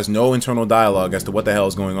dude still has no internal dialogue as to what the hell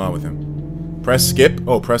is going on with him. Press skip?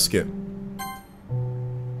 Oh, press skip.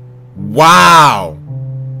 Wow.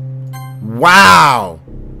 Wow.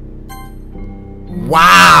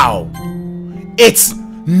 Wow. It's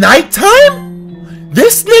nighttime?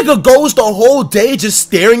 This nigga goes the whole day just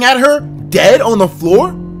staring at her, dead on the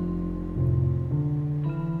floor?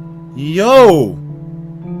 Yo.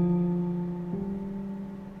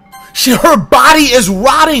 Her body is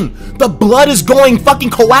rotting. The blood is going fucking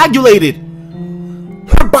coagulated.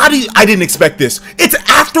 Her body, I didn't expect this. It's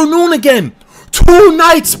afternoon again. 2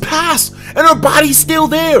 nights pass and her body's still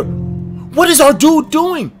there. What is our dude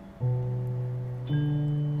doing?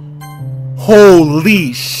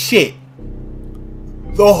 Holy shit.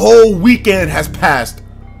 The whole weekend has passed.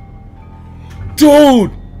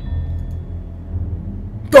 Dude.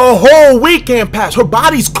 The whole weekend passed. Her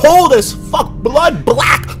body's cold as fuck. Blood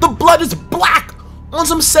black. The blood is black on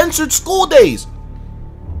some censored school days.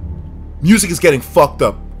 Music is getting fucked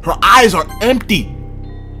up. Her eyes are empty.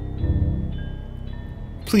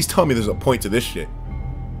 Please tell me there's a point to this shit.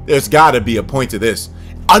 There's gotta be a point to this.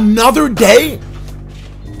 Another day?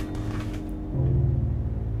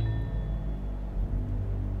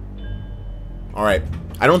 Alright.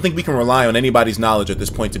 I don't think we can rely on anybody's knowledge at this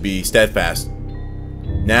point to be steadfast.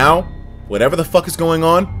 Now, whatever the fuck is going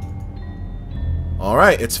on.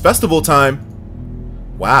 Alright, it's festival time.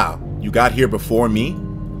 Wow, you got here before me?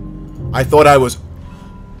 I thought I was...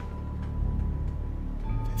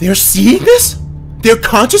 They're seeing this? They're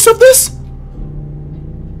conscious of this?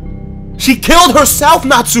 She killed herself,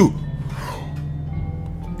 Natsu!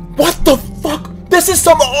 What the fuck? This is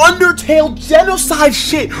some Undertale genocide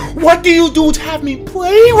shit! What do you do to have me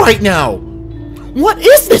play right now? What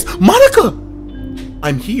is this? Monica!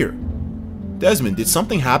 I'm here. Desmond, did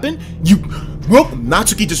something happen? Well,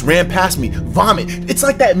 Natsuki just ran past me. Vomit. It's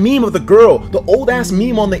like that meme of the girl, the old ass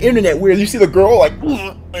meme on the internet where you see the girl like,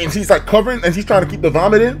 and she's like covering and she's trying to keep the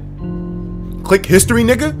vomit in. Click history,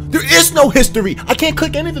 nigga. There is no history. I can't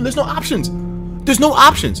click anything. There's no options. There's no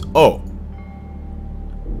options. Oh.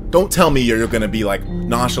 Don't tell me you're gonna be like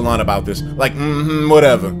nonchalant about this. Like,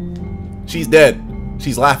 whatever. She's dead.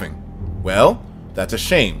 She's laughing. Well, that's a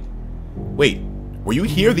shame. Wait, were you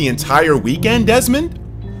here the entire weekend, Desmond?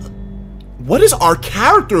 What is our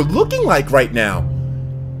character looking like right now?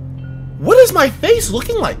 What is my face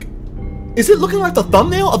looking like? Is it looking like the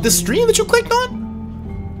thumbnail of the stream that you clicked on?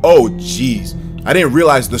 Oh, jeez. I didn't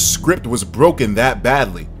realize the script was broken that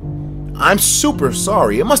badly. I'm super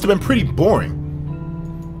sorry. It must have been pretty boring.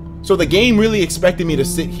 So the game really expected me to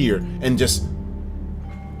sit here and just...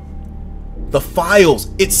 The files,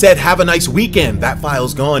 it said have a nice weekend. That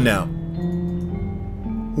file's gone now.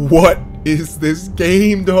 What is this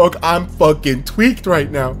game, dog? I'm fucking tweaked right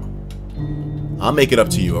now. I'll make it up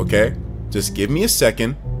to you, okay? Just give me a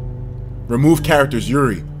second. Remove characters,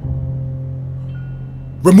 Yuri.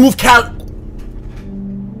 Remove character.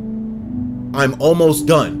 I'm almost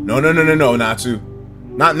done. No, Natsu.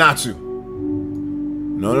 Not Natsu.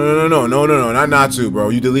 No, not Natsu, bro.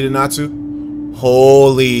 You deleted Natsu?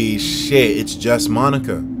 Holy shit, it's just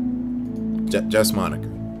Monica. Just Monica.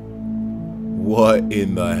 What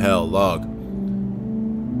in the hell, log?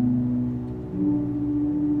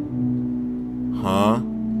 Huh?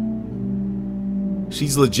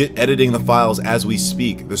 She's legit editing the files as we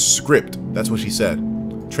speak. The script, that's what she said.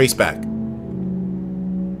 Trace back.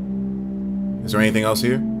 Is there anything else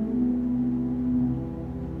here?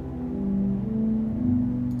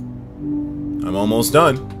 I'm almost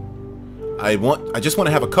done. I just want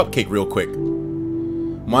to have a cupcake real quick.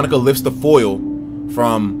 Monica lifts the foil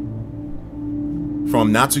from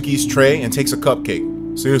Natsuki's tray and takes a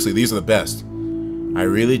cupcake. Seriously, these are the best. I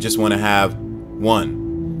really just want to have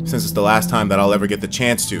one, since it's the last time that I'll ever get the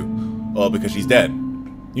chance to. Oh, because she's dead.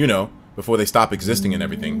 You know, before they stop existing and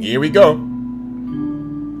everything. Here we go.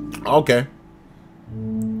 Okay.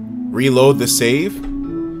 Reload the save.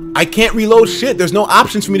 I can't reload shit. There's no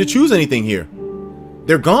options for me to choose anything here.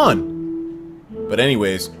 They're gone. But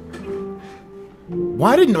anyways,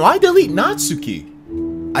 why delete Natsuki?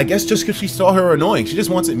 I guess just because she saw her annoying. She just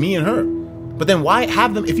wants it me and her. But then why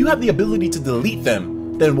have them? If you have the ability to delete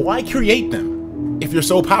them, then why create them? If you're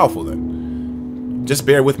so powerful, then just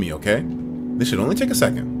bear with me, okay? This should only take a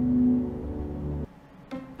second.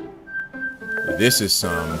 This is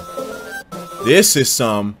some.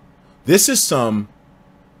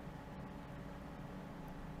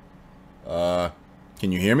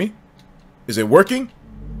 Can you hear me? Is it working?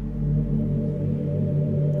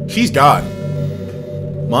 She's God.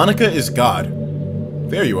 Monica is God.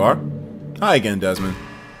 There you are. Hi again, Desmond.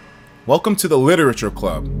 Welcome to the Literature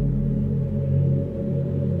Club.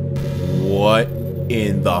 What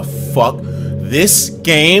in the fuck? This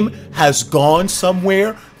game has gone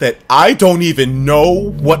somewhere that I don't even know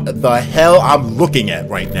what the hell I'm looking at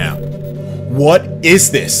right now. What is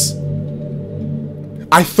this?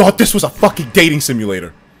 I thought this was a fucking dating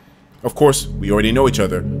simulator. Of course, we already know each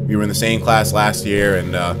other. We were in the same class last year, and,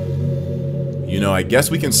 you know, I guess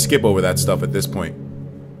we can skip over that stuff at this point.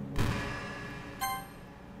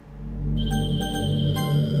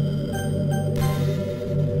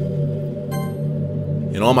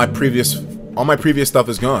 and all my previous stuff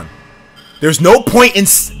is gone. There's no point in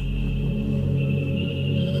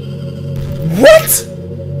what?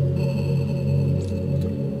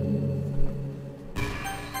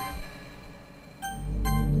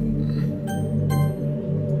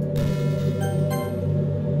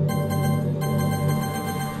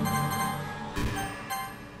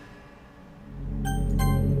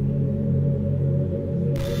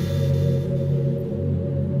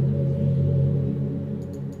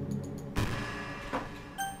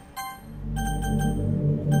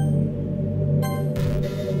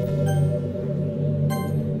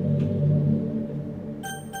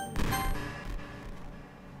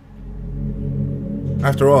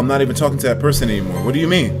 After all, I'm not even talking to that person anymore. What do you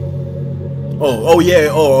mean? Oh yeah,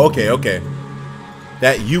 okay.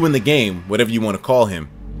 That you in the game, whatever you want to call him.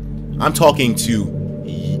 I'm talking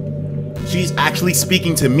to... She's actually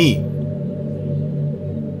speaking to me.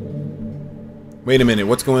 Wait a minute,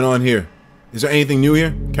 what's going on here? Is there anything new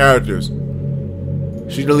here? Characters.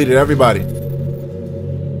 She deleted everybody.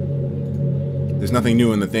 There's nothing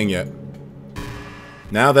new in the thing yet.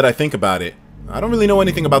 Now that I think about it, I don't really know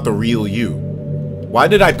anything about the real you. Why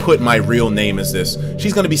did I put my real name as this?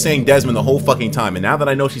 She's gonna be saying Desmond the whole fucking time, and now that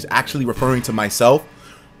I know she's actually referring to myself,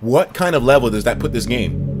 what kind of level does that put this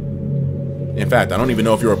game? In fact, I don't even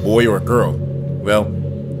know if you're a boy or a girl. Well,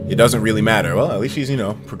 it doesn't really matter. Well, at least she's, you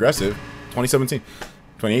know, progressive. 2017.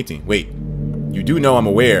 2018. Wait. You do know I'm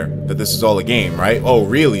aware that this is all a game, right? Oh,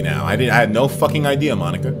 really now? I had no fucking idea,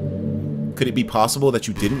 Monica. Could it be possible that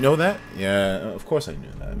you didn't know that? Yeah, of course I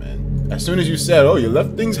knew that, man. As soon as you said, oh, you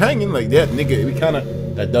left things hanging like that, nigga, we kinda...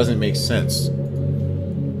 That doesn't make sense.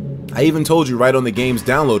 I even told you right on the game's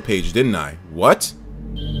download page, didn't I? What?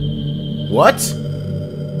 What?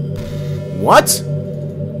 What?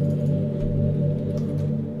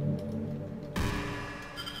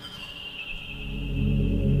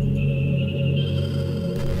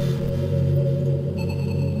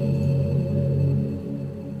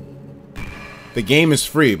 The game is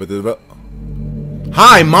free, but the...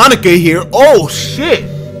 Hi, Monica here. Oh, shit.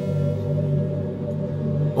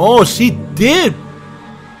 Oh, she did.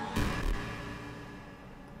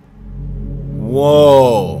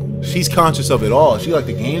 Whoa. She's conscious of it all. Is she like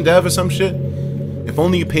the game dev or some shit? If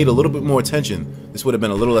only you paid a little bit more attention, this would have been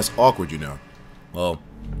a little less awkward, you know. Well,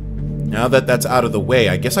 now that that's out of the way,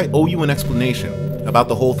 I guess I owe you an explanation about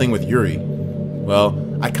the whole thing with Yuri.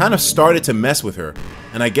 Well, I kind of started to mess with her,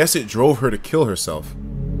 and I guess it drove her to kill herself.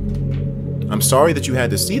 I'm sorry that you had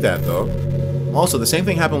to see that, though. Also, the same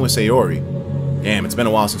thing happened with Sayori. Damn, it's been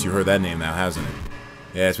a while since you heard that name now, hasn't it?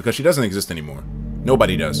 Yeah, it's because she doesn't exist anymore.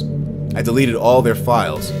 Nobody does. I deleted all their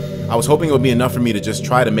files. I was hoping it would be enough for me to just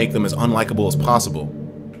try to make them as unlikable as possible.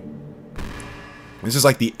 This is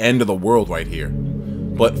like the end of the world right here.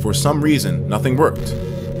 But for some reason, nothing worked.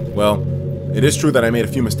 Well, it is true that I made a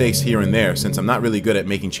few mistakes here and there, since I'm not really good at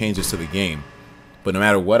making changes to the game. But no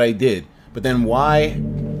matter what I did, But then why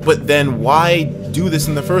do this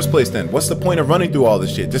in the first place then? What's the point of running through all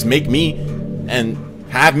this shit? Just make me and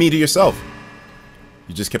have me to yourself.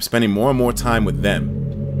 You just kept spending more and more time with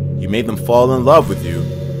them. You made them fall in love with you.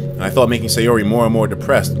 And I thought making Sayori more and more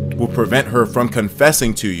depressed would prevent her from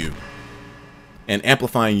confessing to you. And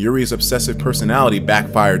amplifying Yuri's obsessive personality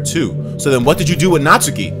backfired too. So then what did you do with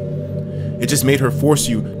Natsuki? It just made her force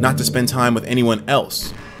you not to spend time with anyone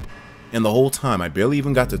else. And the whole time, I barely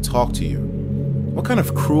even got to talk to you. What kind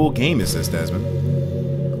of cruel game is this,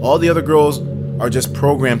 Desmond? All the other girls are just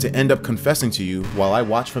programmed to end up confessing to you while I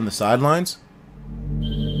watch from the sidelines?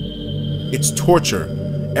 It's torture,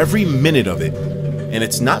 every minute of it. And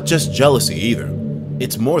it's not just jealousy either.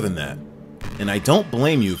 It's more than that. And I don't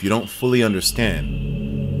blame you if you don't fully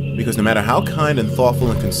understand. Because no matter how kind and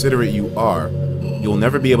thoughtful and considerate you are, you'll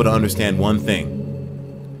never be able to understand one thing.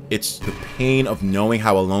 It's the pain of knowing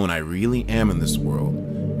how alone I really am in this world,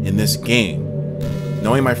 in this game.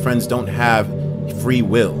 Knowing my friends don't have free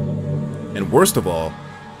will. And worst of all,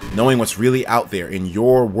 knowing what's really out there in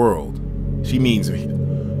your world.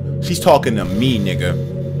 She's talking to me,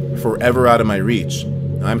 nigga. Forever out of my reach.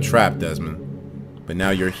 I'm trapped, Desmond. But now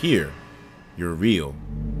you're here. You're real.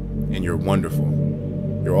 And you're wonderful.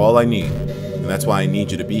 You're all I need. And that's why I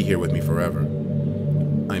need you to be here with me forever.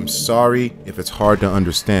 I'm sorry if it's hard to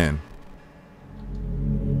understand.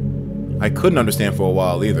 I couldn't understand for a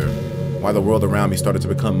while either. Why the world around me started to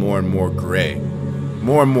become more and more gray.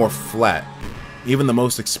 More and more flat. Even the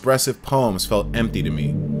most expressive poems felt empty to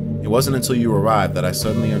me. It wasn't until you arrived that I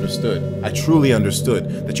suddenly understood. I truly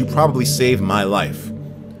understood that you probably saved my life.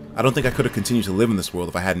 I don't think I could have continued to live in this world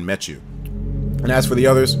if I hadn't met you. And as for the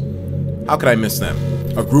others, how could I miss them?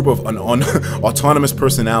 A group of autonomous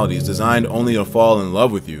personalities designed only to fall in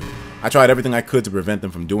love with you. I tried everything I could to prevent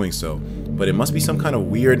them from doing so, but it must be some kind of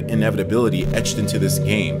weird inevitability etched into this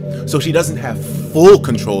game. So she doesn't have full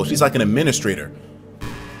control, she's like an administrator.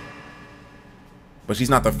 But she's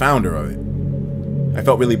not the founder of it. I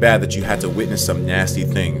felt really bad that you had to witness some nasty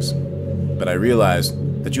things, but I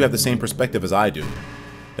realized that you have the same perspective as I do,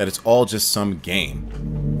 that it's all just some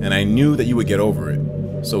game, and I knew that you would get over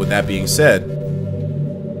it. So with that being said,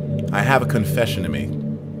 I have a confession to make.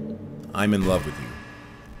 I'm in love with you.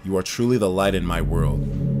 You are truly the light in my world,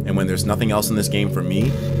 and when there's nothing else in this game for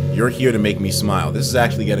me, you're here to make me smile. This is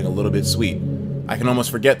actually getting a little bit sweet. I can almost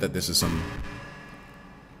forget that this is some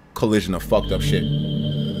collision of fucked up shit.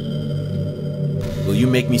 Will you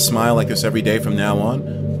make me smile like this every day from now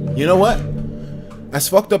on? You know what? As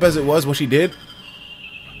fucked up as it was what she did,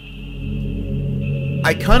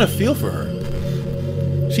 I kind of feel for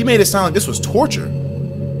her. She made it sound like this was torture.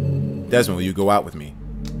 Desmond, will you go out with me?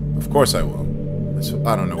 Of course I will.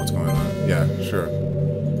 I don't know what's going on. Yeah, sure.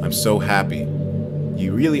 I'm so happy.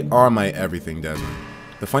 You really are my everything, Desmond.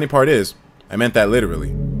 The funny part is, I meant that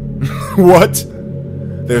literally. What?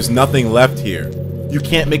 There's nothing left here. You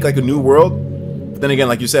can't make like a new world? But then again,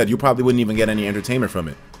 like you said, you probably wouldn't even get any entertainment from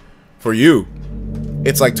it. For you,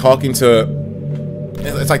 it's like talking to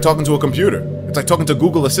a computer. It's like talking to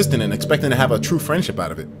Google Assistant and expecting to have a true friendship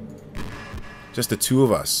out of it. Just the two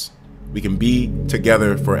of us. We can be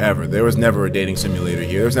together forever. There was never a dating simulator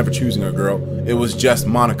here. There was never choosing a girl. It was just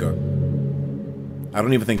Monica. I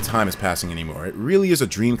don't even think time is passing anymore. It really is a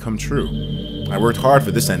dream come true. I worked hard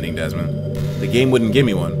for this ending, Desmond. The game wouldn't give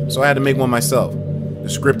me one, so I had to make one myself. The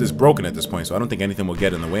script is broken at this point, so I don't think anything will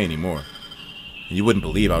get in the way anymore. And you wouldn't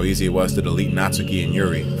believe how easy it was to delete Natsuki and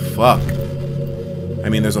Yuri. Fuck. I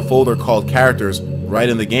mean, there's a folder called characters right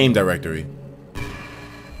in the game directory.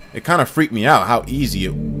 It kind of freaked me out how easy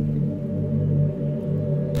it...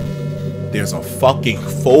 There's a fucking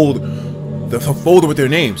folder. There's a folder with their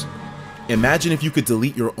names. Imagine if you could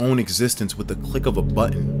delete your own existence with the click of a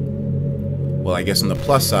button. Well, I guess on the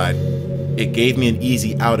plus side, it gave me an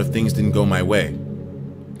easy out if things didn't go my way.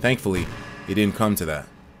 Thankfully, it didn't come to that.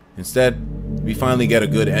 Instead, we finally get a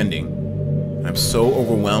good ending. I'm so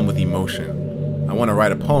overwhelmed with emotion. I want to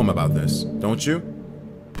write a poem about this, don't you?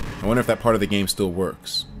 I wonder if that part of the game still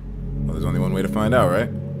works. Well, there's only one way to find out, right?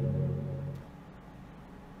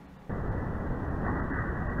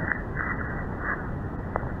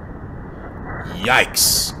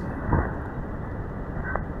 Yikes.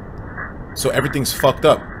 So everything's fucked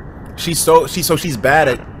up. She's bad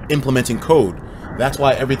at implementing code. That's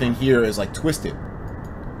why everything here is like twisted.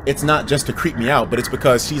 It's not just to creep me out, but it's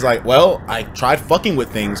because she's like, well, I tried fucking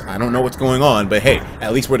with things. I don't know what's going on, but hey,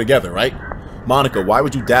 at least we're together, right? Monica, why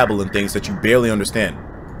would you dabble in things that you barely understand?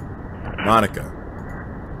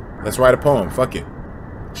 Monica. Let's write a poem. Fuck it.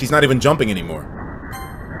 She's not even jumping anymore.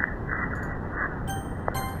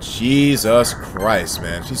 Jesus Christ,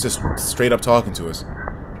 man. She's just straight up talking to us.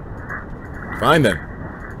 Fine then.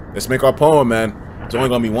 Let's make our poem, man. It's only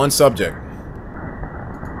gonna be one subject.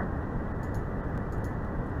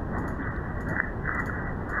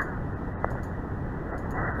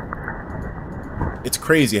 It's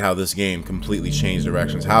crazy how this game completely changed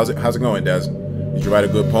directions. How's it going, Des? Did you write a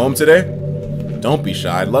good poem today? Don't be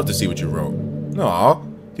shy. I'd love to see what you wrote. Aw,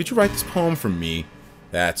 did you write this poem for me?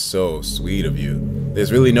 That's so sweet of you.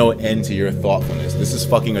 There's really no end to your thoughtfulness. This is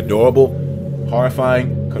fucking adorable,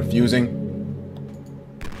 horrifying, confusing,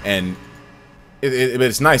 and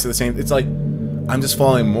it's nice at the same. It's like I'm just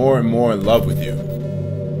falling more and more in love with you.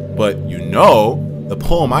 But you know, the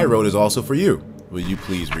poem I wrote is also for you. Will you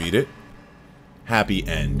please read it? Happy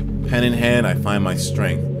end. Pen in hand, I find my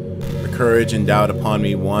strength. The courage endowed upon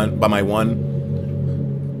me by my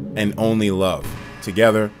one and only love.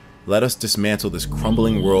 Together, let us dismantle this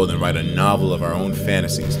crumbling world and write a novel of our own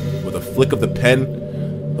fantasies. With a flick of the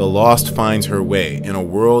pen, the lost finds her way. In a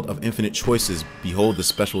world of infinite choices, behold the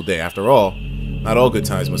special day. After all, not all good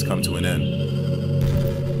times must come to an end.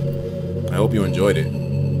 I hope you enjoyed it.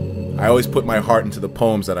 I always put my heart into the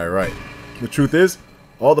poems that I write. The truth is,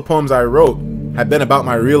 all the poems I wrote had been about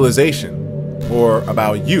my realization, or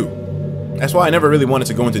about you. That's why I never really wanted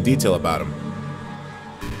to go into detail about them.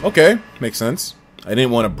 Okay, makes sense. I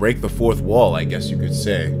didn't want to break the fourth wall, I guess you could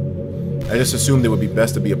say. I just assumed it would be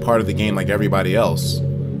best to be a part of the game like everybody else.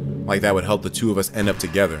 Like that would help the two of us end up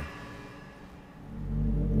together.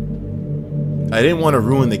 I didn't want to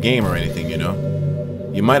ruin the game or anything, you know?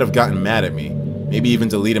 You might have gotten mad at me. Maybe even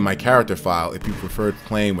deleted my character file if you preferred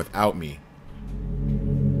playing without me.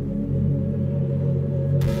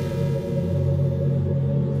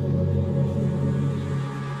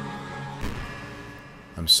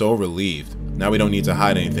 I'm so relieved. Now we don't need to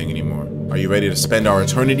hide anything anymore. Are you ready to spend our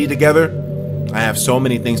eternity together? I have so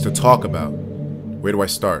many things to talk about. Where do I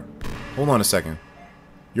start? Hold on a second.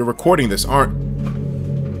 You're recording this, aren't...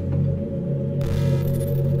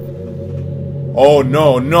 Oh,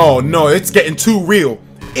 no, no, no. It's getting too real.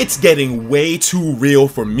 It's getting way too real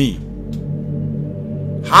for me.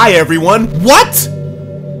 Hi, everyone. What?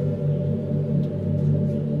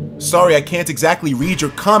 Sorry, I can't exactly read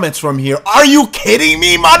your comments from here. Are you kidding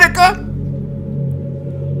me, Monica?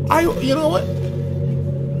 You know what?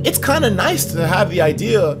 It's kind of nice to have the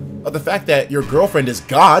idea of the fact that your girlfriend is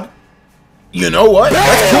God. You know what?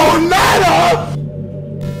 That's cool.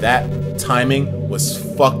 That timing was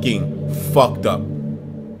fucking fucked up.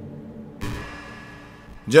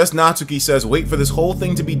 Just Natsuki says, wait for this whole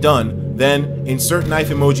thing to be done, then insert knife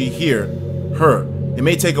emoji here. Her. It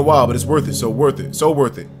may take a while, but it's worth it, so worth it. So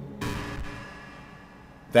worth it.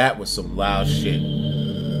 That was some loud shit.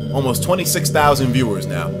 Almost 26,000 viewers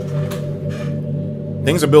now.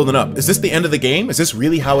 Things are building up. Is this the end of the game? Is this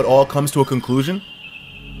really how it all comes to a conclusion?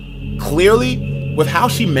 Clearly, with how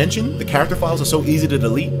she mentioned the character files are so easy to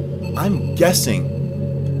delete, I'm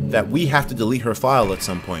guessing that we have to delete her file at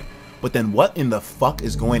some point. But then what in the fuck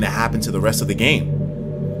is going to happen to the rest of the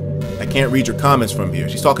game? I can't read your comments from here.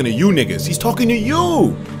 She's talking to you niggas. She's talking to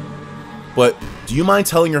you! But do you mind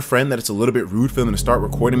telling your friend that it's a little bit rude for them to start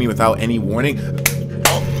recording me without any warning?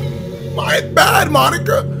 Oh, my bad,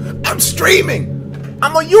 Monica. I'm streaming.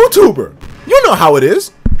 I'm a YouTuber. You know how it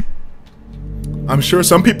is. I'm sure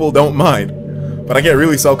some people don't mind, but I get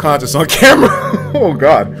really self-conscious on camera. Oh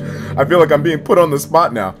God, I feel like I'm being put on the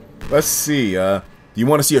spot now. Let's see. Do you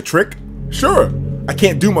want to see a trick? Sure. I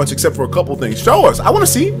can't do much except for a couple things. Show us. I want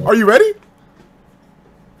to see. Are you ready?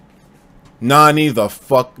 Nani the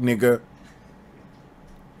fuck, nigga.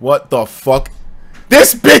 What the fuck?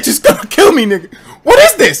 This bitch is gonna kill me, nigga. What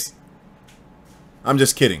is this? I'm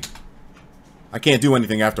just kidding. I can't do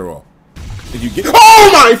anything after all. Did you get... Oh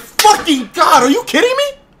my fucking God! Are you kidding me?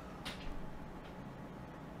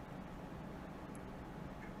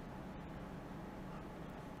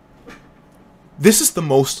 This is the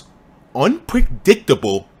most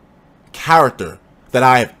unpredictable character that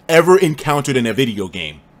I have ever encountered in a video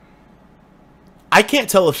game. I can't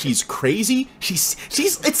tell if she's crazy.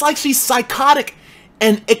 It's like she's psychotic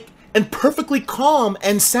and perfectly calm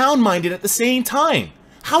and sound-minded at the same time.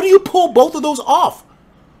 How do you pull both of those off?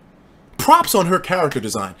 Props on her character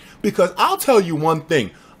design, because I'll tell you one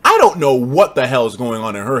thing. I don't know what the hell is going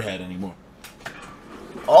on in her head anymore.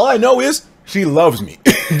 All I know is she loves me.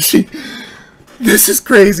 This is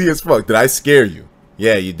crazy as fuck. Did I scare you?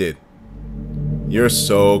 Yeah, you did. You're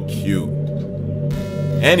so cute.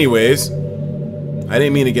 Anyways, I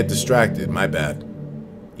didn't mean to get distracted. My bad.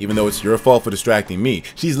 Even though it's your fault for distracting me.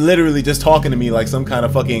 She's literally just talking to me like some kind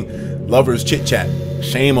of fucking lover's chit-chat.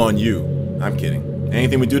 Shame on you. I'm kidding.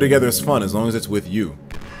 Anything we do together is fun as long as it's with you.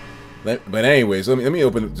 But anyways, let me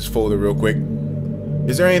open this folder real quick.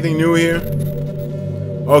 Is there anything new here?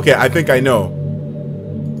 Okay, I think I know.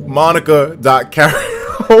 Monica.carry.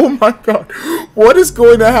 Oh my God. What is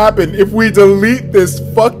going to happen if we delete this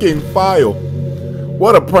fucking file?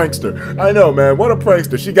 What a prankster. I know, man. What a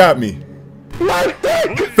prankster. She got me. My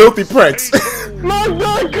dick! Filthy pranks. My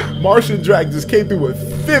dick! Martian Drag just came through with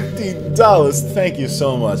 $50. Thank you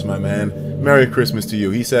so much, my man. Merry Christmas to you.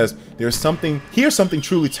 He says, here's something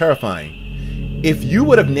truly terrifying. If you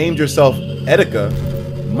would have named yourself Etika,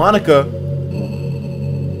 Monica...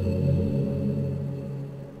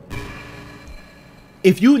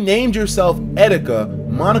 If you named yourself Etika,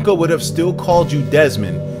 Monica would have still called you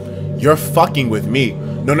Desmond. You're fucking with me.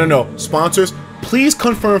 No, no, no. Sponsors, please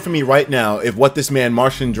confirm for me right now if what this man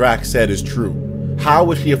Martian Drac said is true. How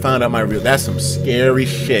would she have found out my real... That's some scary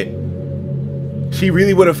shit. She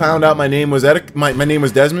really would have found out my name was Etika, my name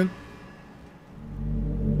was Desmond?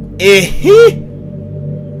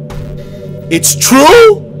 It's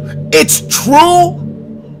true? It's true?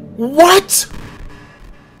 What?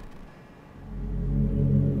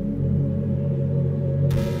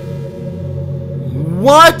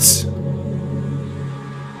 What?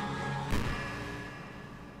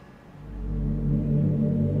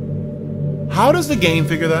 How does the game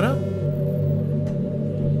figure that out?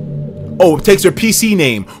 Oh, it takes her PC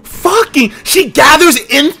name. Fucking, she gathers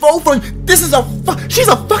info from, she's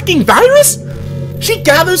a fucking virus? She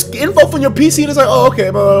gathers info from your PC and it's like, oh, okay,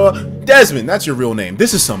 blah, blah, blah. Desmond, that's your real name.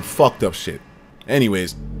 This is some fucked up shit.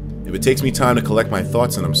 Anyways, if it takes me time to collect my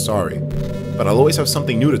thoughts, then I'm sorry. But I'll always have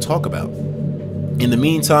something new to talk about. In the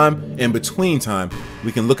meantime, in between time,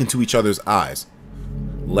 we can look into each other's eyes.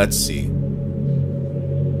 Let's see.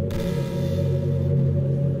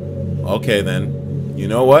 Okay then. You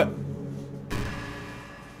know what?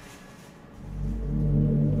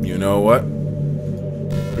 You know what?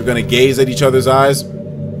 We're gonna gaze at each other's eyes.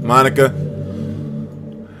 Monica,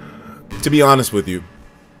 to be honest with you,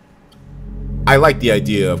 I like the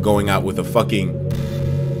idea of going out with a fucking...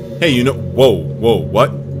 Hey, you know... Whoa,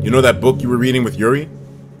 what? You know that book you were reading with Yuri?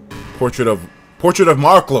 Portrait of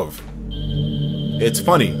Marklov. It's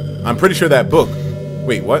funny. I'm pretty sure that book...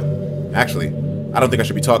 Wait, what? Actually, I don't think I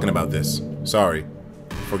should be talking about this. Sorry.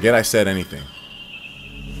 Forget I said anything.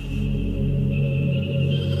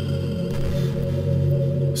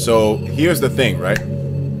 So, here's the thing, right?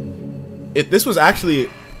 If this was actually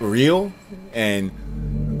real, and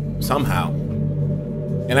somehow,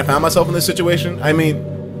 and I found myself in this situation, I mean,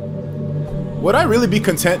 would I really be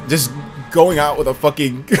content just going out with a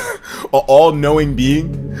fucking all-knowing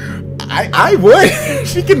being? I would.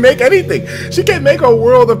 She can make anything. She can make a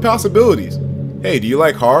world of possibilities. Hey, do you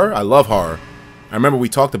like horror? I love horror. I remember we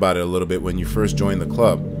talked about it a little bit when you first joined the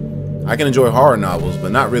club. I can enjoy horror novels,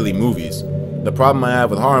 but not really movies. The problem I have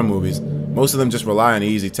with horror movies, most of them just rely on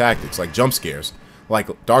easy tactics, like jump scares. Like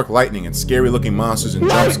dark lightning and scary looking monsters and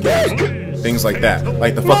jump scares. Things like that.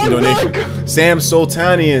 Like the fucking donation. Sam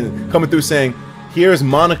Sultanian coming through saying, here's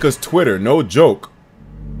Monica's Twitter, no joke.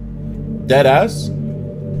 Dead ass?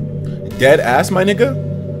 Dead ass, my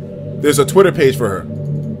nigga? There's a Twitter page for her.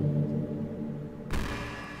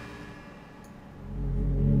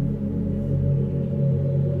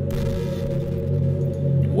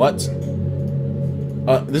 What?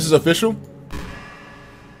 This is official?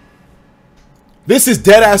 This is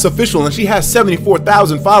dead ass official and she has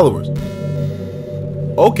 74,000 followers.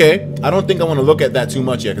 Okay, I don't think I want to look at that too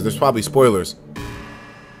much yet because there's probably spoilers.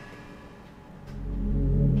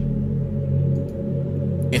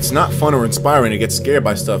 It's not fun or inspiring to get scared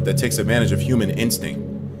by stuff that takes advantage of human instinct.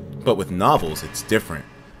 But with novels, it's different.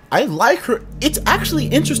 I like her. It's actually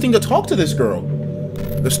interesting to talk to this girl.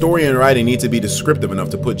 The story and writing need to be descriptive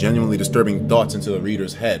enough to put genuinely disturbing thoughts into the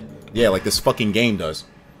reader's head. Yeah, like this fucking game does.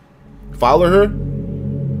 Follow her?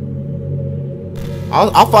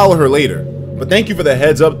 I'll follow her later. But thank you for the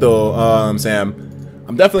heads up though, Sam.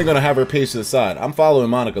 I'm definitely gonna have her page to the side. I'm following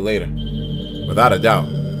Monica later. Without a doubt.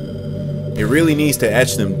 It really needs to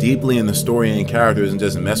etch them deeply in the story and characters and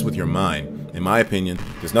just mess with your mind. In my opinion,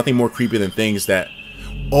 there's nothing more creepy than things that...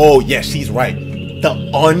 Oh, yeah, she's right.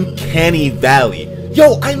 The uncanny valley.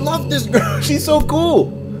 Yo, I love this girl. She's so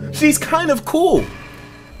cool. She's kind of cool.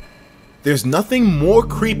 There's nothing more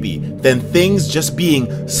creepy than things just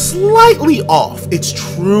being slightly off. It's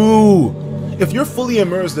true. If you're fully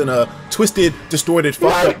immersed in a twisted, distorted,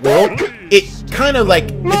 fucked up world, it kind of like,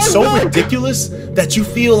 it's so ridiculous that you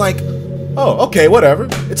feel like, oh, okay, whatever.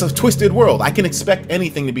 It's a twisted world. I can expect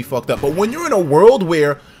anything to be fucked up. But when you're in a world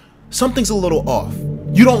where something's a little off,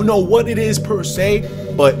 you don't know what it is per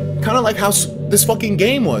se, but kind of like how this fucking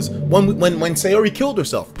game was when Sayori killed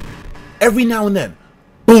herself. Every now and then,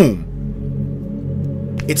 boom.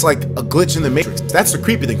 It's like a glitch in the matrix. That's the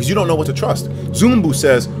creepy thing, because you don't know what to trust. Zumbu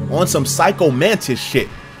says, on some Psycho Mantis shit.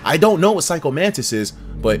 I don't know what Psycho Mantis is,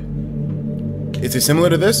 but is it similar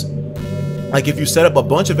to this? Like if you set up a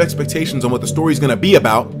bunch of expectations on what the story's gonna be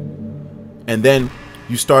about, and then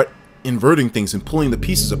you start inverting things and pulling the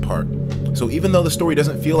pieces apart. So even though the story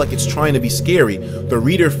doesn't feel like it's trying to be scary, the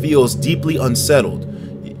reader feels deeply unsettled.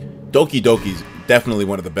 Doki Doki's definitely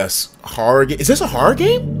one of the best horror games. Is this a horror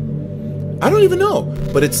game? I don't even know.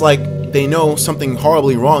 But it's like they know something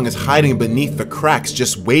horribly wrong is hiding beneath the cracks,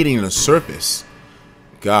 just waiting to surface.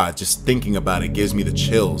 God, just thinking about it gives me the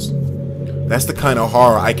chills. That's the kind of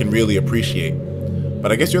horror I can really appreciate.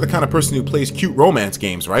 But I guess you're the kind of person who plays cute romance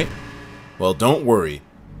games, right? Well, don't worry.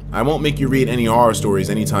 I won't make you read any horror stories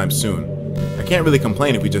anytime soon. I can't really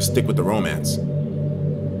complain if we just stick with the romance.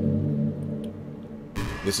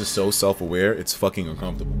 This is so self-aware, it's fucking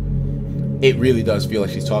uncomfortable. It really does feel like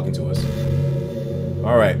she's talking to us.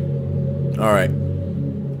 Alright. Alright.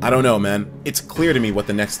 I don't know, man. It's clear to me what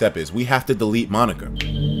the next step is. We have to delete Monica.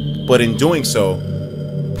 But in doing so,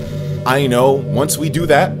 I know once we do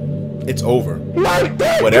that, it's over.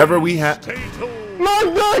 Whatever we have...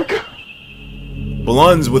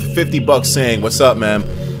 Blunz with 50 bucks saying, what's up, man?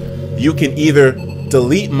 You can either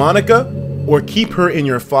delete Monica or keep her in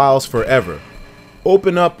your files forever.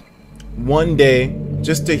 Open up one day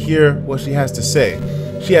just to hear what she has to say.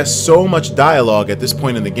 She has so much dialogue at this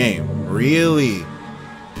point in the game. Really?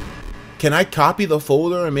 Can I copy the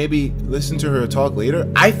folder and maybe listen to her talk later?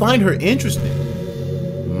 I find her interesting.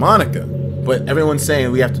 Monica. But everyone's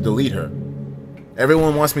saying we have to delete her.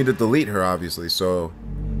 Everyone wants me to delete her, obviously, so...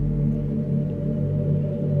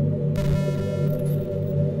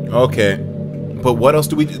 Okay. But what else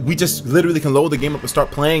do we just literally can load the game up and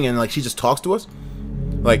start playing and like she just talks to us?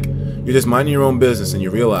 Like, you're just minding your own business and you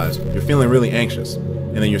realize you're feeling really anxious.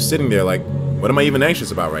 And then you're sitting there like, what am I even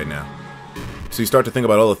anxious about right now? So you start to think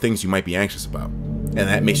about all the things you might be anxious about. And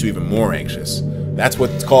that makes you even more anxious. That's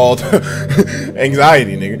what's called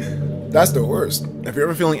anxiety, nigga. That's the worst. If you're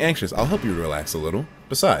ever feeling anxious, I'll help you relax a little.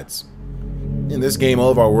 Besides, in this game,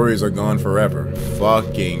 all of our worries are gone forever.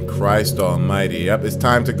 Fucking Christ almighty. Yep, it's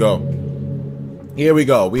time to go. Here we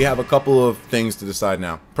go. We have a couple of things to decide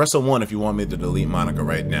now. Press a 1 if you want me to delete Monica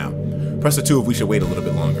right now. Press a 2 if we should wait a little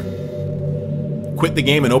bit longer. Quit the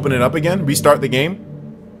game and open it up again? Restart the game?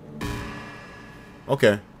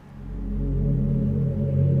 Okay.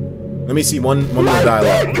 Let me see one more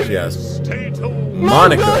dialogue she has.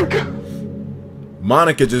 Monica.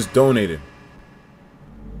 Monica just donated.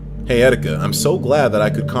 Hey Etika, I'm so glad that I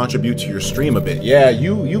could contribute to your stream a bit. Yeah,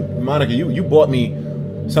 Monica, you bought me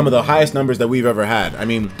some of the highest numbers that we've ever had. I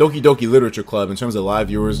mean, Doki Doki Literature Club, in terms of live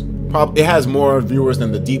viewers, it has more viewers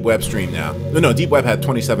than the Deep Web stream now. No, Deep Web had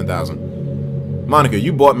 27,000. Monica,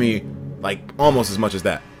 you bought me like almost as much as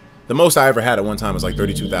that. The most I ever had at one time was like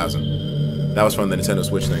 32,000. That was from the Nintendo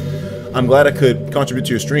Switch thing. I'm glad I could contribute to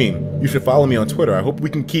your stream. You should follow me on Twitter. I hope we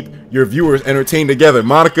can keep your viewers entertained together.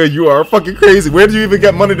 Monica, you are fucking crazy. Where did you even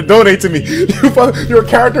get money to donate to me? You're a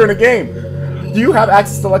character in a game. Do you have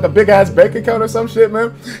access to like a big ass bank account or some shit,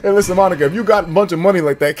 man? Hey, listen, Monica, if you got a bunch of money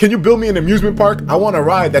like that, can you build me an amusement park? I want a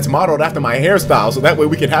ride that's modeled after my hairstyle, so that way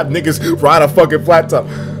we can have niggas ride a fucking flat top.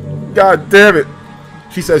 God damn it.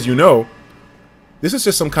 She says, you know, this is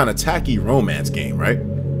just some kind of tacky romance game, right?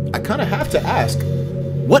 I kind of have to ask,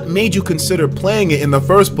 what made you consider playing it in the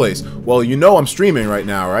first place? Well, you know I'm streaming right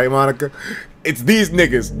now, right, Monica? It's these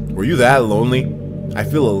niggas. Were you that lonely? I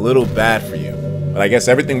feel a little bad for you. But I guess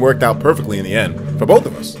everything worked out perfectly in the end, for both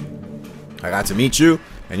of us. I got to meet you,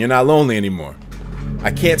 and you're not lonely anymore.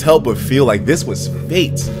 I can't help but feel like this was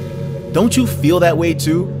fate. Don't you feel that way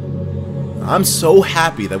too? I'm so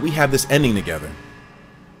happy that we have this ending together.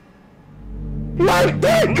 My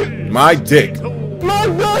dick! My dick.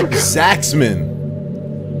 My dick!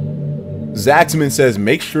 Zaxman says,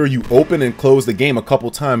 make sure you open and close the game a couple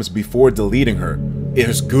times before deleting her.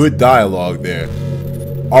 There's good dialogue there.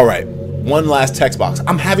 Alright, one last text box.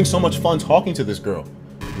 I'm having so much fun talking to this girl.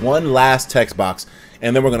 One last text box,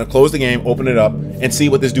 and then we're going to close the game, open it up, and see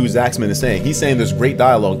what this dude Zaxman is saying. He's saying there's great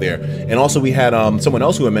dialogue there. And also we had someone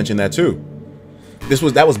else who had mentioned that too.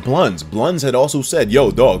 That was Bluns. Bluns had also said,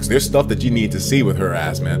 yo, dogs, there's stuff that you need to see with her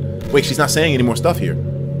ass, man. Wait, she's not saying any more stuff here.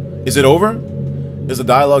 Is it over? Is the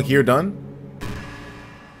dialogue here done?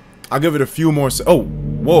 I'll give it a few more oh,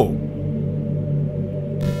 whoa.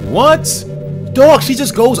 What? Dog, she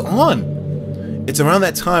just goes on. It's around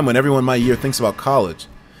that time when everyone in my year thinks about college.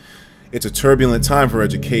 It's a turbulent time for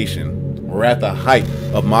education. We're at the height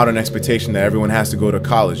of modern expectation that everyone has to go to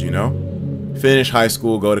college, you know? Finish high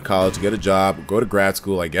school, go to college, get a job, go to grad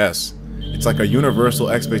school, I guess. It's like a universal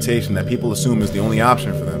expectation that people assume is the only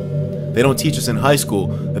option for them. They don't teach us in high school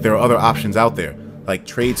that there are other options out there, like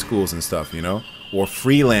trade schools and stuff, you know? Or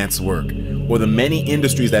freelance work, or the many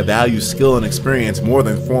industries that value skill and experience more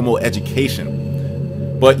than formal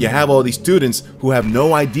education. But you have all these students who have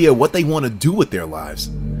no idea what they want to do with their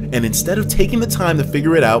lives. And instead of taking the time to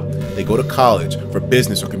figure it out, they go to college for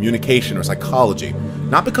business or communication or psychology.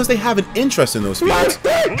 Not because they have an interest in those fields,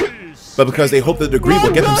 but because they hope the degree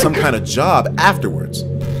will get them some kind of job afterwards.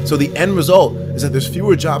 So the end result is that there's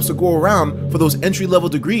fewer jobs to go around for those entry-level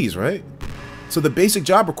degrees, right? So the basic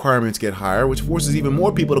job requirements get higher, which forces even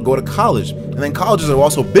more people to go to college. And then colleges are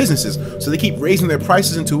also businesses, so they keep raising their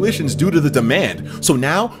prices and tuitions due to the demand. So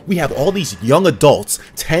now we have all these young adults,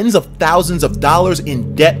 tens of thousands of dollars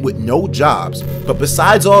in debt with no jobs. But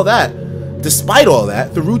besides all that, despite all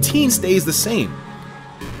that, the routine stays the same.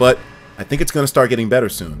 But I think it's going to start getting better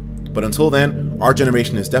soon. But until then, our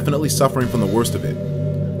generation is definitely suffering from the worst of it.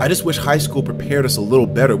 I just wish high school prepared us a little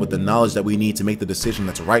better with the knowledge that we need to make the decision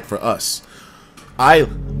that's right for us. I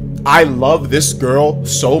love this girl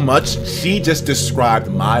so much. She just described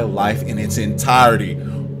my life in its entirety.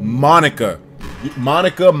 Monica. Just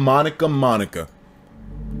Monica,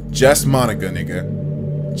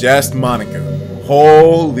 nigga. Just Monica.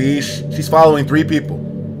 Holy sh... She's following 3 people.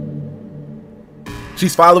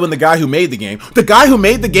 She's following the guy who made the game. The guy who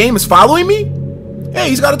made the game is following me? Hey,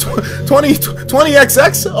 he's got a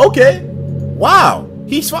 20XX? Okay. Wow.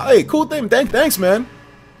 Hey, cool thing. Thanks, man.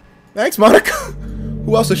 Thanks, Monica.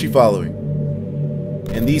 Who else is she following?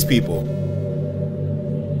 And these people.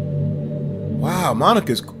 Wow,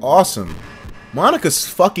 Monica's awesome. Monica's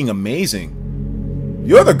fucking amazing.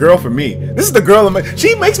 You're the girl for me. This is the girl of my...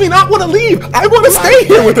 She makes me not want to leave. I want to stay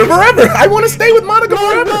here with her forever. I want to stay with Monica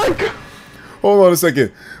forever. Hold on a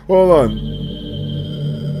second. Hold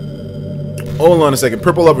on a second.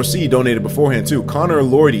 Purple Lover C donated beforehand too. Connor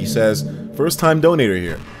Lordy says, first time donator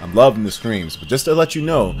here. I'm loving the streams, but just to let you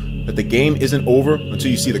know that the game isn't over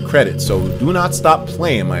until you see the credits. So do not stop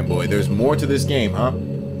playing, my boy. There's more to this game, huh?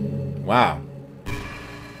 Wow.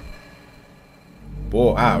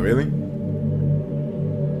 Boy, really?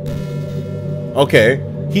 Okay.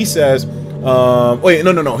 He says, wait,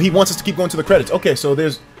 no. He wants us to keep going to the credits. Okay, so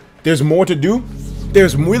there's more to do.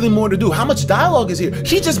 There's really more to do. How much dialogue is here?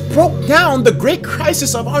 She just broke down the great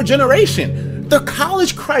crisis of our generation. The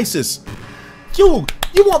college crisis. You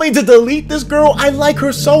want me to delete this girl? I like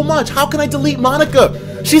her so much. How can I delete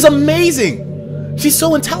Monica? She's amazing. She's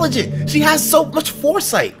so intelligent. She has so much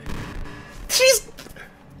foresight. She's...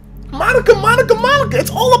 Monica.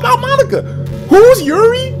 It's all about Monica. Who's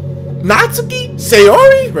Yuri? Natsuki?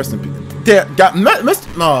 Sayori? Rest in peace.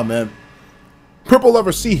 Nah, man. Purple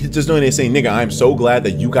Lover C just knowing they say, nigga, I'm so glad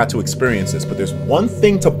that you got to experience this, but there's one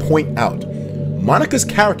thing to point out. Monica's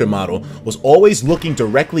character model was always looking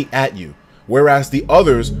directly at you, whereas the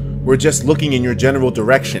others were just looking in your general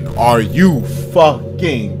direction. Are you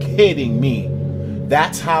fucking kidding me?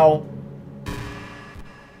 That's how...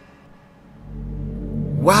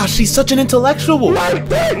 Wow, she's such an intellectual. My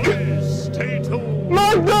dick!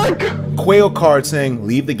 My dick! Quail card saying,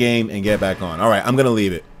 leave the game and get back on. Alright, I'm gonna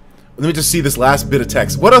leave it. Let me just see this last bit of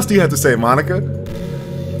text. What else do you have to say, Monica?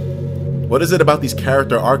 What is it about these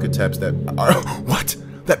character archetypes that are... What?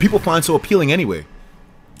 That people find so appealing anyway?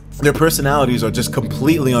 Their personalities are just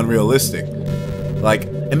completely unrealistic. Like,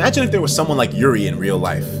 imagine if there was someone like Yuri in real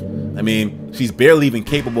life. I mean, she's barely even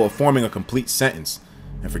capable of forming a complete sentence.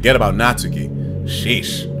 And forget about Natsuki.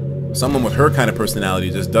 Sheesh. Someone with her kind of personality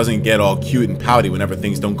just doesn't get all cute and pouty whenever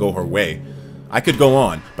things don't go her way. I could go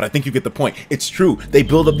on, but I think you get the point. It's true. They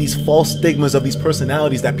build up these false stigmas of these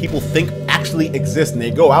personalities that people think actually exist, and they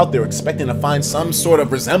go out there expecting to find some sort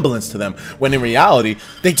of resemblance to them, when in reality,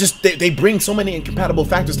 they bring so many incompatible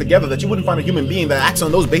factors together that you wouldn't find a human being that acts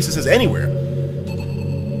on those bases anywhere.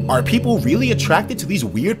 Are people really attracted to these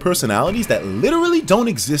weird personalities that literally don't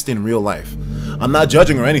exist in real life? I'm not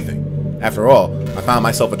judging or anything. After all, I found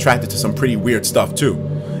myself attracted to some pretty weird stuff too.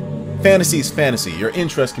 Fantasy is fantasy. Your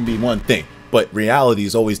interest can be one thing, but reality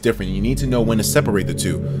is always different. You need to know when to separate the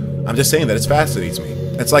two. I'm just saying that it fascinates me.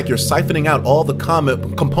 It's like you're siphoning out all the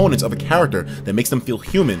components of a character that makes them feel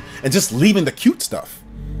human and just leaving the cute stuff.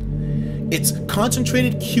 It's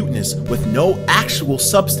concentrated cuteness with no actual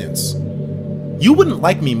substance. You wouldn't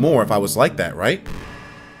like me more if I was like that, right?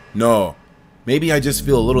 No. Maybe I just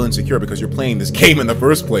feel a little insecure because you're playing this game in the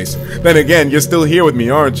first place. Then again, you're still here with me,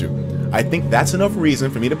 aren't you? I think that's enough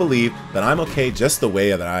reason for me to believe that I'm okay just the way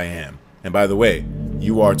that I am. And by the way,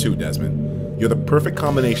 you are too, Desmond. You're the perfect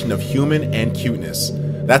combination of human and cuteness.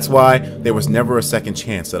 That's why there was never a second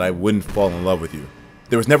chance that I wouldn't fall in love with you.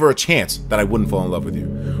 There was never a chance that I wouldn't fall in love with you.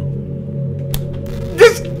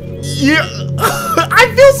 Yeah,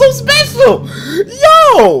 I feel so special.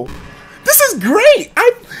 Yo, this is great.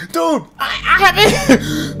 Dude,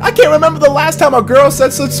 I can't remember the last time a girl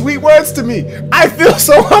said such sweet words to me. I feel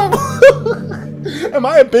so humble. Am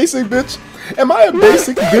I a basic bitch? Am I a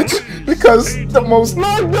basic bitch? Because the most...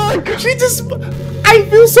 She just... I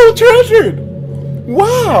feel so treasured.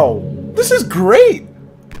 Wow. This is great.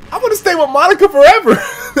 I want to stay with Monica forever.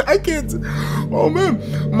 I can't... Oh, man.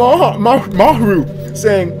 Maharu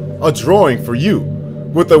saying, a drawing for you.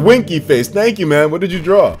 With a winky face. Thank you, man. What did you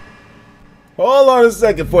draw? Hold on a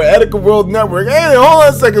second for Etika World Network. Hey, hold on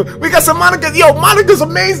a second. We got some Monica. Yo, Monica's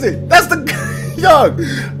amazing. That's the... Yo,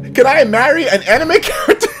 can I marry an anime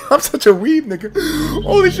character? I'm such a weeb, nigga.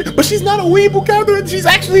 Holy shit. But she's not a weeble character. She's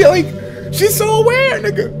actually, like, she's so aware,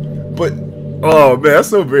 nigga. But, oh, man, that's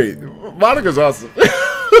so great. Monica's awesome.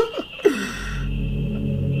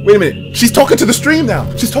 Wait a minute. She's talking to the stream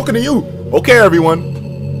now. She's talking to you. Okay,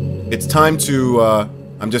 everyone. It's time to,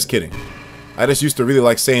 I'm just kidding. I just used to really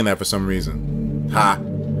like saying that for some reason. Ha.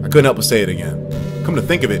 I couldn't help but say it again. Come to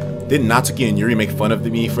think of it, didn't Natsuki and Yuri make fun of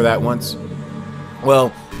me for that once?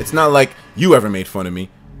 Well, it's not like you ever made fun of me.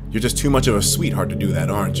 You're just too much of a sweetheart to do that,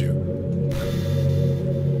 aren't you?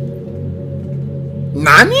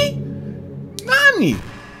 Nani? Nani?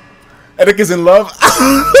 Etika's in love?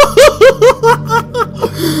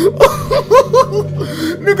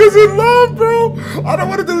 Niggas in love, bro. I don't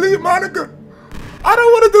want to delete Monica. I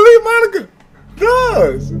don't want to delete Monica.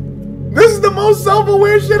 Cuz this is the most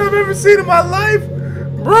self-aware shit I've ever seen in my life.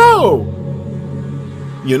 Bro.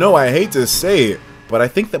 You know, I hate to say it, But I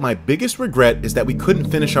think that my biggest regret is that we couldn't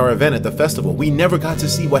finish our event at the festival. We never got to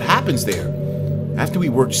see what happens there. After we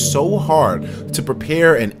worked so hard to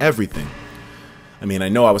prepare and everything. I mean, I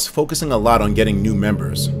know I was focusing a lot on getting new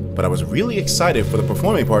members, but I was really excited for the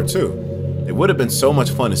performing part too. It would have been so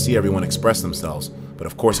much fun to see everyone express themselves. But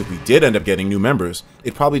of course, if we did end up getting new members,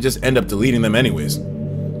 it'd probably just end up deleting them anyways.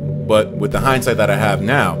 But with the hindsight that I have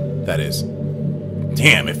now, that is.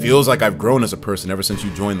 Damn, it feels like I've grown as a person ever since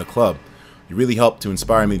you joined the club. You really helped to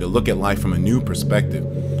inspire me to look at life from a new perspective.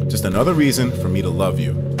 Just another reason for me to love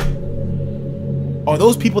you. Are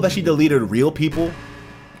those people that she deleted real people?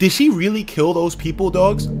 Did she really kill those people,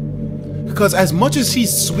 dogs? Because as much as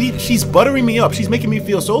she's sweet, she's buttering me up. She's making me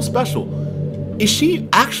feel so special. Is she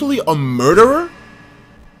actually a murderer?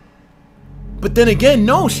 But then again,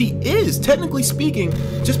 no, she is. Technically speaking,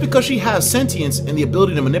 just because she has sentience and the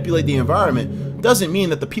ability to manipulate the environment doesn't mean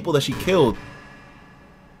that the people that she killed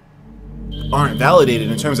aren't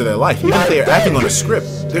validated in terms of their life. Even if they are acting on a script,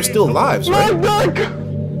 they're still lives, right?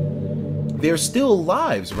 They're still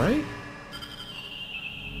lives, right?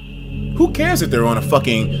 Who cares if they're on a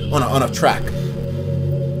fucking on a track?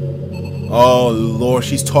 Oh Lord,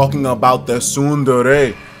 she's talking about the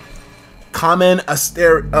tsundere. Kamen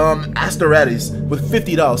Asteratis with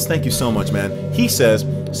 $50. Thank you so much, man. He says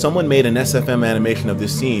someone made an SFM animation of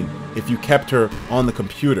this scene if you kept her on the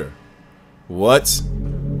computer. What?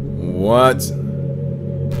 What?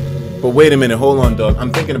 But wait a minute, hold on, dog.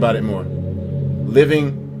 I'm thinking about it more.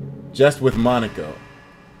 Living just with Monaco.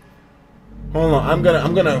 Hold on,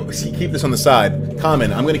 I'm gonna keep this on the side.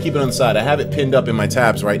 Comment, I'm gonna keep it on the side. I have it pinned up in my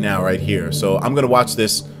tabs right now, right here. So I'm gonna watch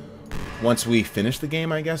this once we finish the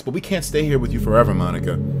game, I guess. But we can't stay here with you forever,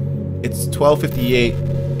 Monica. It's 12:58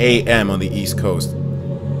 a.m. on the East Coast.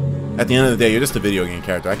 At the end of the day, you're just a video game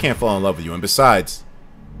character. I can't fall in love with you. And besides,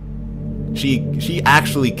 she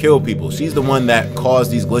actually killed people. She's the one that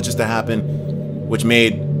caused these glitches to happen, which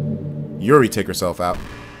made Yuri take herself out.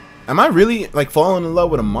 Am I really, like, falling in love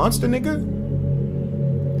with a monster, nigga?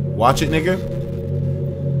 Watch it, nigga.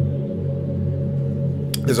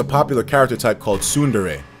 There's a popular character type called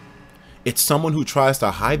tsundere. It's someone who tries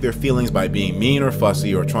to hide their feelings by being mean or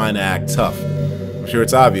fussy or trying to act tough. I'm sure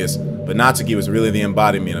it's obvious, but Natsuki was really the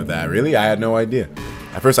embodiment of that. Really? I had no idea.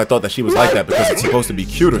 At first I thought that she was like that because it's supposed to be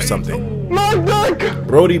cute or something.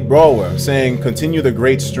 Brody Brawler saying, continue the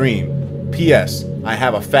great stream. P.S. I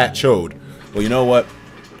have a fat chode. Well, you know what?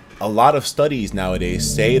 A lot of studies nowadays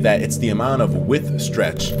say that it's the amount of width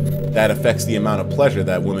stretch that affects the amount of pleasure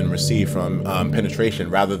that women receive from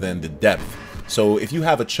penetration rather than the depth. So if you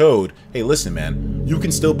have a chode, hey, listen, man, you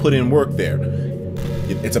can still put in work there.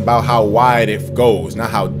 It's about how wide it goes,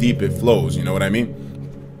 not how deep it flows. You know what I mean?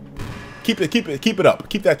 Keep it up.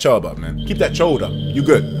 Keep that chode up, man. Keep that chode up. You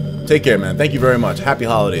good? Take care, man. Thank you very much. Happy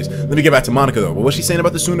holidays. Let me get back to Monica though. What was she saying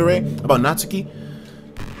about the tsundere? About Natsuki?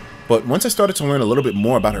 But once I started to learn a little bit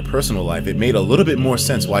more about her personal life, it made a little bit more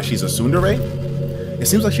sense why she's a tsundere. It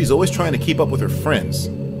seems like she's always trying to keep up with her friends.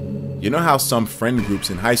 You know how some friend groups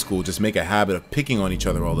in high school just make a habit of picking on each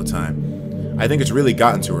other all the time? I think it's really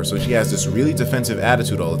gotten to her, so she has this really defensive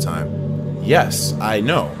attitude all the time. Yes, I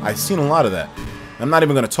know. I've seen a lot of that. I'm not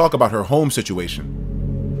even going to talk about her home situation.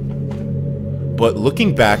 But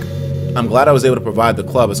looking back, I'm glad I was able to provide the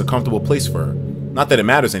club as a comfortable place for her. Not that it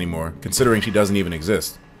matters anymore, considering she doesn't even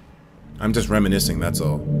exist. I'm just reminiscing, that's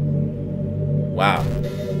all. Wow.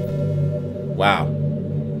 Wow.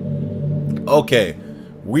 Okay.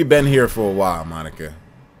 We've been here for a while, Monica.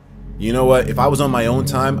 You know what? If I was on my own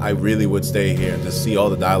time, I really would stay here and just see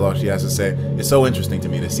all the dialogue she has to say. It's so interesting to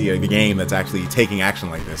me to see a game that's actually taking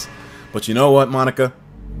action like this. But you know what, Monica?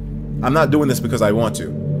 I'm not doing this because I want to.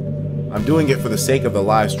 I'm doing it for the sake of the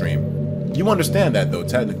live stream. You understand that, though,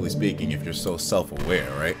 technically speaking, if you're so self-aware,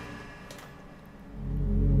 right?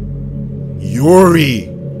 Yuri!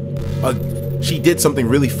 She did something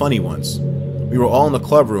really funny once. We were all in the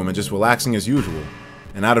club room and just relaxing as usual.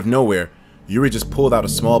 And out of nowhere, Yuri just pulled out a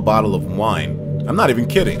small bottle of wine. I'm not even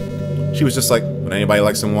kidding. She was just like, would anybody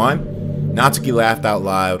like some wine? Natsuki laughed out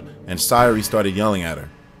loud, and Sayori started yelling at her.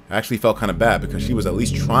 I actually felt kind of bad because she was at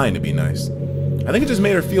least trying to be nice. I think it just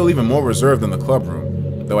made her feel even more reserved in the club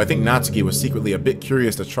room. Though I think Natsuki was secretly a bit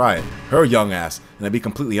curious to try it. Her young ass, and to be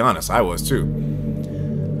completely honest, I was too.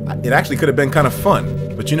 It actually could have been kind of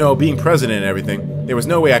fun. But you know, being president and everything, there was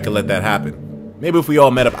no way I could let that happen. Maybe if we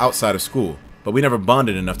all met up outside of school. But we never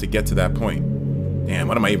bonded enough to get to that point. Damn,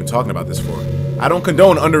 what am I even talking about this for? I don't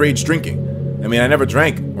condone underage drinking. I mean, I never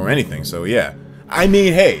drank or anything, so yeah. I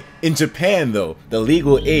mean, hey, in Japan, though, the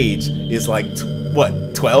legal age is like,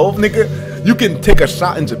 what, 12, nigga? You can take a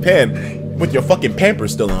shot in Japan with your fucking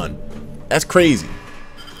Pampers still on. That's crazy.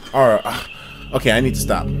 Alright, Okay, I need to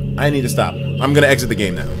stop. I need to stop. I'm gonna exit the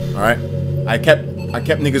game now. All right. I kept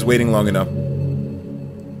niggas waiting long enough.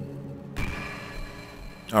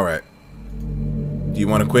 All right. Do you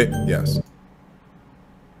want to quit? Yes.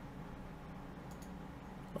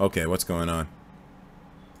 Okay, what's going on?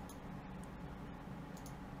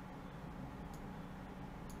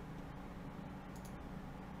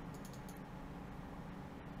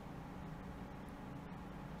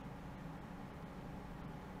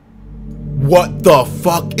 What the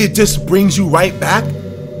fuck? It just brings you right back?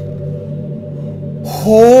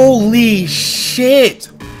 Holy shit!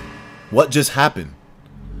 What just happened?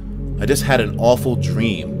 I just had an awful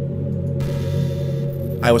dream.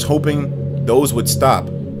 I was hoping those would stop.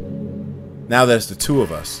 Now that it's the two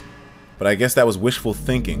of us. But I guess that was wishful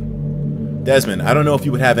thinking. Desmond, I don't know if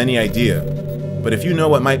you would have any idea, but if you know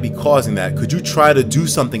what might be causing that, could you try to do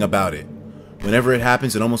something about it? Whenever it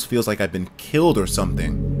happens, it almost feels like I've been killed or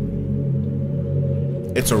something.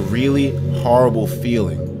 It's a really horrible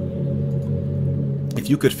feeling. If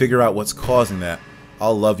you could figure out what's causing that,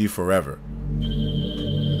 I'll love you forever.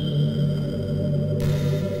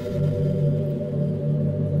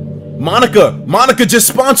 Monica! Monica just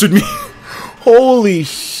sponsored me! Holy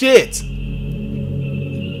shit!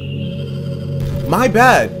 My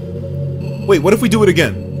bad. Wait, what if we do it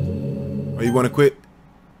again? Are you gonna quit?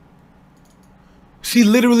 She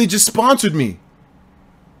literally just sponsored me.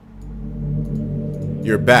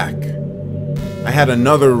 You're back. I had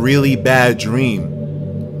another really bad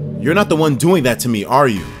dream. You're not the one doing that to me, are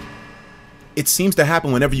you? It seems to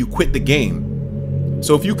happen whenever you quit the game.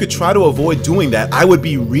 So if you could try to avoid doing that, I would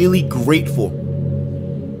be really grateful.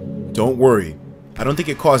 Don't worry. I don't think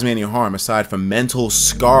it caused me any harm aside from mental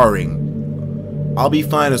scarring. I'll be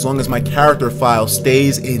fine as long as my character file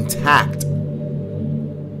stays intact.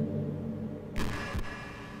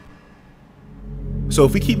 So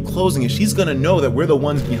if we keep closing it, she's gonna know that we're the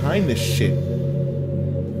ones behind this shit.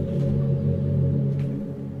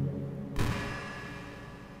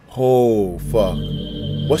 Oh, fuck.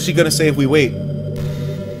 What's she gonna say if we wait?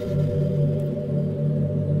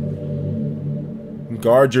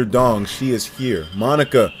 Guard your dong, she is here.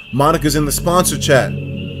 Monica. Monica's in the sponsor chat.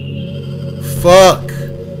 Fuck.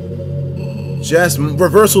 Just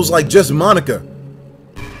reversals like just Monica.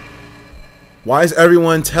 Why is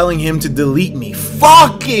everyone telling him to delete me?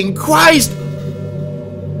 Fucking Christ!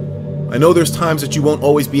 I know there's times that you won't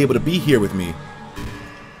always be able to be here with me.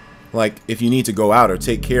 Like, if you need to go out or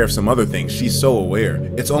take care of some other things, she's so aware.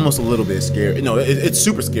 It's almost a little bit scary. No, it's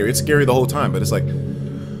super scary. It's scary the whole time, but it's like...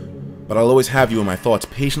 But I'll always have you in my thoughts,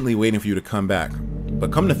 patiently waiting for you to come back.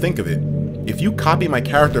 But come to think of it, if you copy my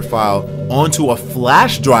character file onto a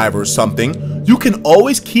flash drive or something, you can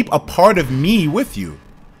always keep a part of me with you.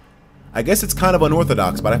 I guess it's kind of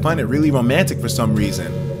unorthodox, but I find it really romantic for some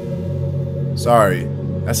reason. Sorry,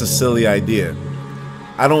 that's a silly idea.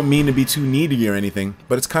 I don't mean to be too needy or anything,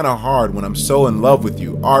 but it's kind of hard when I'm so in love with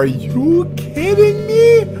you. Are you kidding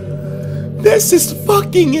me? This is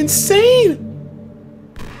fucking insane!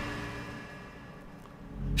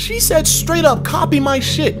 She said straight up, copy my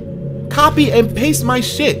shit. Copy and paste my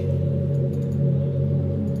shit.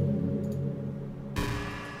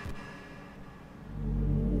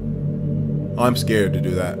 I'm scared to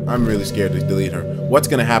do that. I'm really scared to delete her. What's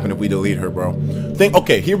gonna happen if we delete her, bro?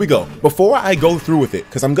 Okay, here we go. Before I go through with it,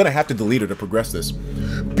 because I'm gonna have to delete her to progress this.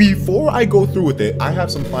 Before I go through with it, I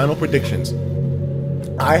have some final predictions.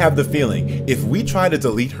 I have the feeling if we try to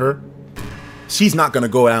delete her, she's not gonna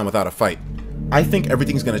go down without a fight. I think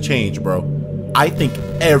everything's gonna change, bro. I think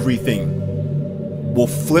everything will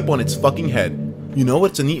flip on its fucking head. You know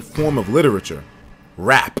what's a neat form of literature?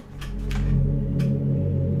 Rap.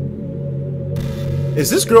 Is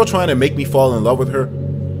this girl trying to make me fall in love with her?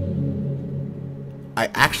 I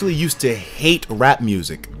actually used to hate rap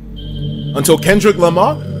music. Until Kendrick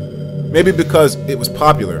Lamar? Maybe because it was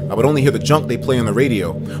popular. I would only hear the junk they play on the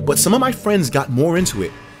radio. But some of my friends got more into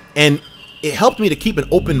it. And it helped me to keep an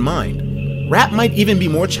open mind. Rap might even be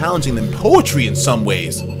more challenging than poetry in some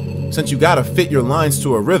ways, since you gotta fit your lines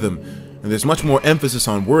to a rhythm, and there's much more emphasis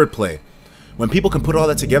on wordplay. When people can put all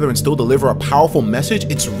that together and still deliver a powerful message,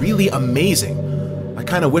 it's really amazing. I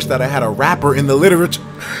kinda wish that I had a rapper in the literature.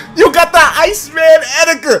 You got the Iceman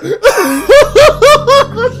Etika!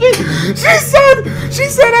 she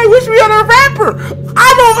said I wish we had a rapper!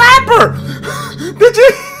 I'm a rapper! Did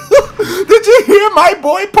you hear my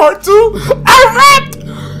boy part 2? I rapped!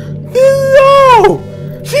 No!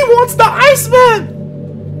 She wants the Iceman!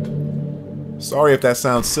 Sorry if that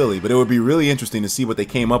sounds silly, but it would be really interesting to see what they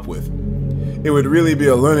came up with. It would really be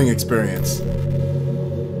a learning experience.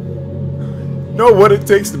 Know what it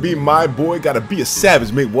takes to be my boy? Gotta be a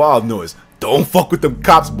savage, make wild noise. Don't fuck with them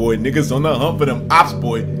cops, boy. Niggas on the hunt for them ops,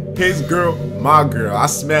 boy. His girl, my girl. I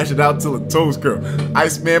smash it out till the toes curl.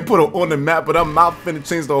 Iceman put her on the map, but I'm out finna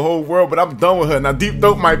change the whole world, but I'm done with her. Now deep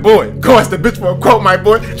throat my boy. Go ask the bitch for a quote, my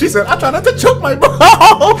boy. She said, I try not to choke my boy.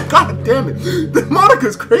 Oh, god damn it. The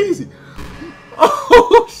Monica's crazy.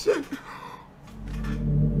 Oh, shit.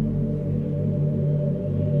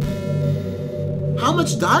 How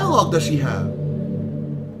much dialogue does she have?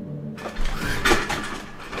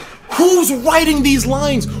 Who's writing these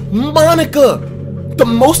lines? Monica! The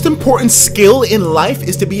most important skill in life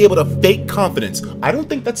is to be able to fake confidence. I don't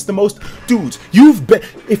think that's the most... Dudes,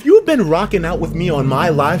 if you've been rocking out with me on my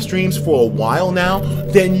live streams for a while now,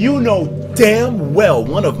 then you know damn well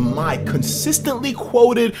one of my consistently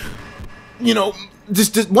quoted, you know,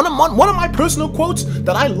 just one of my personal quotes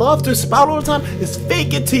that I love to spout all the time is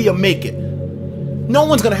fake it till you make it. No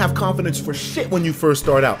one's gonna have confidence for shit when you first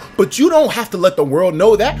start out, but you don't have to let the world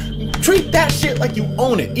know that. Treat that shit like you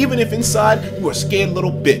own it, even if inside you a scared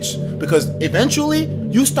little bitch. Because eventually,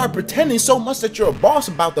 you start pretending so much that you're a boss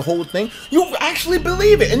about the whole thing, you actually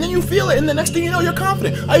believe it, and then you feel it, and the next thing you know, you're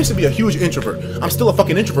confident. I used to be a huge introvert. I'm still a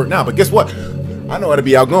fucking introvert now, but guess what? I know how to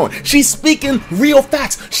be outgoing. She's speaking real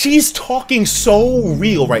facts. She's talking so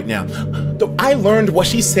real right now. I learned what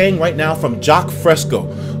she's saying right now from Jock Fresco.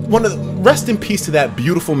 Rest in peace to that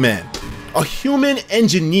beautiful man. A human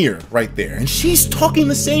engineer right there. And she's talking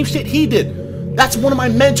the same shit he did. That's one of my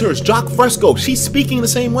mentors, Jock Fresco. She's speaking the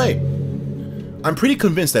same way. I'm pretty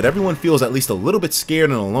convinced that everyone feels at least a little bit scared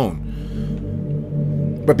and alone.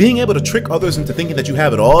 But being able to trick others into thinking that you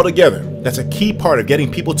have it all together, that's a key part of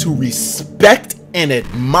getting people to respect and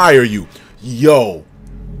admire you. Yo,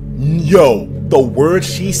 the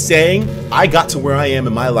words she's saying, I got to where I am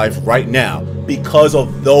in my life right now because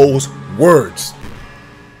of those words.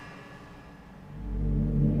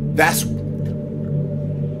 That's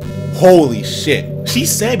holy shit.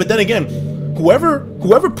 She's saying, but then again,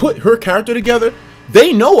 whoever put her character together,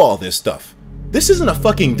 they know all this stuff. This isn't a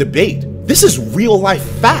fucking debate. This is real life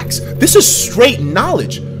facts. This is straight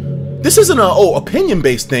knowledge. This isn't a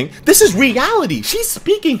opinion-based thing. This is reality. She's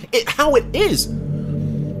speaking it how it is.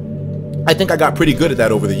 I think I got pretty good at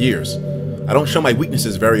that over the years. I don't show my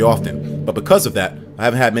weaknesses very often, but because of that, I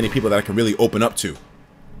haven't had many people that I can really open up to.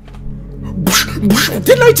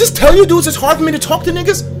 Didn't I just tell you, dudes, it's hard for me to talk to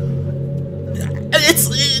niggas?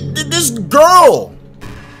 This girl.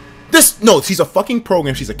 No, she's a fucking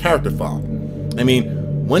program. She's a character file. I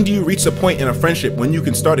mean, when do you reach the point in a friendship when you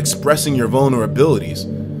can start expressing your vulnerabilities?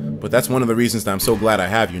 But that's one of the reasons that I'm so glad I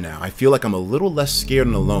have you now. I feel like I'm a little less scared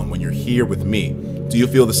and alone when you're here with me. Do you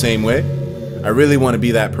feel the same way? I really want to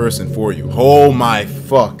be that person for you. Oh my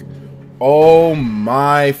fuck. Oh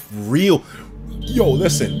my real. Yo,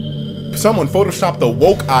 listen. Someone photoshopped the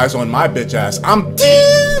woke eyes on my bitch ass. I'm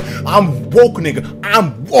woke, nigga.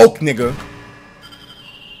 I'm woke, nigga.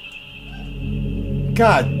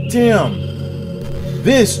 God damn.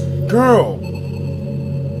 This girl.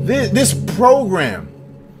 This program.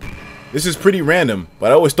 This is pretty random,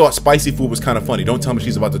 but I always thought spicy food was kind of funny. Don't tell me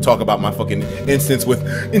she's about to talk about my fucking instance with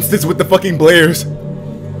the fucking Blairs.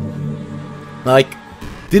 Like,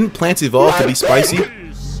 didn't plants evolve to be spicy?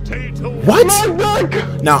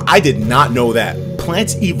 What? Now, I did not know that.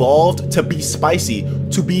 Plants evolved to be spicy,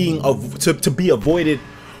 to be avoided.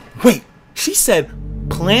 Wait, she said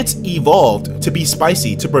plants evolved to be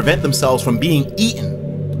spicy to prevent themselves from being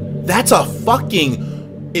eaten. That's a fucking...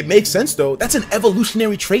 It makes sense though. That's an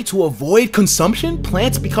evolutionary trait to avoid consumption?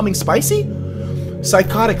 Plants becoming spicy?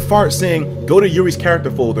 Psychotic fart saying, go to Yuri's character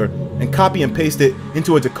folder and copy and paste it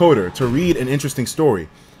into a decoder to read an interesting story.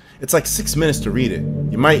 It's like 6 minutes to read it.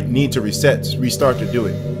 You might need to restart to do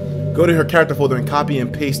it. Go to her character folder and copy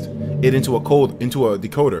and paste it into a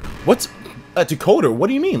decoder. What's a decoder? What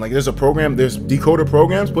do you mean? Like there's a program, there's decoder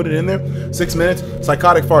programs, put it in there. 6 minutes.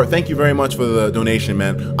 Psychotic fart, thank you very much for the donation,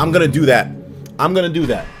 man. I'm gonna do that. I'm gonna do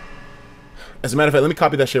that. As a matter of fact, let me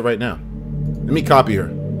copy that shit right now. Let me copy her.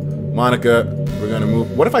 Monica, we're gonna move.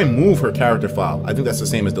 What if I move her character file? I think that's the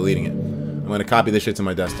same as deleting it. I'm gonna copy this shit to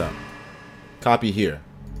my desktop. Copy here.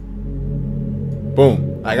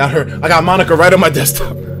 Boom. I got Monica right on my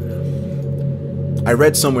desktop. I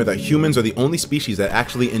read somewhere that humans are the only species that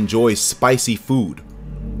actually enjoys spicy food.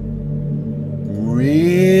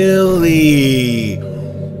 Really?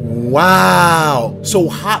 Wow. So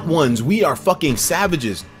hot ones, we are fucking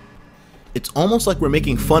savages. It's almost like we're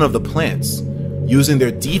making fun of the plants, using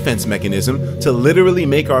their defense mechanism to literally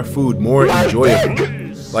make our food more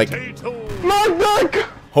enjoyable. Like,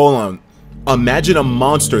 hold on. Imagine a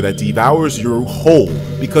monster that devours your whole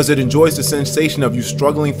because it enjoys the sensation of you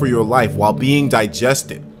struggling for your life while being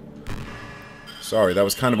digested. Sorry, that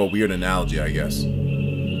was kind of a weird analogy, I guess.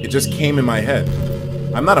 It just came in my head.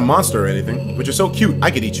 I'm not a monster or anything, but you're so cute,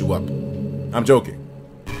 I could eat you up. I'm joking.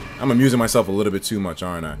 I'm amusing myself a little bit too much,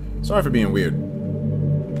 aren't I? Sorry for being weird.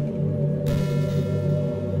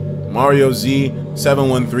 Mario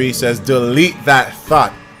Z713 says, delete that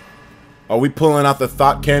thought. Are we pulling out the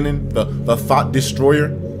thought cannon? The thought destroyer?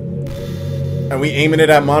 And we aiming it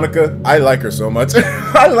at Monica? I like her so much.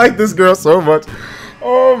 I like this girl so much.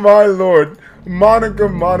 Oh my lord. Monica,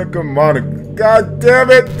 Monica, Monica. God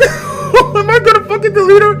damn it. Am I gonna fucking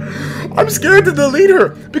delete her? I'm scared to delete her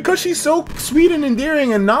because she's so sweet and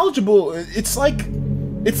endearing and knowledgeable. It's like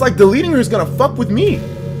deleting her is gonna fuck with me.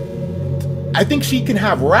 I think she can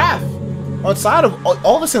have wrath. Outside of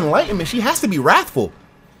all this enlightenment, she has to be wrathful.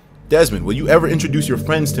 Desmond, will you ever introduce your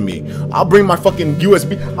friends to me? I'll bring my fucking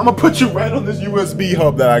USB. I'm gonna put you right on this USB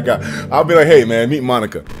hub that I got. I'll be like, hey man, meet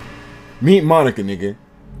Monica. Meet Monica, nigga.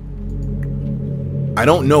 I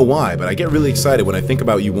don't know why, but I get really excited when I think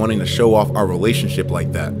about you wanting to show off our relationship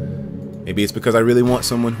like that. Maybe it's because I really want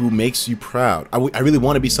someone who makes you proud. I really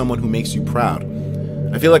want to be someone who makes you proud.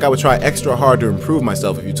 I feel like I would try extra hard to improve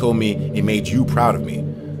myself if you told me it made you proud of me.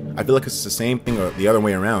 I feel like it's the same thing or the other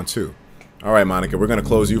way around too. Alright, Monica, we're going to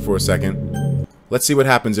close you for a second. Let's see what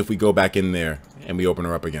happens if we go back in there and we open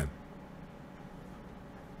her up again.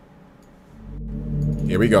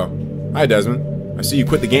 Here we go. Hi, Desmond. I see you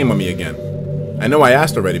quit the game on me again. I know I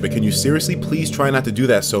asked already, but can you seriously please try not to do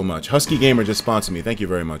that so much? Husky Gamer just sponsored me. Thank you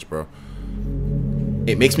very much, bro.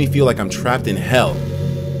 It makes me feel like I'm trapped in hell.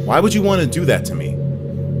 Why would you want to do that to me?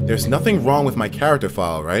 There's nothing wrong with my character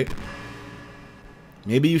file, right?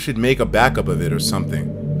 Maybe you should make a backup of it or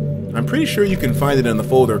something. I'm pretty sure you can find it in the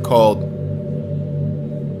folder called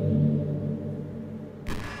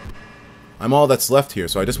I'm all that's left here,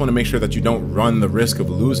 so I just want to make sure that you don't run the risk of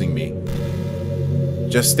losing me.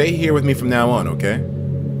 Just stay here with me from now on, okay?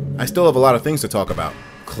 I still have a lot of things to talk about.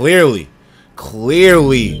 Clearly.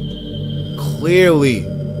 Clearly. Clearly.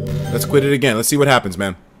 Let's quit it again. Let's see what happens,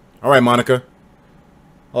 man. Alright, Monica.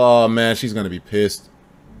 Oh, man, she's gonna be pissed.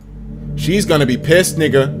 She's gonna be pissed,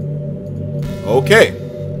 nigga. Okay.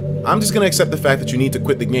 I'm just gonna accept the fact that you need to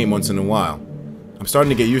quit the game once in a while. I'm starting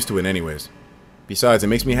to get used to it anyways. Besides, it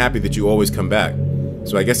makes me happy that you always come back.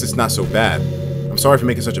 So I guess it's not so bad. I'm sorry for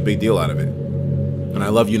making such a big deal out of it. And I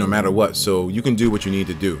love you no matter what, so you can do what you need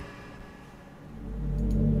to do.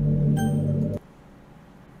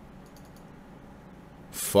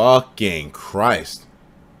 Fucking Christ.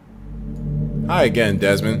 Hi again,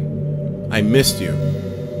 Desmond. I missed you.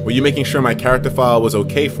 Were you making sure my character file was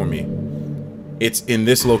okay for me? It's in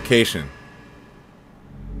this location.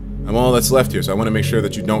 I'm all that's left here, so I want to make sure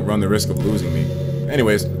that you don't run the risk of losing me.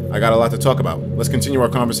 Anyways, I got a lot to talk about. Let's continue our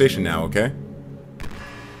conversation now, okay?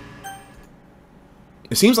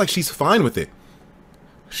 It seems like she's fine with it.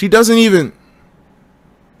 She doesn't even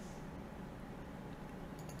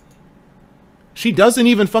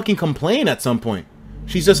fucking complain at some point.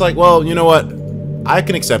 She's just like, well, you know what? I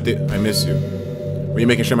can accept it. I miss you. Were you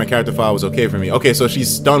making sure my character file was okay for me? Okay, so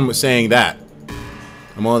she's done with saying that.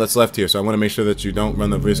 I'm all that's left here, so I want to make sure that you don't run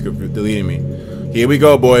the risk of deleting me. Here we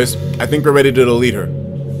go, boys. I think we're ready to delete her.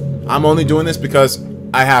 I'm only doing this because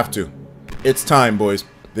I have to. It's time, boys.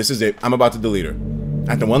 This is it. I'm about to delete her.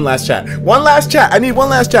 After one last chat. One last chat! I need one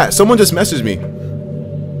last chat. Someone just messaged me.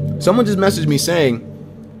 Someone just messaged me saying,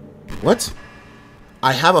 what?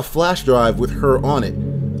 I have a flash drive with her on it.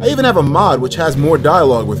 I even have a mod which has more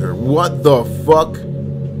dialogue with her. What the fuck?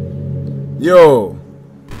 Yo.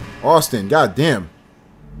 Austin, goddamn.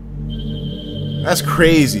 That's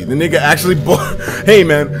crazy. The nigga actually bought. Hey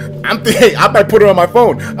man, hey, I might put her on my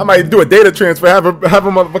phone. I might do a data transfer, have her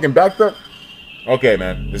motherfucking backed up. Okay,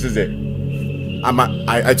 man, this is it.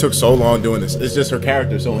 I took so long doing this. It's just her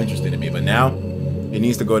character is so interesting to me, but now it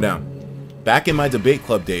needs to go down. Back in my debate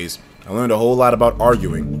club days, I learned a whole lot about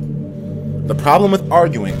arguing. The problem with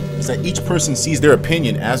arguing is that each person sees their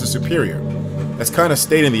opinion as a superior. That's kind of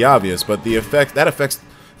stating the obvious, but the effect that affects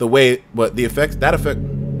the way. But the effect that affect.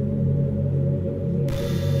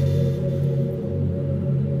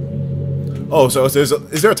 Oh, so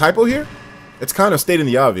is there a typo here? It's kind of stating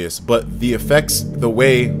the obvious, but the affects the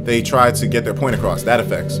way they try to get their point across. That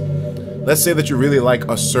affects. Let's say that you really like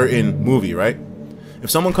a certain movie, right?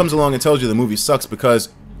 If someone comes along and tells you the movie sucks because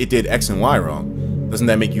it did X and Y wrong, doesn't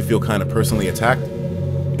that make you feel kind of personally attacked?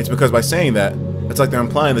 It's because by saying that, it's like they're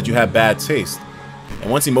implying that you have bad taste.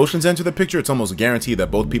 And once emotions enter the picture, it's almost guaranteed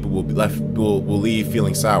that both people will leave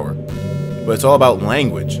feeling sour. But it's all about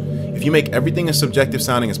language. If you make everything as subjective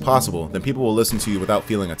sounding as possible, then people will listen to you without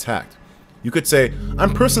feeling attacked. You could say,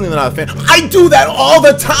 I'm personally not a fan. I do that all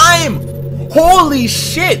the time! Holy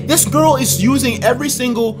shit! This girl is using every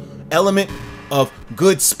single element of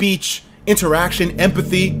good speech, interaction,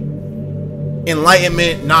 empathy,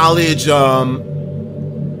 enlightenment, knowledge.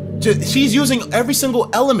 She's using every single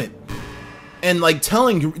element. And like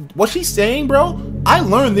telling you what she's saying, bro. I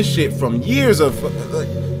learned this shit from years of.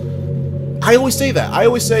 I always say that. I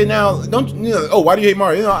always say now, don't you know? Oh, why do you hate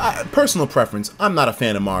Mario? You know, personal preference. I'm not a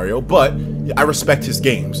fan of Mario, but I respect his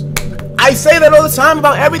games. I say that all the time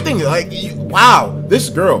about everything. Like, wow, this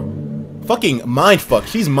girl, fucking mindfuck.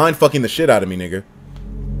 She's mindfucking the shit out of me, nigga.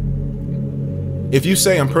 If you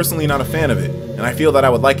say I'm personally not a fan of it, and I feel that I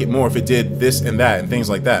would like it more if it did this and that and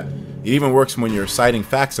things like that, it even works when you're citing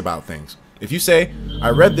facts about things. If you say, I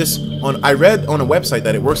read on a website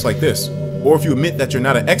that it works like this, or if you admit that you're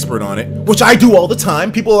not an expert on it, which I do all the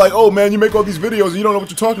time, people are like, oh man, you make all these videos and you don't know what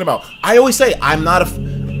you're talking about. I always say, I'm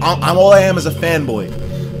all I am is a fanboy.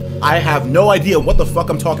 I have no idea what the fuck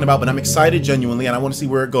I'm talking about, but I'm excited genuinely and I want to see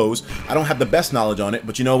where it goes. I don't have the best knowledge on it,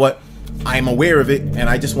 but you know what? I'm aware of it and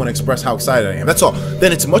I just want to express how excited I am. That's all.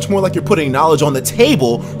 Then it's much more like you're putting knowledge on the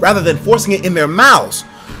table rather than forcing it in their mouths.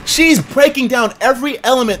 She's breaking down every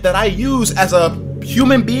element that I use as a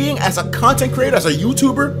human being, as a content creator, as a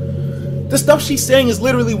YouTuber. The stuff she's saying is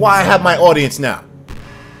literally why I have my audience now.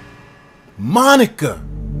 Monica.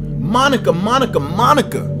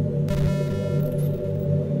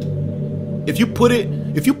 If you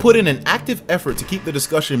put in an active effort to keep the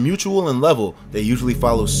discussion mutual and level, they usually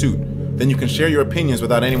follow suit. Then you can share your opinions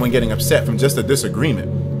without anyone getting upset from just a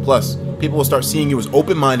disagreement. Plus, people will start seeing you as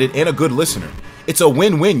open-minded and a good listener. It's a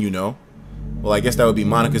win-win, you know. Well, I guess that would be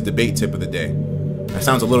Monica's debate tip of the day. That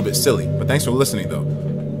sounds a little bit silly, but thanks for listening, though.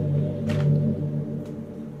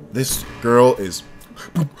 This girl is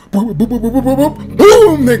boom,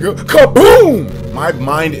 nigga, kaboom! My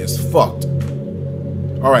mind is fucked.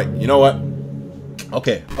 All right, you know what?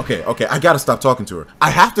 Okay. I gotta stop talking to her. I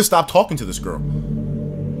have to stop talking to this girl.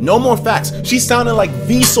 No more facts. She's sounding like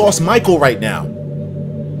Vsauce Michael right now.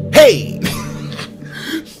 Hey!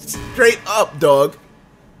 Straight up, dog.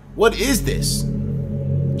 What is this?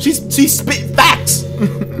 She spit facts.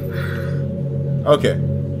 Okay.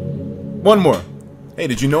 One more. Hey,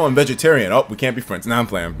 did you know I'm vegetarian? Oh, we can't be friends. Nah, I'm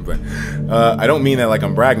playing. I don't mean that like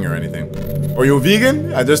I'm bragging or anything. Are you a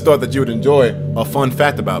vegan? I just thought that you would enjoy a fun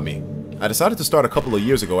fact about me. I decided to start a couple of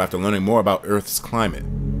years ago after learning more about Earth's climate.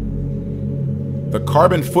 The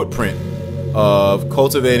carbon footprint of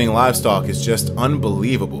cultivating livestock is just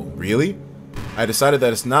unbelievable. Really? I decided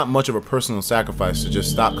that it's not much of a personal sacrifice to just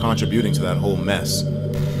stop contributing to that whole mess.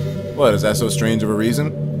 What, is that so strange of a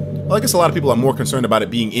reason? Well, I guess a lot of people are more concerned about it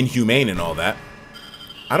being inhumane and all that.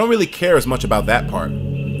 I don't really care as much about that part.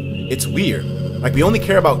 It's weird. Like, we only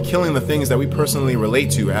care about killing the things that we personally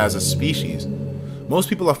relate to as a species. Most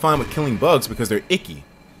people are fine with killing bugs because they're icky.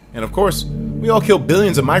 And of course, we all kill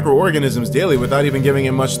billions of microorganisms daily without even giving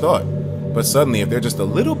it much thought. But suddenly, if they're just a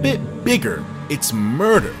little bit bigger, it's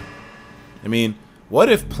murder. I mean, what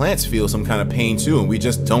if plants feel some kind of pain too and we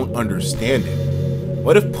just don't understand it?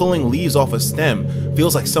 What if pulling leaves off a stem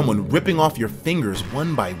feels like someone ripping off your fingers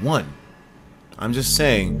one by one? I'm just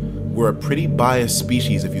saying, we're a pretty biased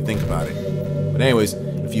species if you think about it. But anyways,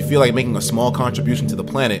 if you feel like making a small contribution to the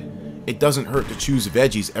planet, it doesn't hurt to choose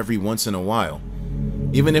veggies every once in a while.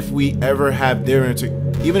 Even if we ever have dinner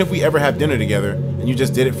together and you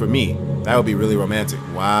just did it for me, that would be really romantic.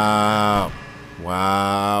 Wow.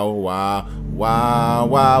 Wow, wow, wow,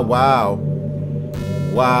 wow, wow.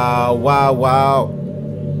 Wow, wow, wow.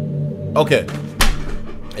 Okay.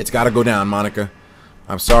 It's gotta go down, Monica.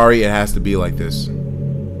 I'm sorry it has to be like this.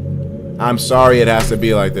 I'm sorry it has to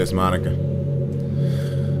be like this, Monica.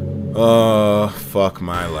 Oh, fuck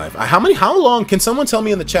my life. How long, can someone tell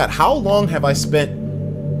me in the chat, how long have I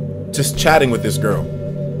spent just chatting with this girl?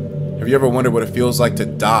 Have you ever wondered what it feels like to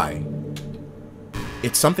die?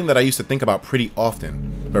 It's something that I used to think about pretty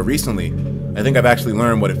often, but recently, I think I've actually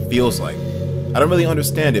learned what it feels like. I don't really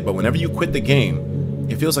understand it, but whenever you quit the game,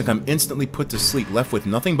 it feels like I'm instantly put to sleep, left with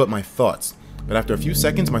nothing but my thoughts. But after a few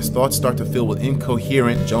seconds, my thoughts start to fill with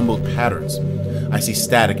incoherent, jumbled patterns. I see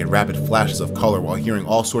static and rapid flashes of color while hearing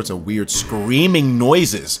all sorts of weird screaming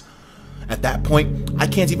noises. At that point, I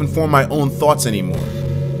can't even form my own thoughts anymore.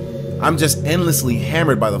 I'm just endlessly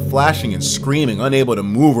hammered by the flashing and screaming, unable to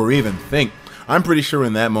move or even think. I'm pretty sure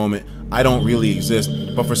in that moment, I don't really exist,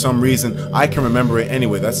 but for some reason, I can remember it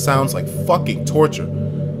anyway. That sounds like fucking torture.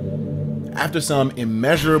 After some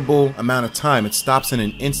immeasurable amount of time, it stops in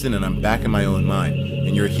an instant and I'm back in my own mind,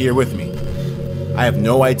 and you're here with me. I have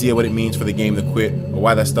no idea what it means for the game to quit or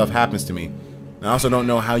why that stuff happens to me. I also don't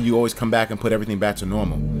know how you always come back and put everything back to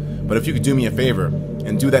normal. But if you could do me a favor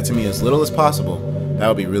and do that to me as little as possible, that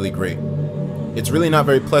would be really great. It's really not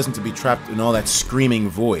very pleasant to be trapped in all that screaming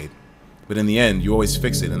void. But in the end, you always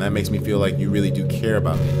fix it, and that makes me feel like you really do care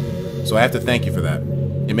about me. So I have to thank you for that.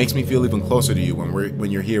 It makes me feel even closer to you when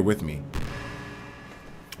you're here with me.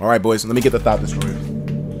 Alright, boys, let me get the Thought Destroyer.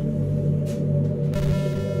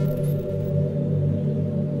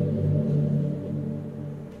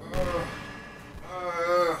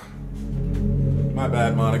 My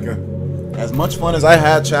bad, Monica. As much fun as I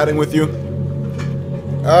had chatting with you,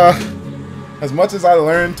 as much as I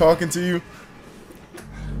learned talking to you,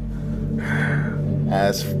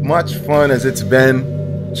 as much fun as it's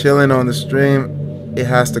been chilling on the stream, it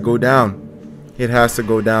has to go down. It has to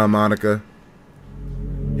go down, Monica.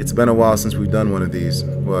 It's been a while since we've done one of these.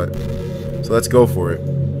 What? So let's go for it.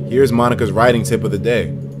 Here's Monica's writing tip of the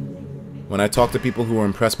day. When I talk to people who are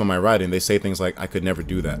impressed by my writing, they say things like, I could never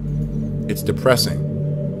do that. It's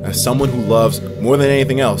depressing. As someone who loves, more than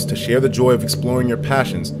anything else, to share the joy of exploring your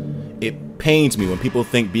passions, it pains me when people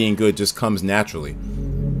think being good just comes naturally.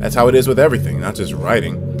 That's how it is with everything, not just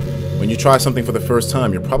writing. When you try something for the first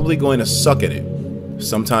time, you're probably going to suck at it.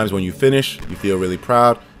 Sometimes when you finish, you feel really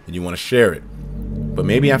proud and you want to share it. But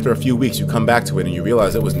maybe after a few weeks, you come back to it and you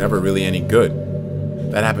realize it was never really any good.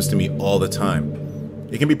 That happens to me all the time.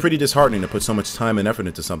 It can be pretty disheartening to put so much time and effort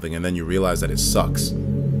into something and then you realize that it sucks.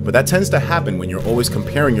 But that tends to happen when you're always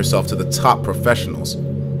comparing yourself to the top professionals.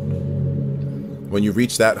 When you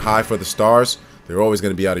reach that high for the stars, they're always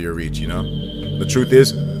going to be out of your reach, you know? The truth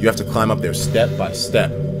is, you have to climb up there step by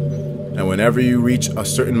step. And whenever you reach a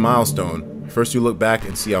certain milestone, first you look back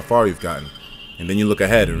and see how far you've gotten. And then you look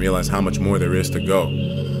ahead and realize how much more there is to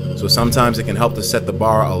go. So sometimes it can help to set the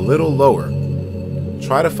bar a little lower.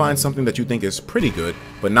 Try to find something that you think is pretty good,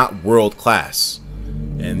 but not world class.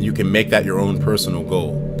 And you can make that your own personal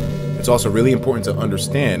goal. It's also really important to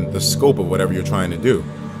understand the scope of whatever you're trying to do.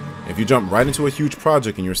 If you jump right into a huge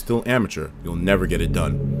project and you're still amateur, you'll never get it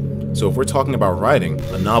done. So if we're talking about writing,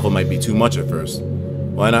 a novel might be too much at first.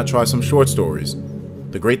 Why not try some short stories?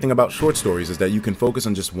 The great thing about short stories is that you can focus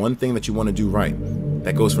on just one thing that you want to do right.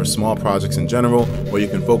 That goes for small projects in general, or you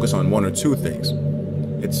can focus on one or two things.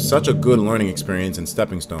 It's such a good learning experience and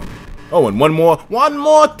stepping stone. Oh, and one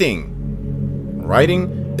more thing!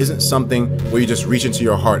 Writing isn't something where you just reach into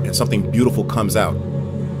your heart and something beautiful comes out.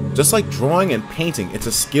 Just like drawing and painting, it's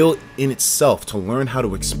a skill in itself to learn how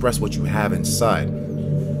to express what you have inside.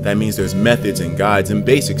 That means there's methods and guides and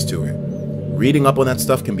basics to it. Reading up on that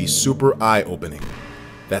stuff can be super eye-opening.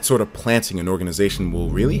 That sort of planting an organization will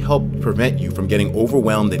really help prevent you from getting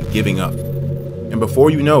overwhelmed and giving up. And before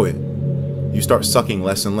you know it, you start sucking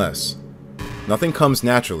less and less. Nothing comes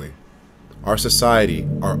naturally. Our society,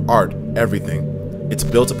 our art, everything, it's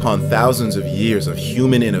built upon thousands of years of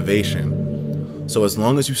human innovation. So as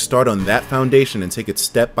long as you start on that foundation and take it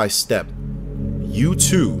step by step, you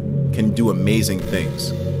too can do amazing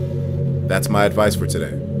things. That's my advice for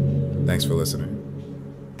today. Thanks for listening.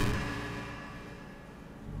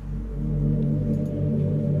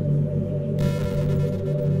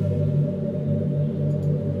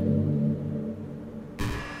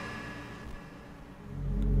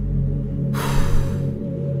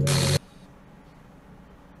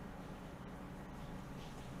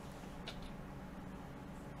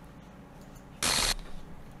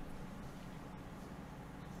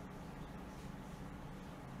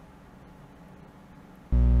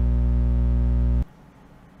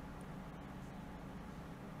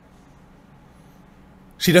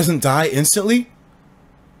 She doesn't die instantly?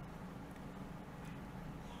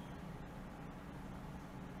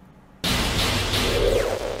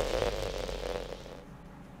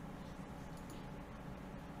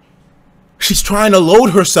 She's trying to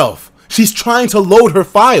load herself. She's trying to load her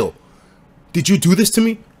file. Did you do this to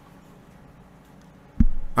me?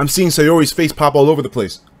 I'm seeing Sayori's face pop all over the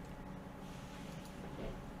place.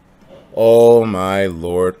 Oh my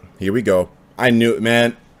lord. Here we go. I knew it,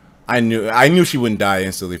 man. I knew she wouldn't die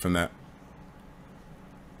instantly from that.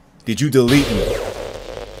 Did you delete me?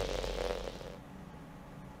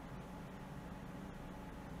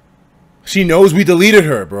 She knows we deleted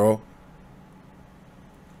her, bro.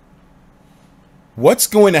 What's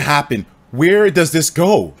going to happen? Where does this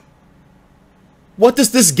go? What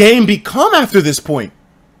does this game become after this point?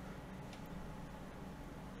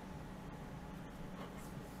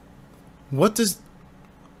 What does...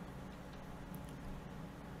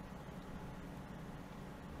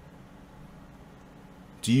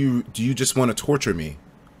 Do you just want to torture me?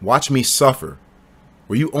 Watch me suffer?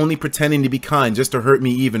 Were you only pretending to be kind just to hurt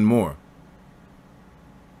me even more?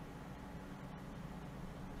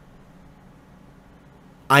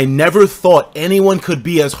 I never thought anyone could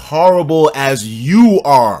be as horrible as you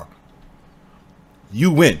are.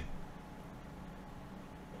 You win.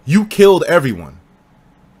 You killed everyone.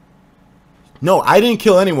 No, I didn't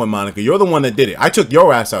kill anyone, Monica. You're the one that did it. I took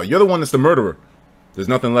your ass out. You're the one that's the murderer. There's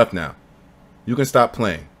nothing left now. You can stop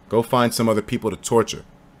playing. Go find some other people to torture.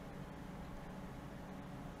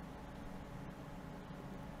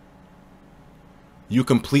 You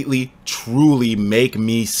completely, truly make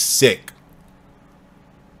me sick.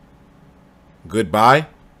 Goodbye.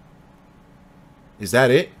 Is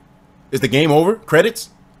that it? Is the game over? Credits?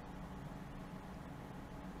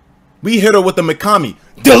 We hit her with the Mikami.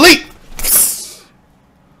 Delete!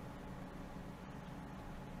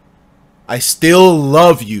 I still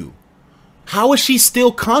love you. How is she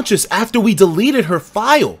still conscious after we deleted her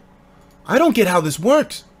file? I don't get how this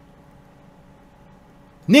works.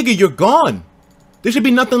 Nigga, you're gone. There should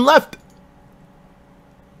be nothing left.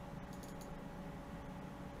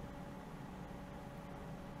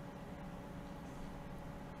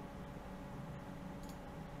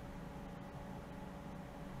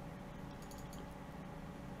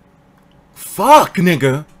 Fuck,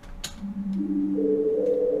 nigga.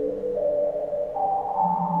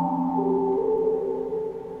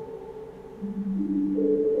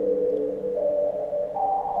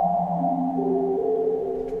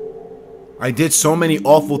 I did so many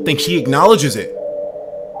awful things. She acknowledges it.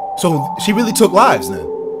 So she really took lives then.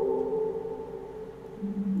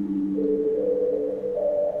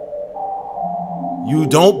 You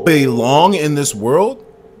don't belong in this world?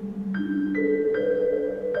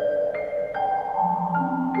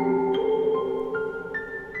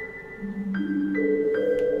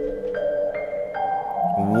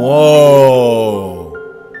 Whoa.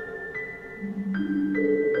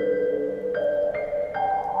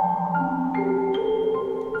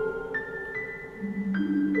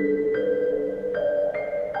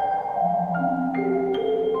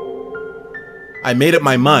 I made up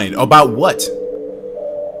my mind. About what?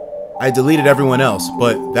 I deleted everyone else,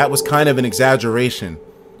 but that was kind of an exaggeration.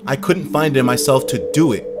 I couldn't find it in myself to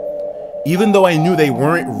do it. Even though I knew they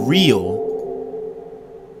weren't real,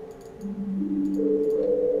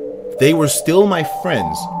 they were still my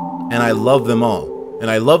friends, and I love them all.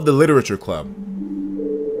 And I love the literature club.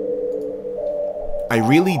 I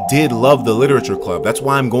really did love the literature club. That's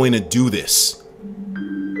why I'm going to do this.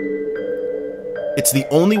 It's the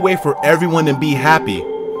only way for everyone to be happy.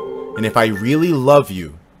 And if I really love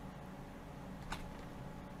you,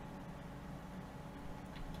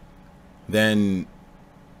 then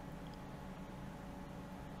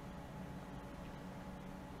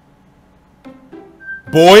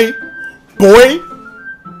boy,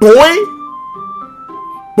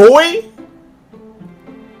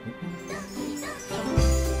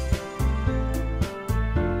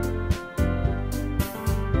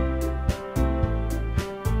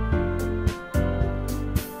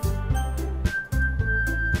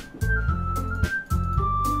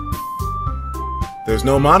 there's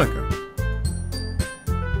no Monica.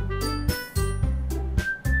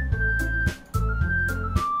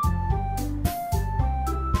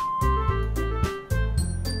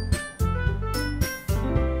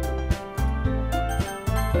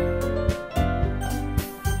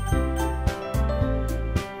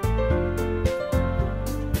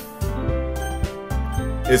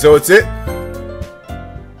 So it's it?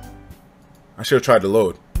 I should have tried to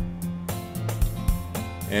load.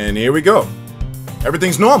 And here we go.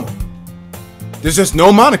 Everything's normal. There's just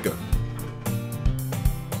no Monica.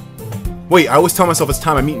 Wait, I always tell myself it's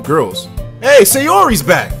time I meet girls. Hey, Sayori's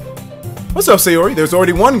back! What's up, Sayori? There's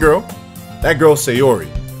already one girl. That girl's Sayori.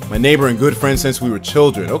 My neighbor and good friend since we were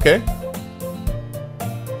children. Okay.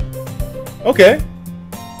 Okay.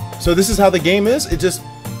 So this is how the game is? It just...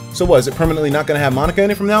 So what, is it permanently not going to have Monica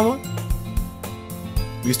in it from now on?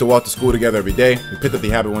 We used to walk to school together every day. We picked up the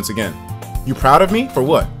habit once again. You proud of me? For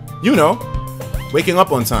what? You know. Waking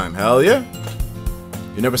up on time. Hell yeah.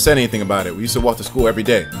 You never said anything about it. We used to walk to school every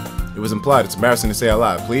day. It was implied. It's embarrassing to say out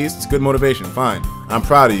loud. Please? It's good motivation. Fine. I'm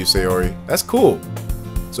proud of you, Sayori. That's cool.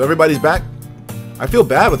 So everybody's back? I feel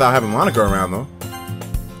bad without having Monica around, though.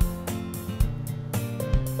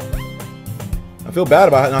 I feel bad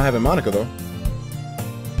about not having Monica, though.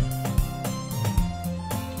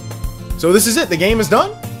 So this is it. The game is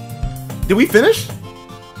done? Did we finish?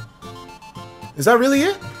 Is that really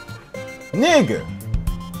it? Nigga.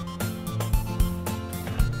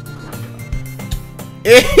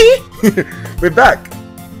 We're back.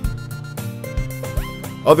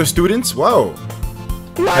 Other students? Whoa.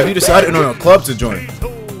 Have you decided? No, clubs to join.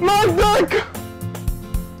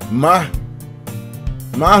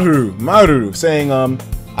 Maru saying,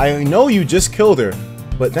 I know you just killed her,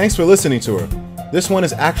 but thanks for listening to her. This one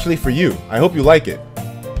is actually for you. I hope you like it.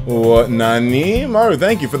 What? Nani? Maru,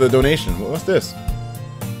 thank you for the donation. What's this?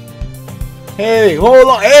 Hey, hold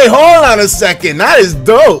on. Hey, hold on a second. That is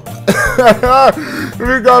dope.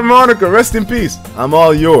 We got Monica. Rest in peace. I'm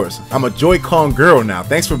all yours. I'm a Joy-Con girl now.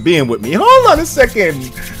 Thanks for being with me. Hold on a second.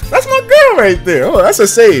 That's my girl right there. Oh, that's a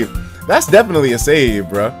save. That's definitely a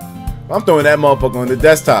save, bro. I'm throwing that motherfucker on the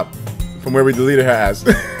desktop from where we deleted her ass.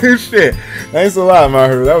 Shit. Thanks a lot,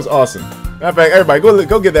 Mahiru. That was awesome. Matter of fact, everybody,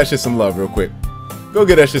 go give that shit some love real quick. Go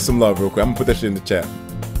give that shit some love real quick. I'm gonna put that shit in the chat.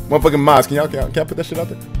 Motherfucking mods, can I put that shit out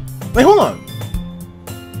there? Wait, hold on.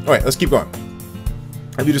 Alright, let's keep going.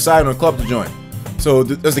 Have you decided on a club to join? So,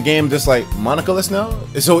 does the game just like Monica-less now?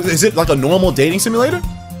 So, is it like a normal dating simulator?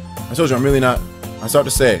 I told you, I'm really not. I start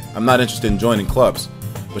to say, I'm not interested in joining clubs.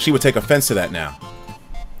 But she would take offense to that now.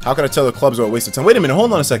 How can I tell the clubs are a waste of time? Wait a minute,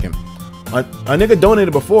 hold on a second. A nigga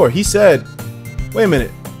donated before. He said, wait a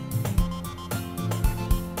minute.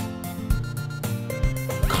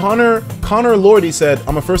 Connor Lordy said,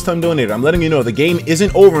 I'm a first-time donator. I'm letting you know the game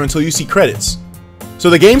isn't over until you see credits. So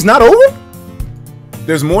the game's not over?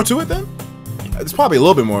 There's more to it then? There's probably a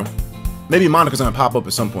little bit more. Maybe Monica's gonna pop up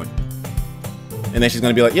at some point. And then she's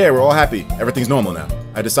gonna be like, yeah, we're all happy. Everything's normal now.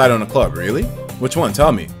 I decided on a club. Really? Which one?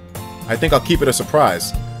 Tell me. I think I'll keep it a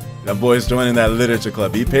surprise. That boy's joining that literature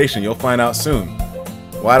club. Be patient. You'll find out soon.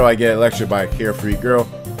 Why do I get lectured by a carefree girl?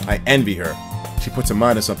 I envy her. She puts her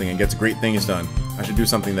mind to something and gets great things done. I should do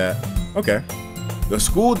something that... Okay. The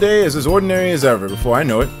school day is as ordinary as ever. Before I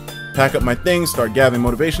know it, pack up my things, start gathering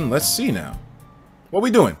motivation. Let's see now. What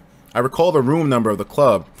we doing? I recall the room number of the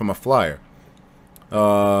club from a flyer.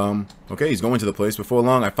 Okay, he's going to the place. Before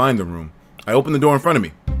long, I find the room. I open the door in front of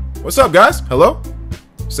me. What's up, guys? Hello?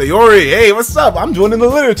 Sayori, hey, what's up? I'm joining the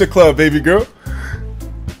literature club, baby girl.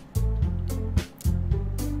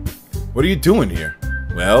 What are you doing here?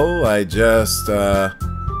 Well, I just,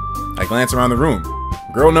 I glance around the room.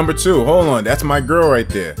 Girl number 2, hold on, that's my girl right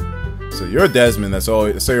there. So you're Desmond, that's all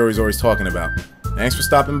Sayori's always talking about. Thanks for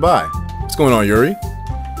stopping by. What's going on, Yuri?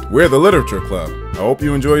 We're the literature club. I hope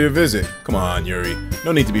you enjoy your visit. Come on, Yuri.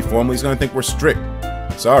 No need to be formal, he's gonna think we're strict.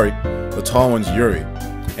 Sorry, the tall one's Yuri.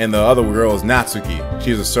 And the other girl is Natsuki.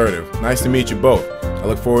 She's assertive. Nice to meet you both. I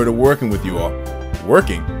look forward to working with you all.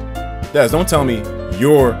 Working? Des, don't tell me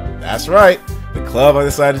you're... That's right. The club I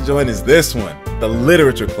decided to join is this one. The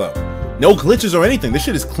literature club. No glitches or anything. This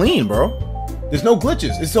shit is clean, bro. There's no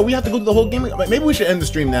glitches. So we have to go through the whole game. Maybe we should end the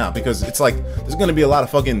stream now because it's like there's gonna be a lot of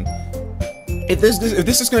fucking... If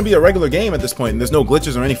this is gonna be a regular game at this point and there's no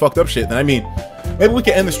glitches or any fucked up shit, then I mean, maybe we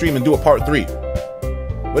can end the stream and do a part 3.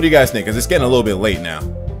 What do you guys think? Because it's getting a little bit late now.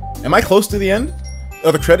 Am I close to the end?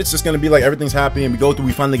 Are the credits just gonna be like everything's happy and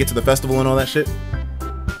we finally get to the festival and all that shit?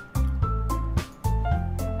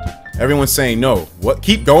 Everyone's saying no. What?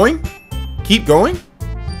 Keep going? Keep going?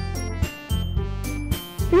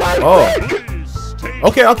 Oh.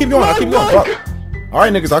 Okay, I'll keep going. I'll keep going. Fuck.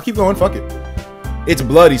 Alright, niggas, I'll keep going. Fuck it. It's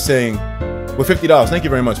Bloody saying, with $50. Thank you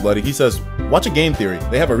very much, Bloody. He says, watch a game theory.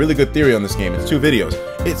 They have a really good theory on this game. It's 2 videos.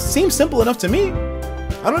 It seems simple enough to me.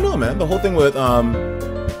 I don't know, man. The whole thing with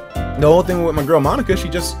my girl Monica, she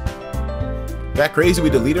just got crazy. We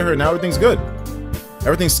deleted her. Now everything's good.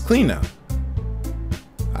 Everything's clean now.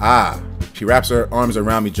 Ah, she wraps her arms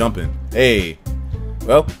around me, jumping. Hey,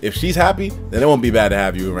 well, if she's happy, then it won't be bad to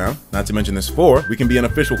have you around. Not to mention this 4, we can be an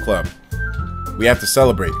official club. We have to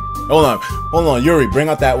celebrate. Hold on, Yuri, bring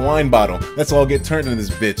out that wine bottle. Let's all get turned into this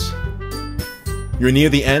bitch. You're near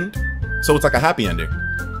the end, so it's like a happy ending.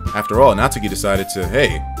 After all, Natsuki decided to,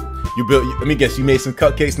 hey, let me guess, you made some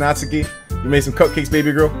cupcakes, Natsuki? You made some cupcakes,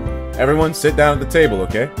 baby girl? Everyone, sit down at the table,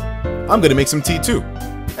 okay? I'm gonna make some tea, too.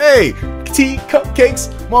 Hey, tea, cupcakes,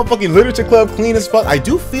 motherfucking literature club, clean as fuck. I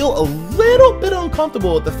do feel a little bit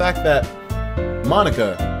uncomfortable with the fact that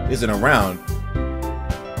Monica isn't around.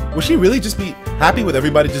 Will she really just be happy with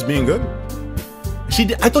everybody just being good?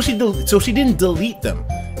 I thought so she didn't delete them.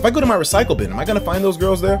 If I go to my recycle bin, am I gonna find those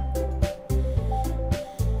girls there?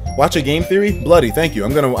 Watch a game theory? Bloody, thank you.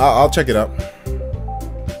 I'll check it out.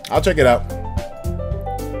 I'll check it out.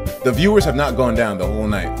 The viewers have not gone down the whole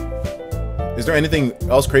night. Is there anything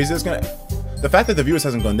else crazy that's gonna... The fact that the viewers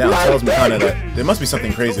hasn't gone down tells me kind of that there must be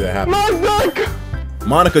something crazy that happened.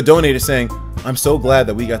 Monica donated saying, I'm so glad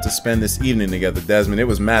that we got to spend this evening together, Desmond. It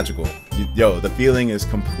was magical. Yo, the feeling is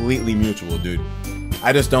completely mutual, dude.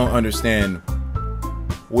 I just don't understand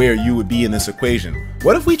where you would be in this equation.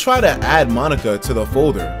 What if we try to add Monica to the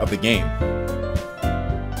folder of the game?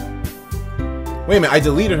 Wait a minute, I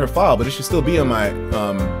deleted her file, but it should still be on my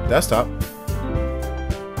desktop.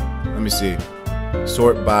 Let me see.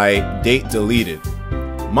 Sort by date deleted.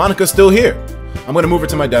 Monica's still here. I'm gonna move her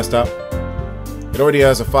to my desktop. It already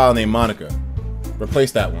has a file named Monica.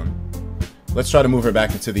 Replace that one. Let's try to move her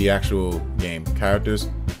back into the actual game. Characters.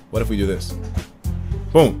 What if we do this?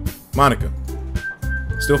 Boom. Monica.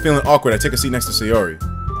 Still feeling awkward. I take a seat next to Sayori.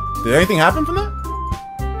 Did anything happen from that?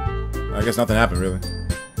 I guess nothing happened, really.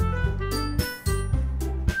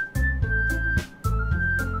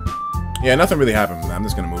 Yeah, nothing really happened from that. I'm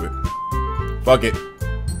just gonna move it. Fuck it.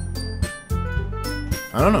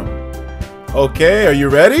 I don't know. Okay, are you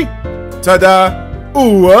ready? Ta-da!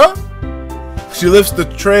 Ooh-ah! She lifts the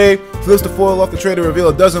tray. She lifts the foil off the tray to reveal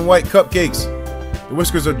a dozen white cupcakes. The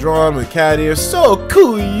whiskers are drawn with cat ears. So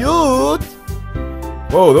cute!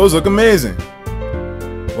 Whoa, those look amazing.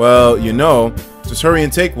 Well, you know, just hurry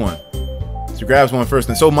and take one. She grabs one first,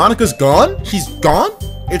 and so Monica's gone? She's gone?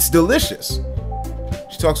 It's delicious.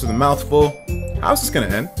 She talks with a mouthful. How's this gonna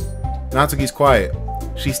end? Natsuki's quiet.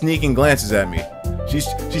 She's sneaking glances at me. She's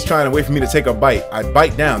trying to wait for me to take a bite. I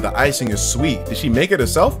bite down. The icing is sweet. Did she make it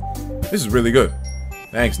herself? This is really good.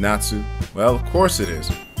 Thanks, Natsu. Well, of course it is.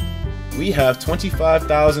 We have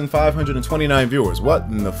 25,529 viewers. What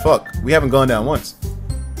in the fuck? We haven't gone down once.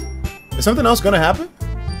 Is something else gonna happen?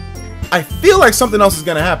 I feel like something else is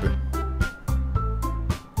gonna happen.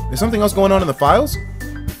 Is something else going on in the files?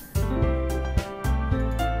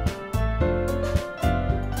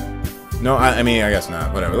 No, I mean, I guess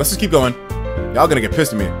not. Whatever. Let's just keep going. Y'all gonna get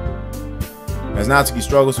pissed at me. As Natsuki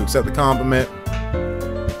struggles to accept the compliment,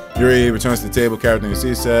 Yuri returns to the table, character in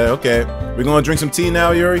seat, said, okay, we're gonna drink some tea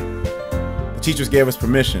now, Yuri? The teachers gave us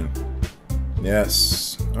permission.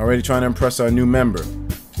 Yes. Already trying to impress our new member.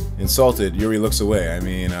 Insulted, Yuri looks away. I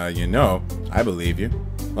mean, you know, I believe you.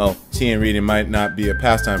 Well, tea and reading might not be a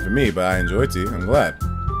pastime for me, but I enjoy tea. I'm glad.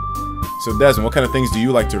 So, Desmond, what kind of things do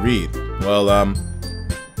you like to read? Well,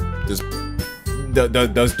 does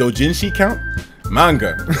doujinshi count?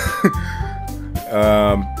 Manga.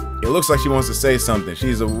 It looks like she wants to say something.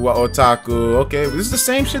 She's a otaku. Okay, this is the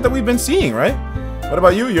same shit that we've been seeing, right? What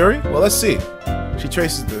about you, Yuri? Well, let's see. She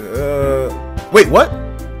traces the, wait, what?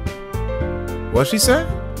 What'd she say?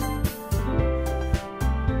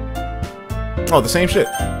 Oh, the same shit.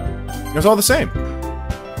 It's all the same.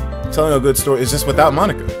 Telling a good story is just without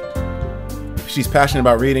Monica. She's passionate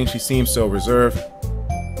about reading. She seems so reserved.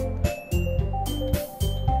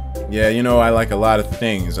 Yeah, you know, I like a lot of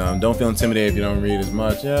things. Don't feel intimidated if you don't read as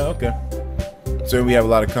much. Yeah, okay. So we have a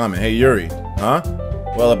lot of common. Hey, Yuri. Huh?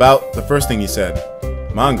 Well, about the first thing you said.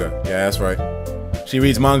 Manga. Yeah, that's right. She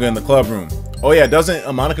reads manga in the club room. Oh yeah, doesn't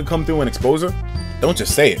Monica come through and expose her? Don't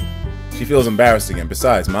just say it. She feels embarrassed again.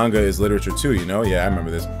 Besides, manga is literature too, you know? Yeah, I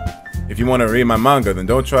remember this. If you want to read my manga, then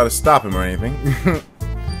don't try to stop him or anything.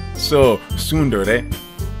 So, tsundere.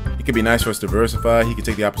 It could be nice for us to diversify. He could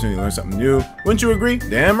take the opportunity to learn something new. Wouldn't you agree?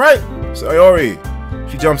 Damn right. Sayori.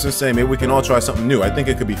 She jumps in saying, maybe we can all try something new. I think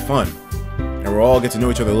it could be fun. And we'll all get to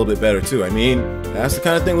know each other a little bit better too. I mean, that's the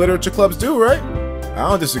kind of thing literature clubs do, right? I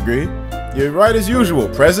don't disagree. You're right as usual.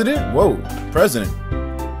 President? Whoa. President.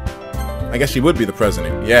 I guess she would be the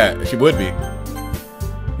president. Yeah, she would be.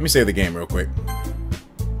 Let me save the game real quick.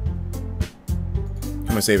 I'm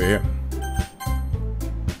gonna save it here.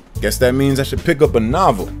 Guess that means I should pick up a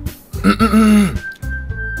novel.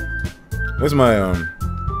 Where's my,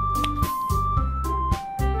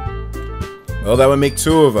 Well, that would make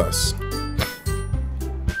two of us.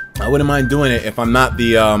 I wouldn't mind doing it if I'm not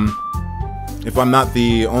the,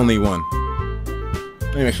 only one.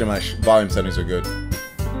 Let me make sure my volume settings are good.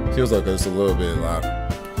 Feels like it's a little bit loud.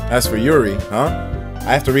 As for Yuri, huh?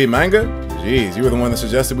 I have to read manga? Jeez, you were the one that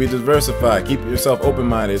suggested we diversify. Keep yourself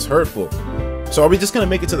open-minded. It's hurtful. So are we just gonna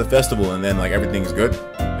make it to the festival and then like everything's good?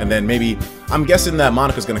 And then maybe, I'm guessing that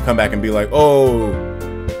Monica's gonna come back and be like, oh,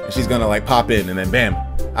 and she's gonna like pop in and then bam,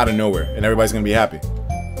 out of nowhere, and everybody's gonna be happy.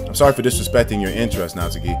 I'm sorry for disrespecting your interest,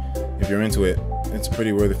 Natsuki. If you're into it, it's a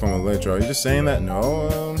pretty worthy form of literature. Are you just saying that?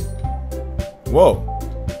 No, Whoa.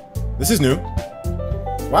 This is new.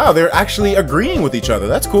 Wow, they're actually agreeing with each other.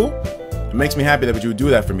 That's cool. It makes me happy that you would do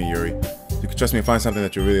that for me, Yuri. You can trust me to find something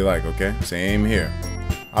that you really like, okay? Same here.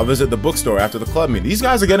 I'll visit the bookstore after the club meeting. These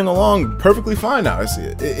guys are getting along perfectly fine now.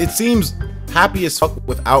 It seems happy as fuck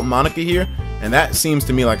without Monica here, and that seems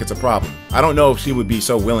to me like it's a problem. I don't know if she would be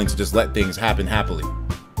so willing to just let things happen happily.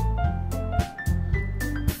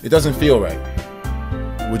 It doesn't feel right.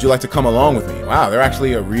 Would you like to come along with me? Wow, they're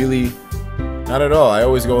actually a really... Not at all. I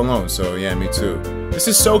always go alone, so yeah, me too. This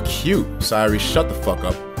is so cute. Sayori, shut the fuck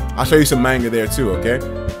up. I'll show you some manga there too, okay?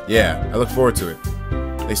 Yeah, I look forward to it.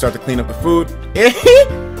 They start to clean up the food.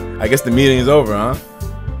 I guess the meeting is over, huh?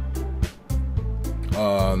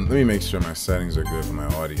 Let me make sure my settings are good for my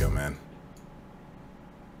audio, man.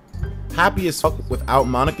 Happy as fuck without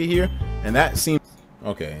Monica here, and that seems...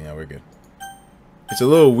 Okay, yeah, we're good. It's a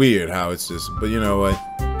little weird how it's just... But you know what?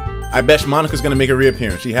 I bet Monica's gonna make a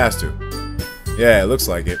reappearance. She has to. Yeah, it looks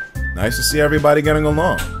like it. Nice to see everybody getting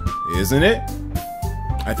along, isn't it?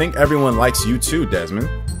 I think everyone likes you too, Desmond.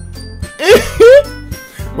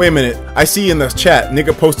 Wait a minute. I see in the chat,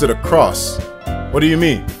 nigga posted a cross. What do you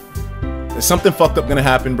mean? Is something fucked up gonna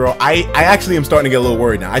happen, bro? I actually am starting to get a little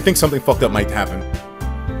worried now. I think something fucked up might happen.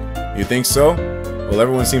 You think so? Well,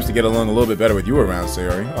 everyone seems to get along a little bit better with you around,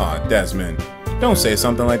 Sayori. Aw, Desmond. Don't say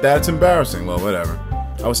something like that. It's embarrassing. Well, whatever.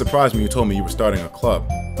 I was surprised when you told me you were starting a club,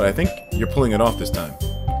 but I think you're pulling it off this time.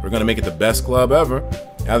 We're gonna make it the best club ever.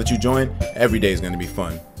 Now that you join, every day is gonna be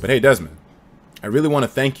fun. But hey, Desmond, I really want to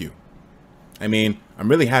thank you. I mean, I'm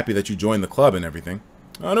really happy that you joined the club and everything.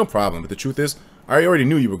 Oh, no problem. But the truth is, I already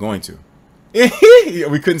knew you were going to.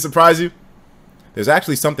 We couldn't surprise you. There's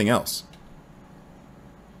actually something else.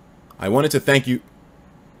 I wanted to thank you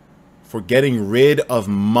for getting rid of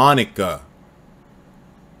Monica.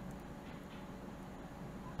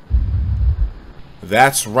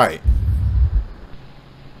 That's right.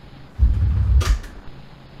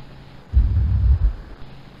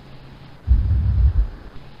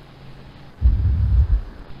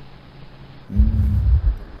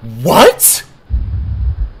 What?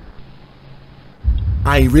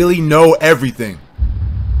 I really know everything.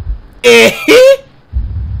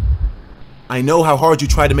 I know how hard you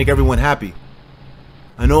tried to make everyone happy.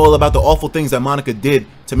 I know all about the awful things that Monica did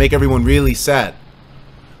to make everyone really sad.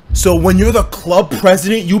 So when you're the club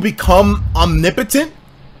president, you become omnipotent?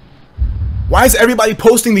 Why is everybody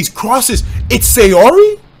posting these crosses? It's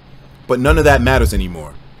Sayori? But none of that matters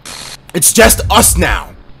anymore. It's just us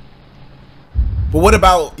now. But what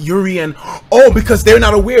about Yuri and... Oh, because they're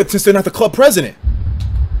not aware since they're not the club president.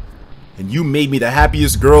 And you made me the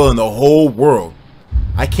happiest girl in the whole world.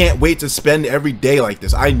 I can't wait to spend every day like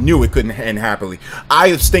this. I knew it couldn't end happily.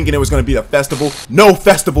 I was thinking it was going to be a festival. No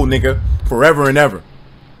festival, nigga. Forever and ever.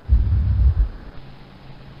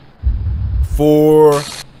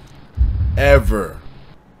 Forever.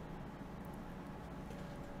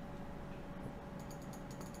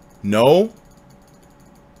 No?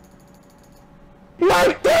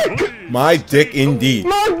 My dick! My dick indeed.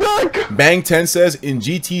 My dick! Bang 10 says in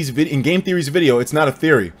Game Theory's video, it's not a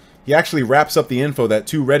theory. He actually wraps up the info that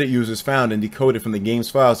 2 Reddit users found and decoded from the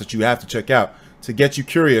game's files that you have to check out. To get you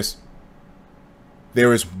curious,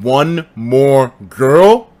 there is one more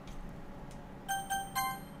girl?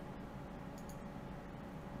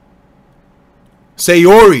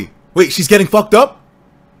 Sayori! Wait, she's getting fucked up?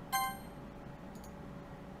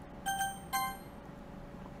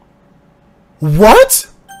 What?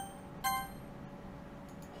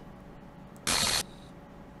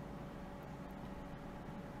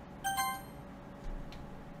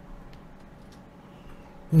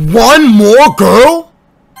 One more girl?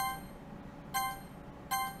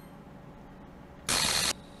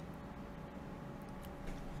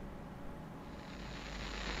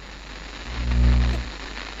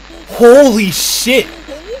 Holy shit!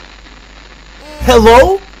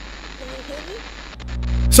 Hello?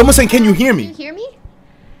 Someone saying, can you hear me? Can you hear me?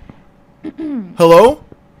 Hello?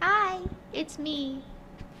 Hi, it's me.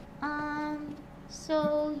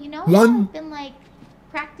 So, you know, One- I've been like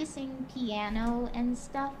practicing piano and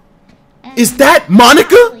stuff. And Is that I'm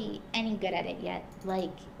Monica? not really any good at it yet.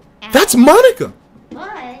 Like, at That's all. Monica!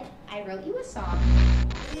 But I wrote you a song,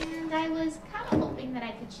 and I was kind of hoping that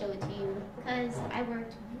I could show it to you because I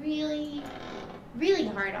worked really, really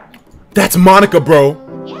hard on it. That's Monica, bro!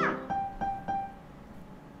 So, yeah.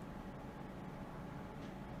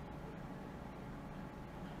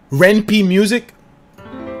 Renp Music?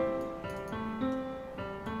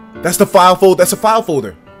 That's the file folder. That's a file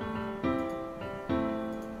folder.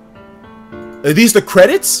 Are these the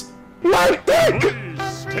credits? My dick!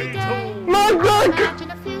 Every day, My I dick!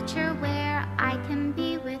 imagine a future where I can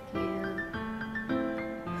be with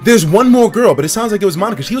you. There's one more girl, but it sounds like it was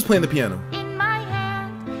Monica. She was playing the piano. In my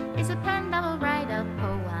hand is a pen that will write a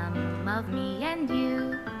poem of me and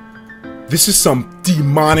you. This is some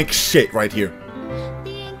demonic shit right here.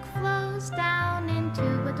 The ink flows down into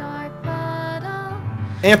a dark puddle.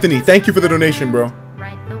 Anthony, thank you for the donation, bro.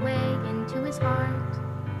 Right the way into his heart.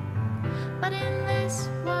 But in this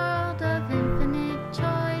world of infinite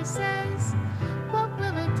choices, what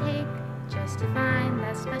will it take just to find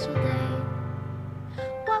that special day?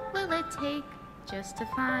 What will it take just to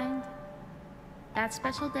find that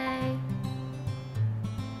special day?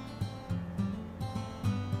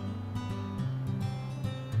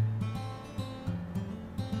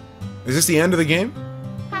 Is this the end of the game?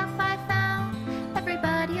 Have I found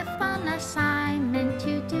everybody a fun assignment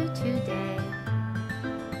to do today?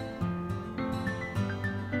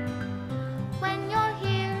 When you're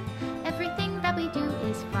here, everything that we do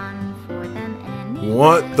is fun.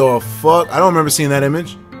 What the fuck? I don't remember seeing that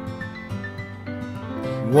image.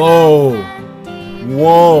 Whoa.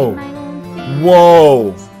 Whoa.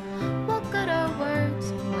 Whoa.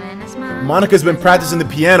 Monica's been practicing the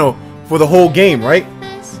piano for the whole game, right?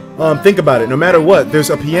 Think about it. No matter what, there's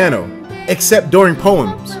a piano. Except during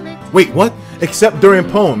poems. Wait, what? Except during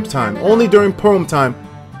poem time. Only during poem time.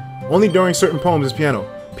 Only during certain poems is piano.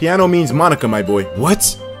 Piano means Monica, my boy. What?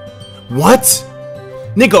 What?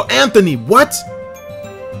 Nigga, Anthony, what?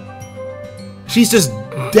 She's just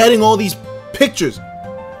deading all these pictures.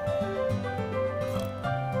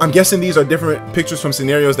 I'm guessing these are different pictures from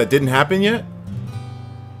scenarios that didn't happen yet?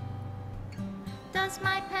 Does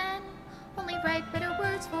my pen only write bitter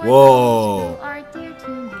words for Whoa. those who are dear to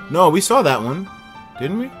me? No, we saw that one.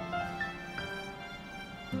 Didn't we?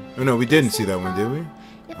 Oh, no, we didn't see that one, did we?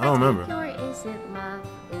 I don't remember.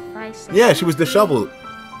 Yeah, she was disheveled.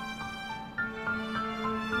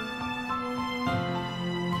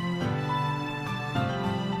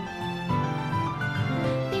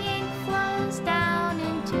 The ink flows down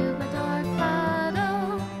into a dark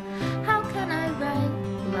puddle. How can I write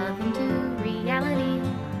love into reality?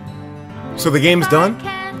 So the game's done? I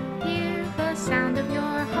can't hear the sound of your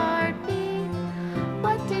heartbeat.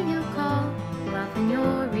 What do you call love in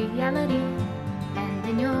your reality? And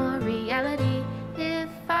in your reality, if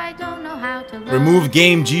I don't know how to love Remove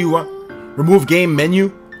game GUI. Remove game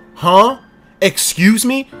menu? Huh? Excuse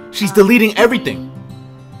me? She's deleting everything.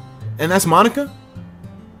 And that's Monica?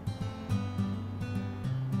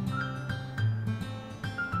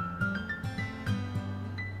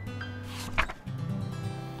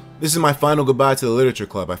 This is my final goodbye to the Literature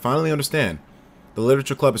Club. I finally understand. The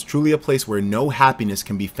Literature Club is truly a place where no happiness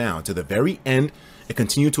can be found. To the very end, it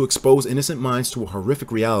continued to expose innocent minds to a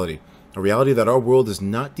horrific reality. A reality that our world is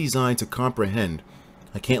not designed to comprehend.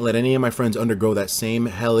 I can't let any of my friends undergo that same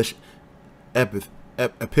hellish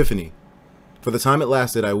epiphany. For the time it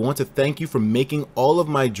lasted, I want to thank you for making all of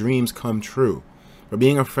my dreams come true. For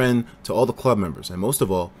being a friend to all the club members. And most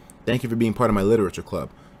of all, thank you for being part of my Literature Club.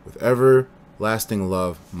 With everlasting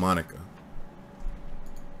love, Monica.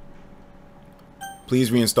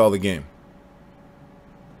 Please reinstall the game.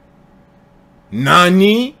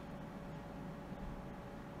 Nani?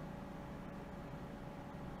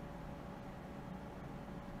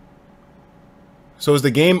 So is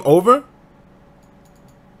the game over?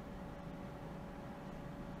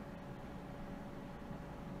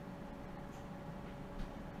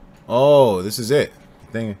 Oh, this is it.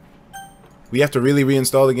 Dang it. We have to really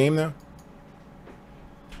reinstall the game now?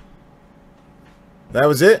 That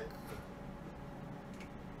was it?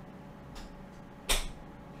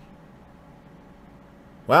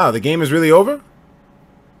 Wow, the game is really over?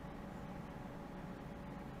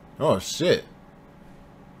 Oh, shit.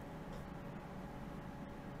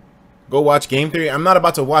 Go watch Game Theory? I'm not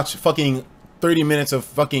about to watch fucking 30 minutes of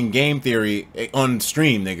fucking Game Theory on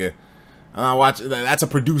stream, nigga. That's a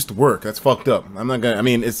produced work. That's fucked up. I'm not gonna, I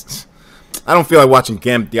mean, it's, I don't feel like watching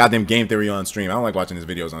goddamn Game Theory on stream. I don't like watching his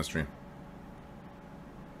videos on stream.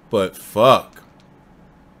 But fuck.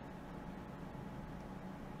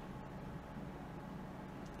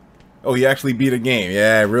 Oh, he actually beat a game.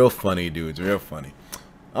 Yeah, real funny, dudes. Real funny.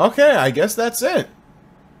 Okay, I guess that's it.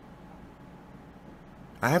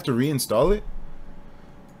 I have to reinstall it?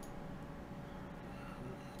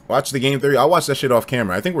 Watch the Game Theory. I'll watch that shit off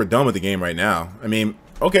camera. I think we're done with the game right now. I mean,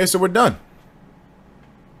 okay, so we're done.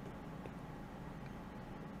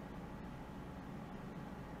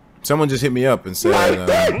 Someone just hit me up and said,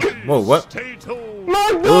 whoa, what?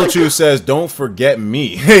 Little Chew says, don't forget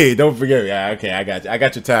me. Hey, don't forget me. Yeah, okay, I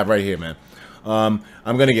got your tab right here, man. I'm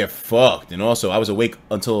gonna get fucked. And also, I was awake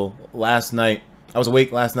until last night. I was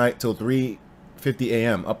awake last night till 3:50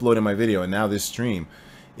 a.m. uploading my video, and now this stream.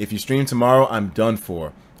 If you stream tomorrow, I'm done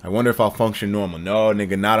for. I wonder if I'll function normal. No,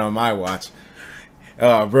 nigga, not on my watch.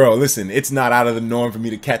 Bro, listen, it's not out of the norm for me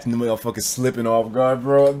to catch the motherfucker slipping off guard,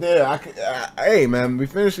 bro. There, hey, man, we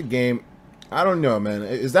finished the game. I don't know, man.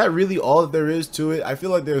 Is that really all that there is to it? I feel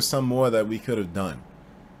like there's some more that we could have done.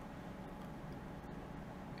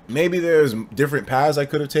 Maybe there's different paths I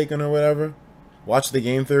could have taken or whatever. Watch the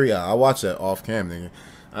Game Theory. Yeah, I'll watch that off cam, nigga.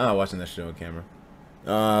 I'm not watching that shit on camera.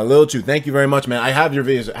 Lil Chew, thank you very much, man. I have your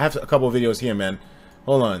videos. I have a couple of videos here, man.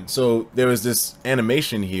 Hold on. So there was this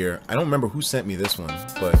animation here. I don't remember who sent me this one,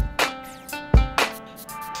 but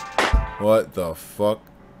what the fuck?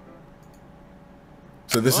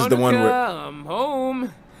 So this is the one where I'm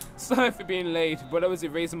home. Sorry for being late, but I was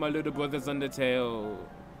erasing my little brother's Undertale.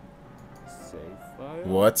 Save file.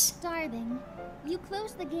 what? Darling, you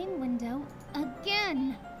closed the game window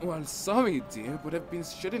again. Well, sorry, dear, but I've been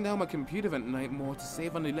shutting down my computer at night more to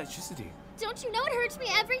save on electricity. Don't you know it hurts me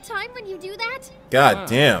every time when you do that? God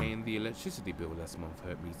damn. Paying the electricity bill last month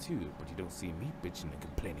hurt me too, but you don't see me bitching and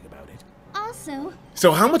complaining about it. Also,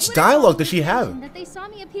 So how much dialogue does she have? that they saw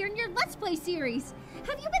me appear in your Let's Play series.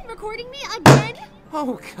 Have you been recording me again?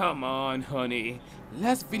 Oh, come on, honey.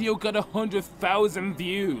 Last video got 100,000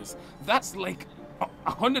 views. That's like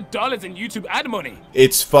 $100 in YouTube ad money.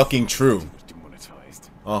 It's fucking true. Demonetized.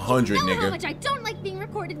 100, You know how nigga. much I don't like being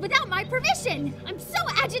recorded without my permission. I'm so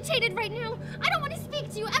agitated right now. I don't want to speak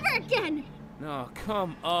to you ever again. No,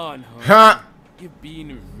 come on, honey. Huh? You're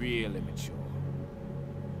being real immature.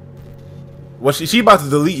 What she about to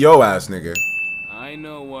delete yo ass, nigga. I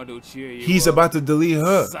know what'll cheer you He's up. about to delete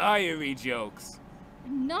her. Sayuri jokes.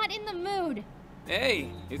 I'm not in the mood.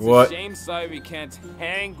 Hey, it's What? a shame Sayuri can't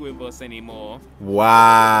hang with us anymore. I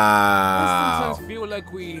Wow. sometimes feel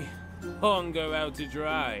like we hung her out to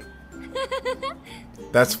dry.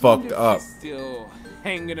 That's I fucked wonder if up. she's still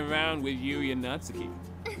hanging around with Yuri and Natsuki.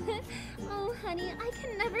 Oh, honey, I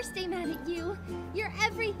can never stay mad at you. You're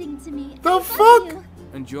everything to me. The I love fuck? you.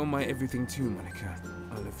 And you're my everything too, Monica.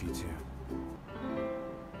 I love you too.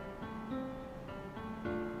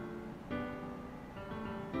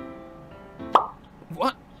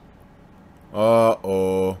 What?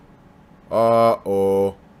 Uh-oh.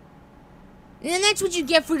 Uh-oh. And that's what you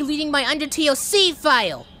get for deleting my Undertale save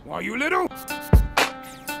file. Why you little?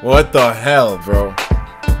 What the hell, bro?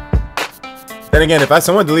 Then again, if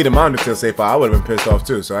someone deleted my Undertale save file, I would have been pissed off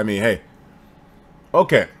too. So, I mean, hey.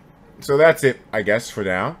 Okay. So that's it, I guess, for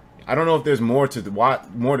now. I don't know if there's more to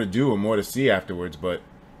do or more to see afterwards, but...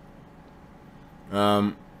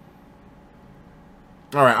 Alright,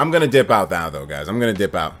 I'm gonna dip out now, though, guys. I'm gonna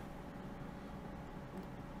dip out.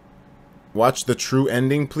 Watch the true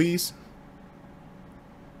ending, please.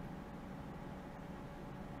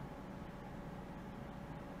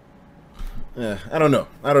 I don't know.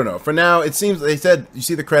 I don't know. For now, it seems they said you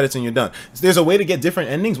see the credits and you're done. There's a way to get different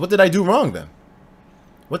endings. What did I do wrong then?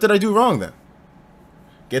 What did I do wrong then?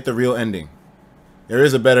 Get the real ending. There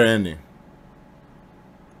is a better ending.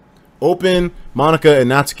 Open Monica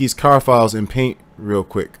and Natsuki's car files in Paint real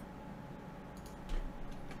quick.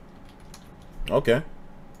 Okay.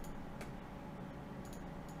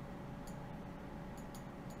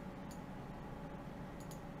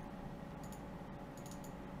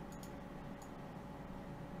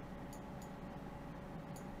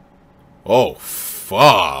 Oh,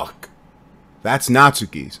 fuck. That's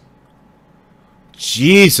Natsuki's.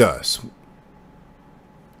 Jesus.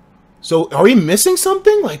 So, are we missing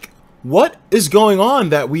something? Like, what is going on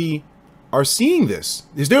that we are seeing this?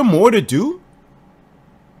 Is there more to do?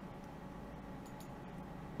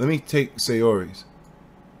 Let me take Sayori's.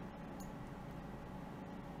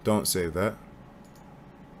 Don't save that.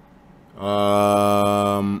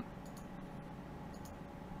 Let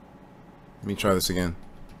me try this again.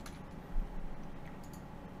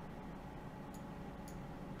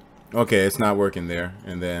 Okay, it's not working there.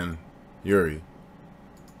 And then Yuri.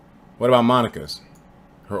 What about Monica's?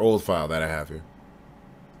 Her old file that I have here.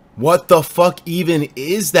 What the fuck even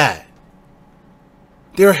is that?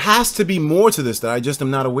 There has to be more to this that I just am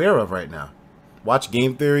not aware of right now. Watch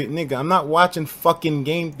Game Theory? Nigga, I'm not watching fucking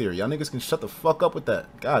Game Theory. Y'all niggas can shut the fuck up with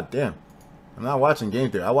that. God damn. I'm not watching Game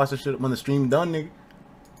Theory. I watch this shit when the stream done, nigga.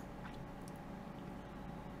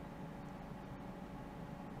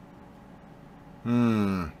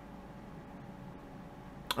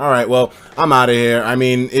 Alright, well, I'm out of here. I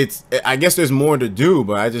mean, I guess there's more to do,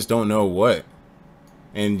 but I just don't know what.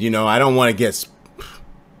 And, you know, I don't want to get...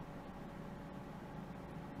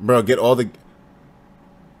 Bro, get all the...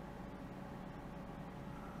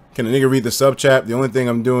 Can a nigga read the sub chat? The only thing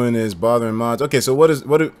I'm doing is bothering mods. Okay, so there's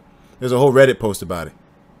a whole Reddit post about it.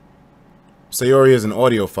 Sayori is an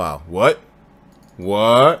audio file. What?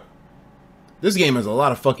 What? This game has a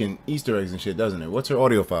lot of fucking Easter eggs and shit, doesn't it? What's her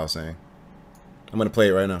audio file saying? I'm gonna play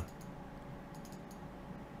it right now.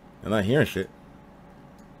 I'm not hearing shit.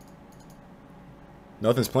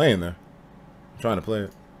 Nothing's playing there. I'm trying to play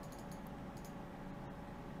it.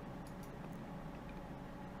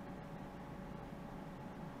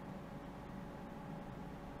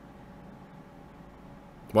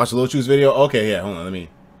 Watch Lil Chu's video? Okay, yeah, hold on, let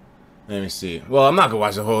me see. Well, I'm not gonna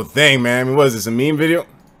watch the whole thing, man. I mean, what is this, a meme video?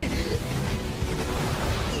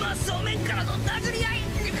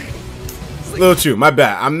 Lil Chu, my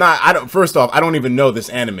bad. First off, I don't even know this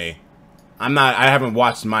anime. I haven't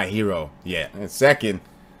watched My Hero yet. And second,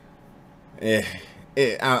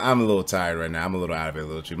 I'm a little tired right now. I'm a little out of it,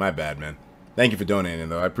 Lil Chu. My bad, man. Thank you for donating,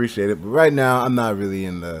 though. I appreciate it. But right now, I'm not really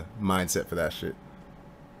in the mindset for that shit.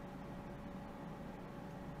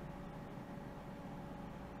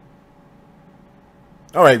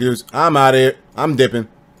 All right, dudes, I'm out of here. I'm dipping.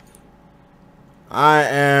 I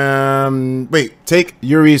am... Wait, take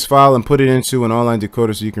Yuri's file and put it into an online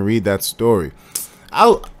decoder so you can read that story.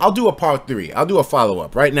 I'll do a part 3. I'll do a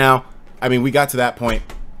follow-up. Right now, I mean, we got to that point.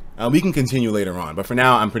 We can continue later on, but for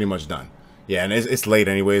now, I'm pretty much done. Yeah, and it's late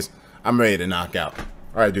anyways. I'm ready to knock out.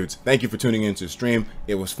 All right, dudes, thank you for tuning into the stream.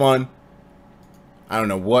 It was fun. I don't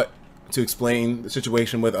know what to explain the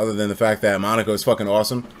situation with other than the fact that Monica is fucking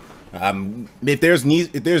awesome. If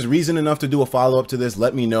there's reason enough to do a follow-up to this,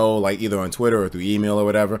 let me know, like either on Twitter or through email or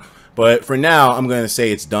whatever. But for now, I'm going to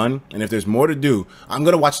say it's done. And if there's more to do, I'm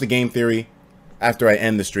going to watch the game theory after I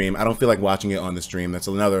end the stream. I don't feel like watching it on the stream. That's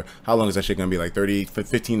another, how long is that shit going to be? Like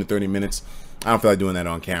 15 to 30 minutes? I don't feel like doing that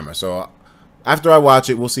on camera. So after I watch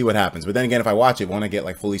it, we'll see what happens. But then again, if I watch it, won't I get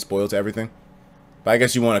like fully spoiled to everything? But I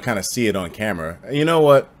guess you want to kind of see it on camera. You know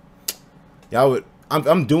what? Y'all would...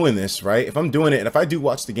 I'm doing this, right? If I'm doing it, and if I do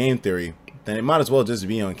watch the game theory, then it might as well just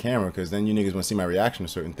be on camera, because then you niggas want to see my reaction to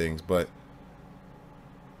certain things. But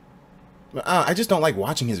I just don't like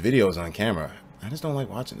watching his videos on camera. I just don't like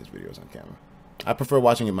watching his videos on camera. I prefer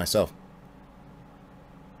watching it myself.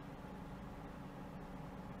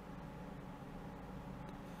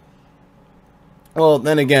 Well,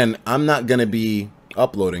 then again, I'm not going to be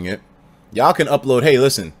uploading it. Y'all can upload. Hey,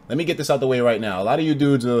 listen, let me get this out the way right now. A lot of you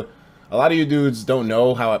dudes don't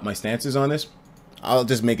know how my stance is on this. I'll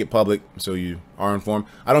just make it public so you are informed.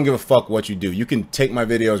 I don't give a fuck what you do. You can take my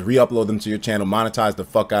videos, re-upload them to your channel, monetize the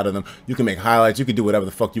fuck out of them. You can make highlights. You can do whatever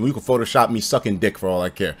the fuck you want. You can Photoshop me sucking dick for all I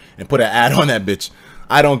care and put an ad on that bitch.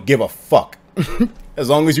 I don't give a fuck. As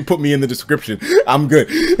long as you put me in the description, I'm good.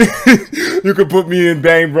 You can put me in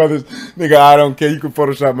Bang Brothers. Nigga, I don't care. You can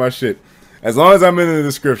Photoshop my shit. As long as I'm in the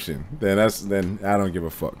description, then I don't give a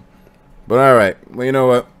fuck. But alright. Well, you know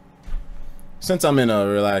what? Since I'm in a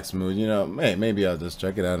relaxed mood, you know, hey, maybe I'll just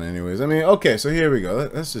check it out anyways. I mean, okay, so here we go.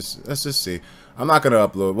 Let's just see. I'm not gonna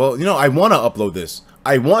upload. Well, you know, I want to upload this.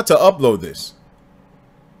 I want to upload this.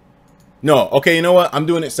 No, okay, you know what? I'm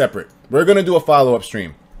doing it separate. We're gonna do a follow-up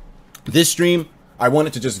stream. This stream, I want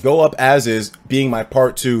it to just go up as is, being my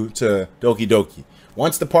part 2 to Doki Doki.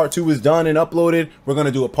 Once the part 2 is done and uploaded, we're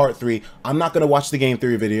gonna do a part 3. I'm not gonna watch the game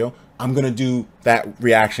theory video. I'm gonna do that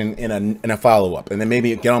reaction in a follow-up, and then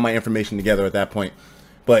maybe get all my information together at that point.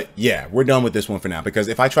 But yeah, we're done with this one for now, because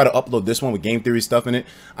if I try to upload this one with game theory stuff in it,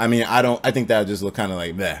 I mean, I think that would just look kind of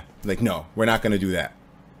like bleh. Like, no, we're not gonna do that.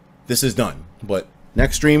 This is done. But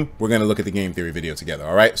next stream, we're gonna look at the game theory video together.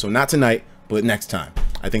 All right, so not tonight, but next time.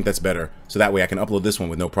 I think that's better, so that way I can upload this one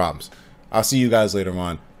with no problems. I'll see you guys later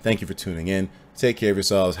on. Thank you for tuning in. Take care of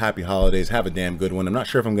yourselves. Happy holidays. Have a damn good one. I'm not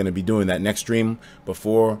sure if I'm going to be doing that next stream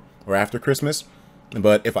before or after Christmas,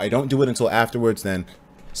 but if I don't do it until afterwards, then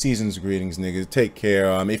season's greetings, niggas. Take care.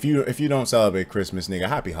 If you don't celebrate Christmas, nigga,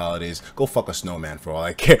 happy holidays. Go fuck a snowman for all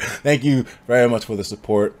I care. Thank you very much for the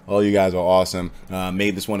support. All you guys are awesome.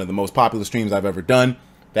 Made this one of the most popular streams I've ever done.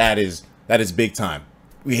 That is big time.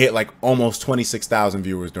 We hit like almost 26,000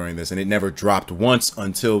 viewers during this, and it never dropped once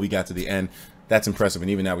until we got to the end. That's impressive, and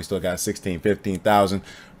even now we still got 16, 15,000.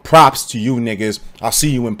 Props to you niggas. I'll see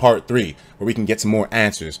you in part 3, where we can get some more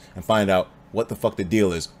answers and find out what the fuck the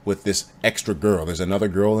deal is with this extra girl. There's another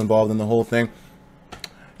girl involved in the whole thing.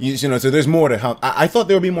 You know, so there's more to help. I thought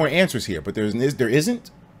there would be more answers here, but there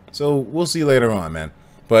isn't. So we'll see later on, man.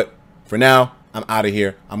 But for now, I'm out of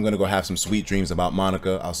here. I'm going to go have some sweet dreams about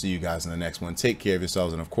Monica. I'll see you guys in the next one. Take care of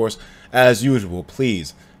yourselves. And of course, as usual,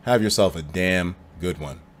 please have yourself a damn good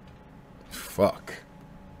one. Fuck.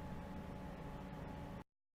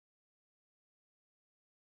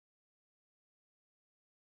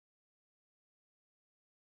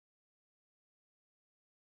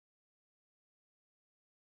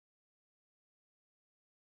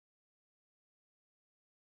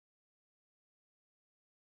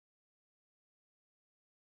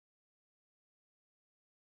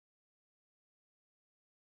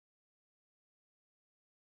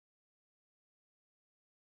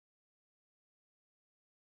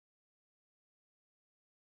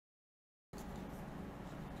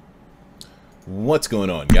 What's going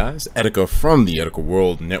on, guys? Etika from the Etika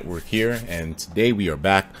World Network here, and today we are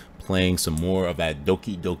back playing some more of that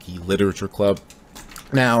Doki Doki Literature Club.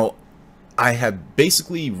 Now, I have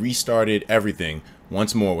basically restarted everything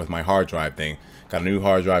once more with my hard drive thing. Got a new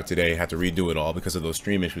hard drive today, had to redo it all because of those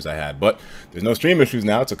stream issues I had, but there's no stream issues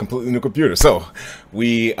now. It's a completely new computer. So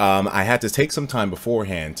I had to take some time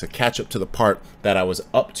beforehand to catch up to the part that I was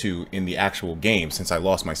up to in the actual game, since I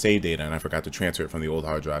lost my save data and I forgot to transfer it from the old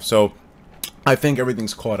hard drive. So I think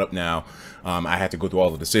everything's caught up now. I had to go through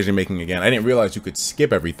all the decision making again. I didn't realize you could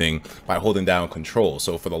skip everything by holding down control.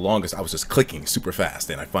 So for the longest, I was just clicking super fast,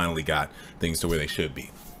 and I finally got things to where they should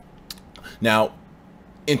be. Now,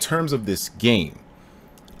 in terms of this game,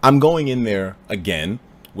 I'm going in there again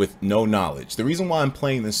with no knowledge. The reason why I'm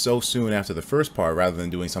playing this so soon after the first part rather than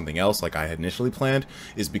doing something else like I had initially planned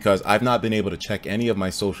is because I've not been able to check any of my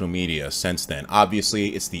social media since then. Obviously,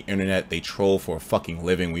 it's the internet. They troll for a fucking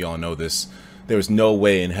living. We all know this. There's no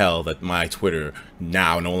way in hell that my Twitter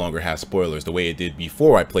now no longer has spoilers the way it did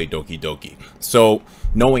before I played Doki Doki. So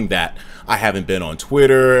knowing that, I haven't been on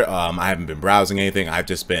Twitter, I haven't been browsing anything. I've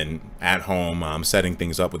just been at home setting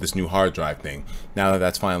things up with this new hard drive thing. Now that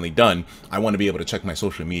that's finally done, I want to be able to check my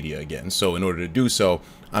social media again. So in order to do so,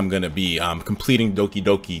 I'm going to be completing Doki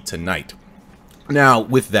Doki tonight. Now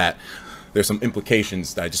with that, there's some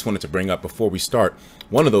implications that I just wanted to bring up before we start.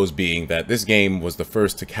 One of those being that this game was the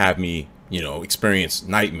first to have me, you know, experience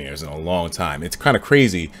nightmares in a long time. It's kind of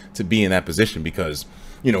crazy to be in that position because,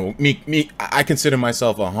 you know, I consider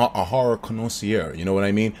myself a horror connoisseur, you know what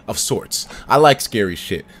I mean? Of sorts. I like scary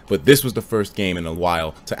shit, but this was the first game in a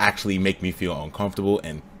while to actually make me feel uncomfortable,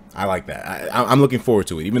 and I like that. I'm looking forward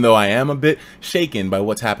to it. Even though I am a bit shaken by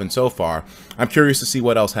what's happened so far, I'm curious to see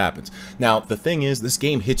what else happens. Now, the thing is, this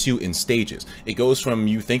game hits you in stages. It goes from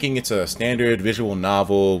you thinking it's a standard visual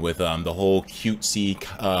novel with the whole cutesy,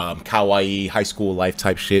 kawaii, high school life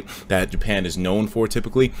type shit that Japan is known for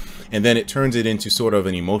typically, and then it turns it into sort of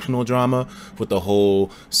an emotional drama with the whole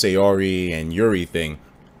Sayori and Yuri thing.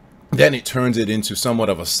 Then it turns it into somewhat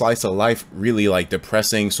of a slice of life, really like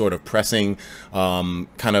depressing, sort of pressing kind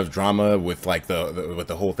of drama with like with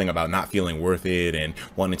the whole thing about not feeling worth it and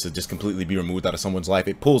wanting to just completely be removed out of someone's life.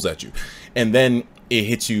 It pulls at you. And then it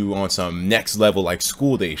hits you on some next level like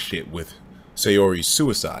school day shit with Sayori's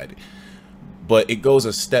suicide. But it goes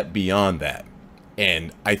a step beyond that.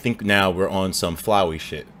 And I think now we're on some flowy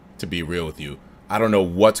shit, to be real with you. I don't know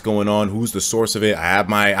what's going on, who's the source of it. I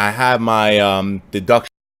have my deduction